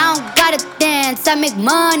 Say I don't gotta dance, I make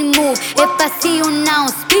money move. If I see you now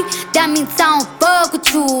speak, that means I don't fuck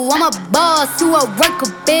with you. I'm a boss, you a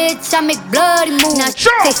worker, bitch. I make bloody moves. Now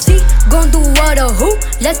say she gon' do what or who?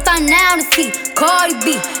 Let's find out and see. Cardi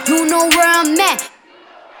B, you know where I'm at.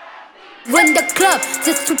 Run the club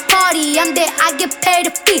just to party. I'm there, I get paid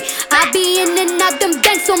a fee. I be in and out them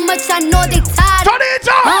banks so much, I know they tired.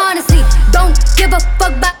 Honestly, don't give a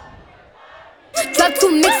fuck about. Drop 2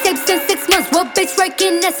 mixtapes in 6 months. What bitch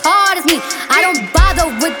working as hard as me? I don't bother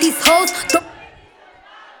with these hoes.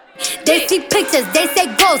 They see pictures, they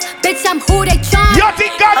say ghosts. Bitch, I'm who they trying. You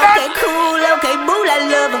think God Okay, cool, okay, boo, I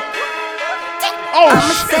love her. I'm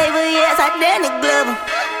a saver, yes, I Danny Glover.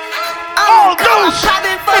 Oh, I'm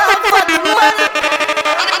popping for her fucking money.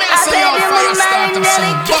 I said them with mine and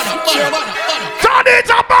they kiss it. Turn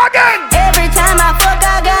it up again. Every time I fuck,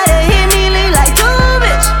 I gotta hit me lean like two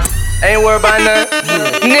bitch. Ain't worried about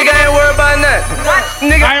nothing. Nigga ain't worried about nothing.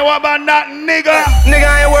 Nigga ain't worried about nothing, nigga. Nigga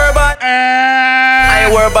ain't worried about. I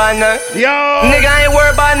ain't worried about nothing. Yo. Nigga ain't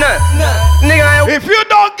worried about nothing. Nigga ain't. If you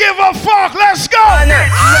don't give a fuck, let's go.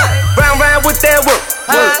 Round with that work.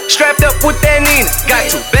 Strapped up with that Nina. Got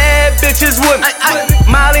two bad bitches with me.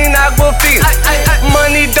 Molly and Aquafina.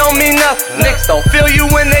 Money don't mean nothing. Niggas don't feel you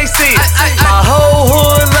when they see it. My whole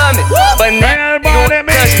hood love me. But now they gon'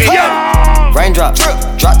 touch me. Raindrop,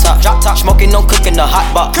 drop top, smoking on cooking the hot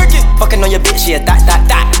pot. Fucking on your bitch, yeah, that.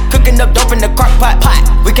 Cooking up dope in the crock pot.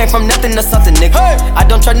 We came from nothing to something, nigga. I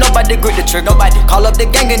don't try nobody, grip the trigger. Nobody call up the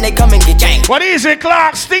gang and they come and get gang. What is it,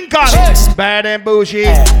 Clark? Stink on bad and bougie.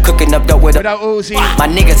 Cooking up dope with a Uzi. My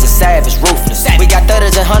niggas are savage, ruthless. We got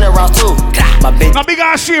 30s and 100 rounds too. My bitch. Now big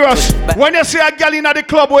and serious. When you see a girl in the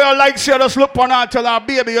club where you like, see her, just look on her till her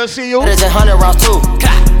baby, you see you. 30s and 100 rounds too.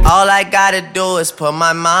 All I gotta do is put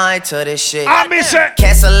my mind to this shit. I miss it.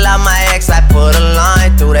 Cancel out my ex, I put a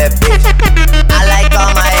line through that bitch. I like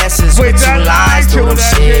all my exes with two lines through them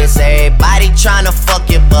shits. Everybody tryna fuck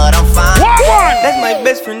you, but I'm fine. That's my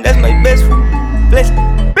best friend, that's my best friend. Bless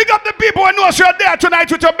me. Big up the people who knows you're there tonight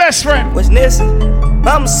with your best friend. What's next?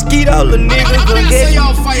 I'm a skeet, all the niggas gon' get it.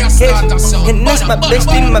 And that's my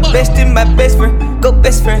bestie, my best friend. Go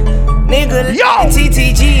best friend. Nigga,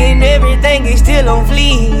 TTG and everything is still on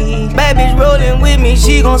fleek. Bad bitch rolling with me,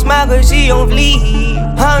 she gon' smile cause she on fleek.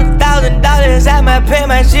 $100,000 at my pay,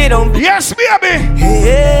 my shit on fleek. Yes, baby.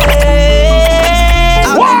 Yeah.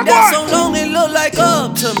 I've been down so long, it look like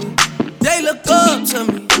up to me. They look up to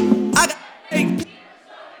me. I got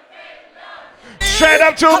straight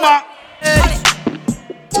up to my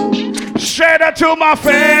straight up to my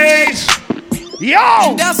face.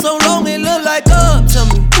 Yo! Down so long it look like up to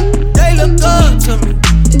me. They look up to me.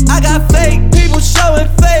 I got fake people showing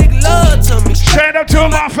fake love to me. Straight up to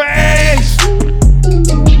my face.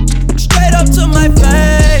 Straight up to my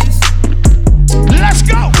face. Let's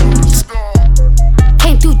go.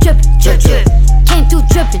 Came through drippin', drip. Came through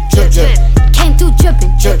drippin', drip. Came through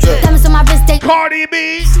drippin', drip. Diamonds on my wrist, they Cardi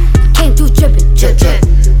B. Came through drippin', drip.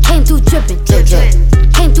 Came through drippin', drip.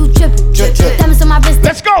 Came through drippin', drip. Diamonds on my wrist.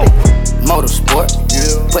 Let's go. Motorsport,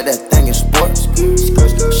 put that thing in sports.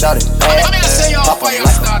 Shout it bad, pop up like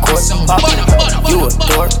a court. You a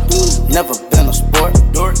dork, never been a sport.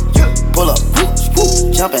 Pull up,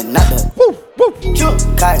 jumping out the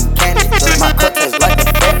cotton candy. My cup tastes like a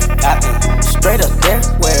fair. Straight up there,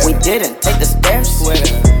 we didn't take the stairs.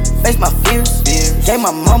 Face my fears, gave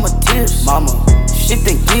my mama tears.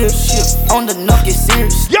 Shifting gears, on the knock, get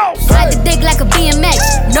serious. Yo! Ride the dick like a BMX.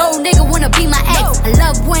 No nigga wanna be my ex. I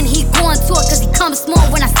love when he go on tour cause he comes small.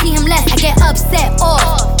 When I see him less, I get upset.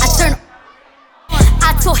 I turn.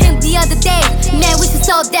 I told him the other day, man, we should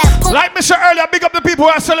sell that. Like Mr. Earlier, big up the people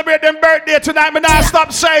who are celebrating their birthday tonight. But now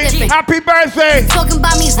stop saying happy birthday. Talking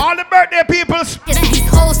about me, all the birthday peoples. These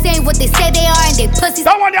hoes saying what they say they are and they pussies.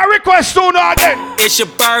 That one your request soon again. It's your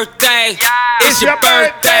birthday. It's your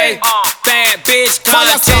birthday. Bad bitch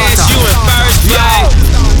contest, you in first place.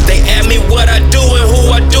 They ask me what I do and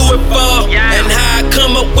who I do it for, and how I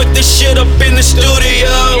come up with this shit up in the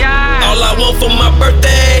studio. All I want for my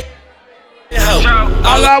birthday.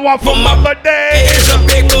 All I want for my birthday is a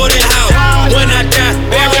big booty house. When I die,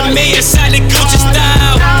 bury me inside the Gucci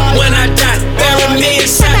style. When I die, bury me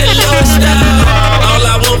inside the Louis style. All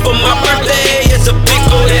I want for my birthday is a big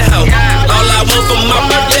booty house. All I want for my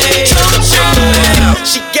birthday is a big booty house.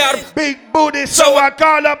 She got a big booty, so I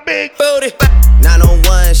call her big booty.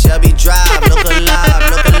 901 Shelby Drive, look alive,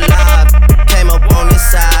 look alive. Came up on this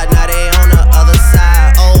side, now they on the other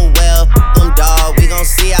side. Oh well, them dog, we gon'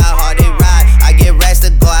 see how hard they ride. I get racks to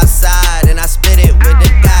go outside, and I split it with the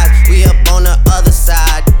guys. We up on the other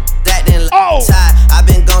side, that didn't like tie. I've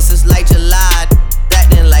been gone since like July, that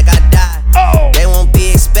didn't like I died. They won't be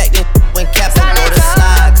expecting when Cap go to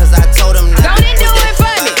slide, cause I told them not to do it for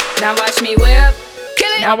me. Now watch me whip,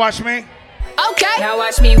 kill it. Now watch me. Okay. Now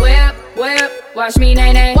watch me whip, watch me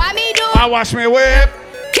nay nay. Why me do it? Now watch me whip.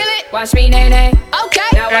 Kill it. Watch me nay nay. Okay.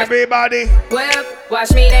 Now everybody. Whip,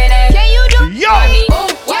 watch me nay nay. Can you do? Yo.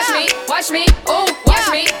 Watch me, watch me, ooh, watch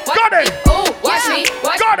me. Got it. Ooh, watch me,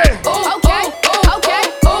 watch me. Got it. Ooh, okay, okay.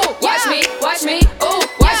 Ooh, watch me, watch me. Ooh,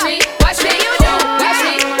 watch me, watch me. You do. Watch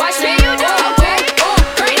me, watch me. You do. Okay. Ooh,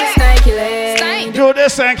 do the stanky leg. Do the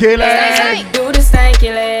stanky leg. Do the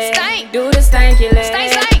stanky leg. stanky leg.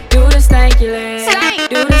 Do the stanky leg.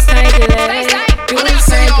 Do the stanky leg. Do the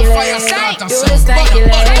stanky leg. Do the stanky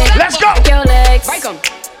leg. Let's go. Break your legs. Break 'em.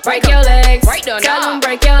 Break your legs. Break the Tell 'em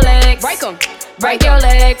break your legs. Break 'em. Break your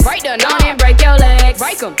legs. Break the knob and break your legs.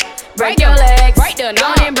 Break 'em. Break your legs. Break the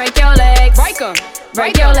knob and break your legs. Break 'em.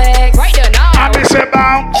 Break your legs. Break the knob. I miss it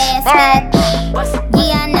bounce.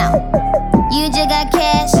 Yeah, I know. You just got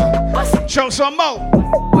cash. Show some more.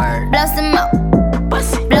 Blow some more.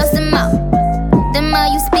 Blow some more. The more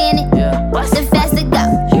you spin it, the faster it go.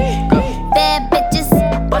 Bad bitches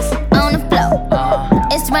on the floor.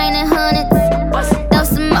 It's raining hundreds. Throw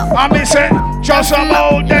some more. I miss it. Show some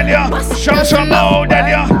more, then ya. Show some more, then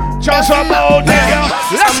ya. Show some more, then ya.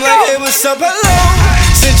 Let's go. I'm like, hey, what's up, hello?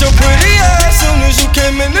 Since your pretty ass soon as you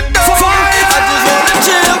came in the door. I just wanna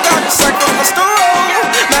chill, got a sack on my stove.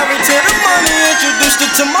 Married to the money, introduced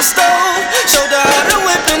her to my stove. Showed her how to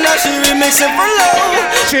whip and now she remixing for low.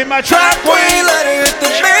 She my trap queen, let her hit the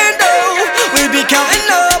bando. We be counting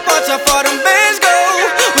up, watch how far them bands go.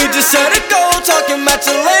 We just set a goal, talking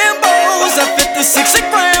matching Lambos. At 56 a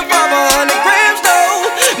gram, 500 grams though.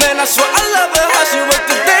 Man, I swear I love her, how she work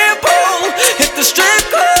the damn pole. Hit the strip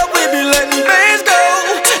club, we be letting bands go.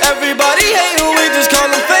 Everybody hate we just call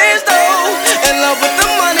them fans though. In love with the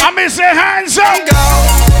money, I miss it, hands up.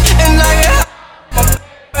 And I get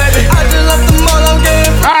I just love the mall, I'm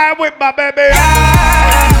getting I'm with my baby.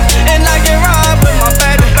 And I get ride with my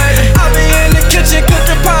baby. I be in the kitchen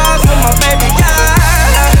cooking pies with my baby.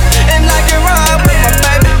 And I get ride with my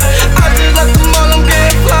baby. I just love the mall, I'm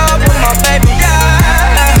getting fly with my baby.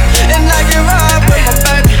 And I get ride with my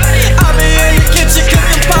baby. I be in the kitchen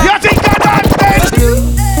cooking pies. You think that baby?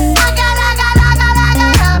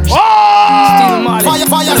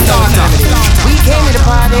 Fyahstatah. We came to the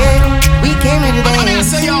party. We came to the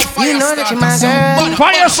dance. You know that you're my girl.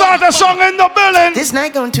 Fyahstatah song in the building. This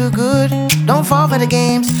night going too good. Don't fall for the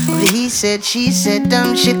games. He said, she said,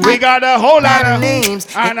 dumb shit. We got a whole lot of names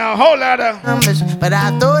and a whole lot of numbers, but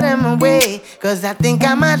I throw them away. Cause I think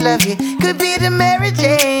I might love you. Could be the Mary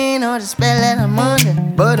Jane or the spell that I'm under.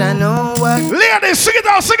 But I know what. Ladies, sing it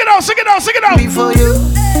out, sing it out, sing it out, sing it out. Before you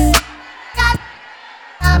got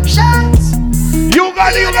options. You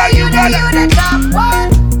got it. You the top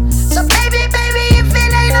one. So baby, if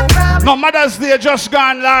it ain't a problem. No, Mother's Day just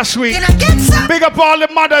gone last week. Big up all the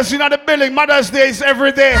mothers in the building. Mother's Day is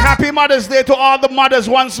every day. Happy Mother's Day to all the mothers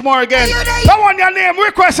once more again. Come on, your name,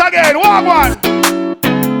 request again. Walk one.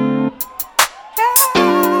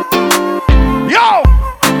 Yo!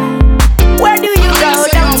 Where do you go?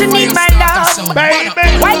 Don't you need my love?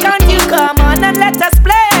 Baby. Why can't you come on and let us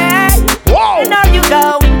play? Whoa! Now you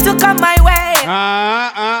going to come my way.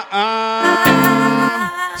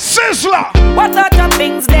 Sizzler! What sort of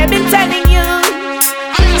things they've been telling you?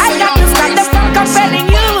 I got to stop them from compelling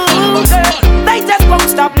you, girl. They just won't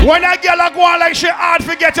stop. When a girl a go on like she hard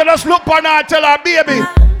forget to just look on her and tell her, baby,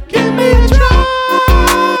 give me a try.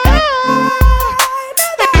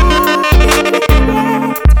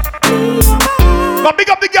 But big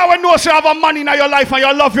up the girl when knows you have a man in your life and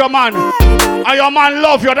you love your man. And your man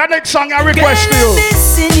love you. That next song I request to you.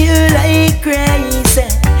 Missing you like crazy.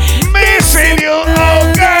 Missing you,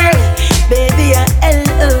 oh girl. Baby,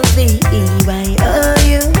 L-O-V-E-Y-O-U.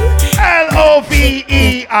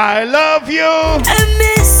 L-O-V-E, I love you. I'm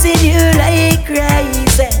missing you like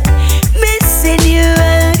crazy. Missing you,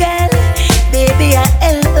 oh girl. Baby,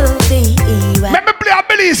 L-O-V-E-Y. Let me play a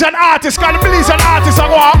Belizean artist, cause the Belizean artists are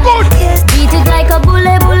going good. Beat it like a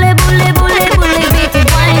bully, bully, bully, bully, bully. Beat it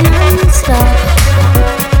wine non-stop.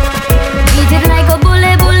 Beat it like a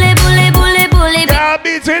bully, bully, bully, bully, bully. Yeah,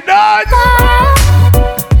 beat it down.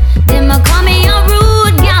 Them a call me a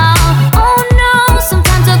rude girl. Oh no,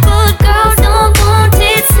 sometimes a good girl don't want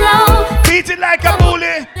it slow. Beat it like a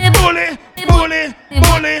bully, bully, bully,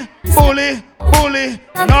 bully, bully, bully.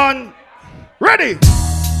 None. Ready?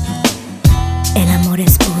 El amor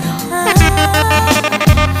es puro.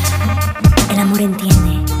 El amor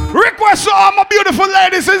entiende. Request to all my beautiful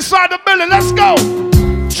ladies inside the building. Let's go.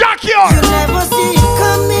 Jack you. You never see it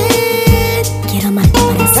coming. Quiero amarte para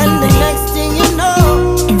And the siempre. next thing you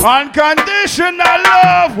know, Unconditional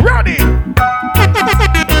love. Ready?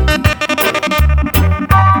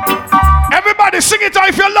 Everybody sing it out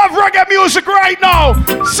if you love reggae music right now.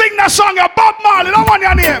 Sing that song, Bob Marley. I want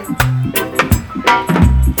your name.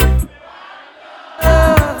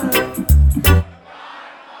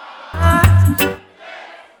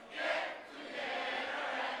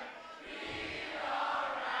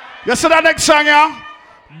 You see that next song, yeah?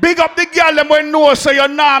 Big up the girl them when know so you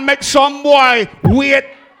now make some boy wait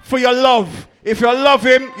for your love. If you love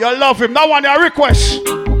him, you love him. That one your request.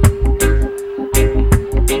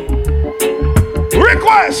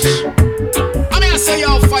 Yes. I mean, I say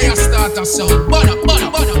yo, Fyahstatah song. Butter.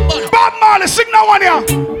 Bob Marley, sing that one here.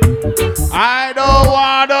 I don't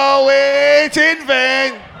want to wait in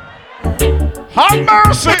vain. Have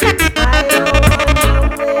mercy.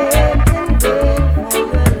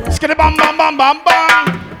 Skitty bam bam bam bam bam.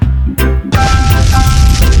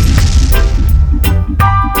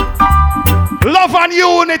 Love and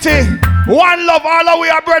unity. One love, all of we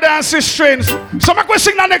are brother and sisters. So make we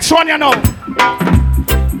sing the next one, you know.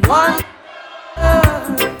 One.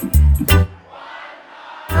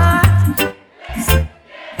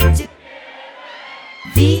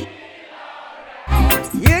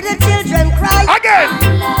 Hear the children cry. Again.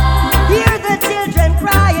 Hear the children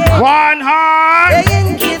crying. One heart.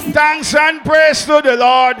 Give thanks and praise to the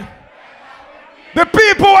Lord. The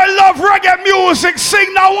people who love reggae music,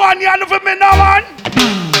 sing that one, you know for me now, man.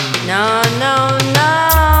 No.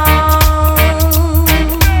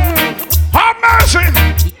 Have mercy.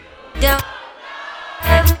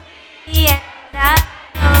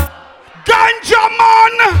 Ganja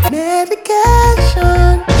man.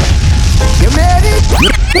 Medication. You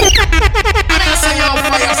medication. Say yo,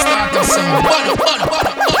 Fyahstatah song. Butter.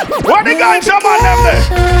 What the ganja man them there?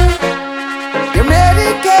 Your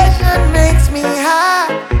medication makes me high.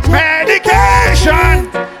 Medication.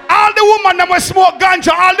 All the women them will smoke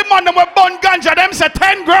ganja, all the man them will burn ganja, them say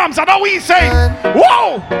 10 grams, that's what we say.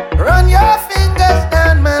 Whoa! Run your fingers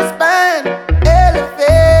down my spine.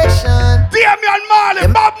 Elevation. Damian Marley,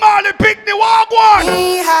 Bob Marley, pick the walk one.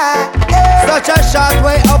 Such a short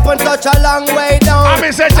way up and such a long way down. I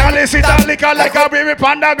mean, say Charlie sit and liquor like a baby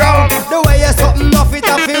panda ground. The way you something off it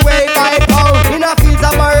off it way by pound. In a fields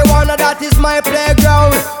of marijuana, that is my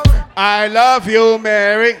playground. I love you,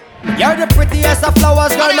 Mary. You're the prettiest of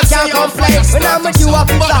flowers, girl, I can't complain. When I'm with you, I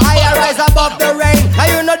feel the higher rise above the rain. And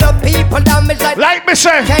you know the people damage like me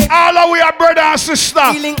say, all of we are brother and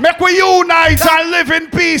sister. Make we unite and live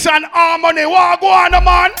in peace and harmony. What go on, man?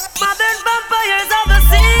 Modern vampires of the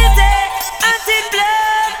city. Until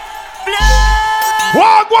blood.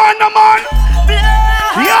 What go on, man?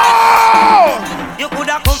 Yo! You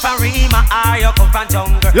coulda come from Rima or you come from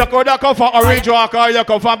jungle. You coulda come from Orange Walk or you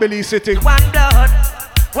come from Billy City. One blood.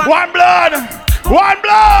 One blood.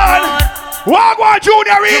 What go on,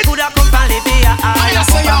 Junior Reed? You coulda come from Libya or you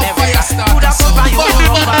come from America. Coulda come from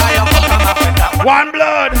Europe or you come from Africa.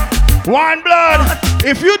 One blood.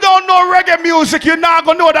 If you don't know reggae music, you're not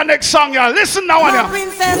gonna know the next song, y'all. Listen now, one.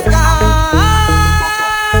 Princess gone.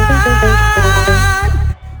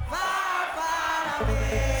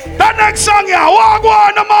 The next song, yeah, what go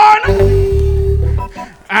on, man?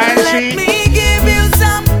 And Let me give you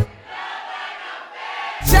some.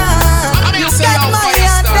 You got my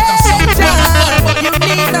attention. You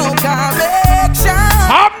need no correction.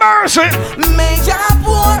 Have mercy. Major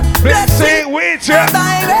poor blessing with you.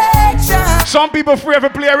 Direction. Some people forever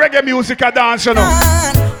play reggae music and dance, you know.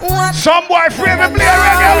 Some boy forever play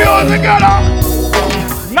reggae music, you know.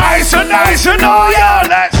 Nice, you know, yeah,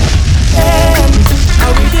 let's.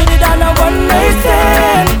 And we did it on a one night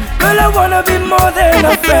stand. Girl, I wanna be more than a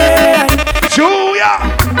friend. Julia,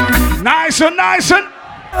 nice.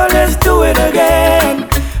 Oh, let's do it again.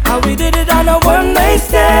 How we did it on a one night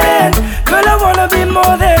stand. Girl, I wanna be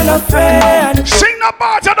more than a friend. Sing the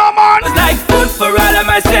part of the man. It's like food for all of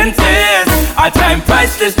my senses. Our time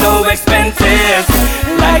priceless, no expenses.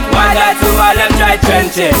 Like water to all them dry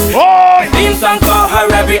trenches. Oh, theme song for her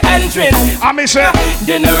every entrance. I miss her.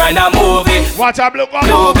 Dinner and a movie. What a look on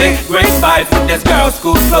movie. Great spy for this girl,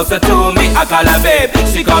 school closer to me. I call her babe,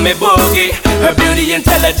 she call me boogie. Her beauty,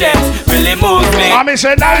 intelligence really moves me. I miss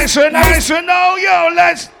her, nice, you know, yo,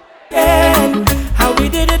 let's. How we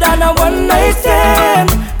did it on a one night stand.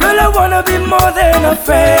 Girl, I wanna be more than a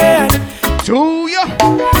friend. To you.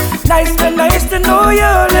 Nice to know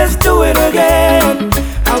you. Let's do it again.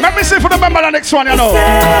 Let me see for the member the next one, you know.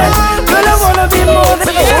 Girl, I wanna be more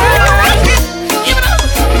than a friend.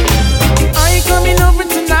 Are you coming over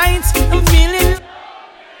tonight? I'm feeling.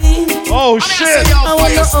 Oh shit. I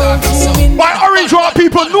wanna hold you in. Why Orange Walk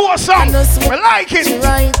people know a song? We like it.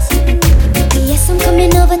 Right. Yes, I'm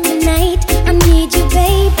coming over tonight. I need you,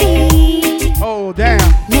 baby. Oh damn.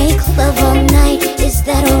 Make love all night. Is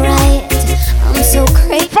that alright? I'm so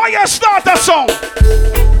crazy. Fyahstatah song.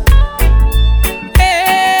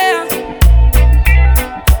 Yeah.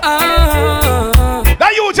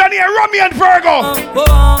 That you Johnny and Rummy and Virgo.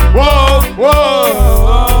 Whoa.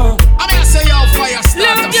 I'm gonna say yo,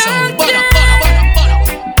 Fyahstatah song. Butter.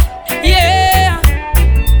 Yeah.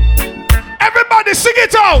 Everybody sing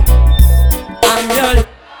it out. I'm your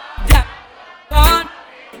on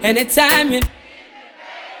anytime you.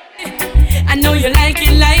 I know you like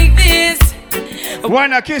it like this.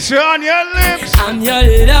 When I kiss you on your lips, I'm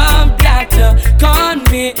your love doctor. Call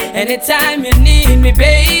me anytime you need me,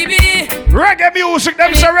 baby. Reggae music,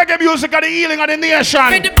 them say reggae music are the healing of the nation.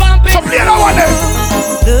 So play that one then.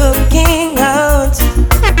 Looking out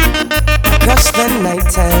across the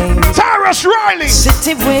nighttime. Tyrus Riley.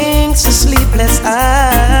 City winks, a sleepless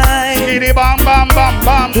eye. Giddy bam bam bam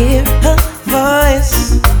bam. Hear her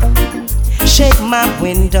voice, shake my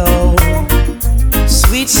window.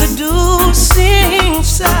 Sweet seducing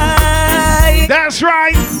sight. That's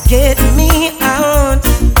right. Get me out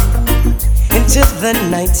into the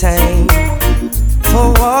nighttime.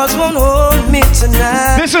 For walls won't hold me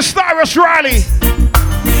tonight. This is Tyrus Riley.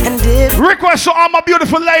 And if request to all my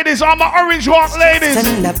beautiful ladies, all my Orange Walk ladies,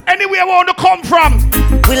 anywhere I want to come from.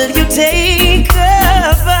 Will you take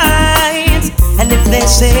a bite? And if they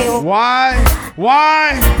say why?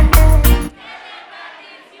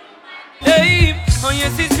 Hey, oh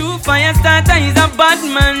yes, it's true. Fyahstatah is a bad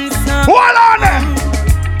man, son. Hold on.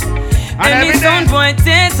 And his own boy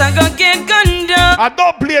taste, I go get gunned up. I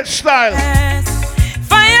don't play it style.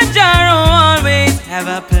 Fire jar always have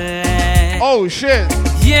a place. Oh shit.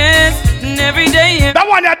 Yes, and every day. That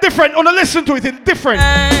one is different. Wanna listen to it? It's different.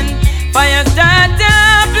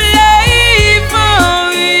 Fyahstatah play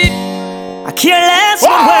for it. I care less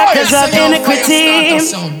for workers of iniquity.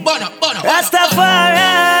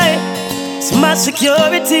 Rastafari, it's my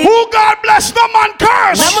security. Who God bless, no man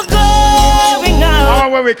curse. I'm going out. Oh,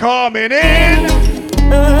 where we coming in?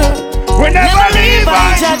 We never leave.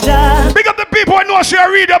 Big up the people who know she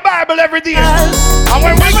read the Bible every day. And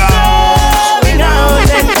when we go out and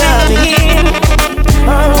coming in,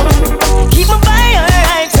 keep me by your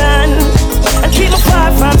right hand and keep me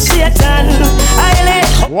far from Satan.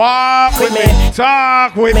 Walk with me,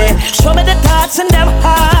 talk with me. Show me the thoughts and them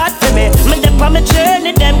heart for me. Me dip on my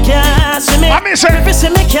journey, them can't see me. If see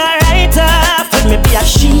me can't write up for me, be a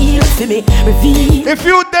shield for me, reveal. If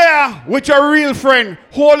you there with your real friend,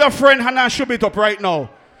 hold your friend hand and shove it up right now.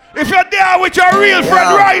 If you're there with your real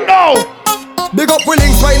friend right now, big up we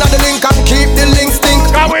links right now the link and keep the links think.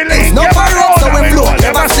 We link, no fire so we flow,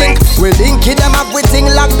 never sink. We link it them up with thing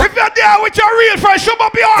like. If you're there with your real friend, shove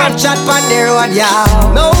up your hand. Chat on the road, yeah.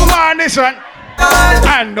 No man listen,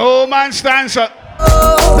 and no man stands up.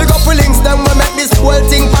 Big up we links them we make this whole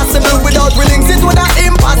thing possible. Without we links it would have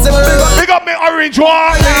impossible. Big up me Orange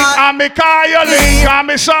Walk link, and me Kaya link, and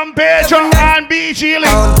me Some Pedro and BG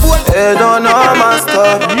link. They don't know my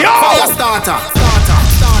stuff. Yo! Fyahstatah.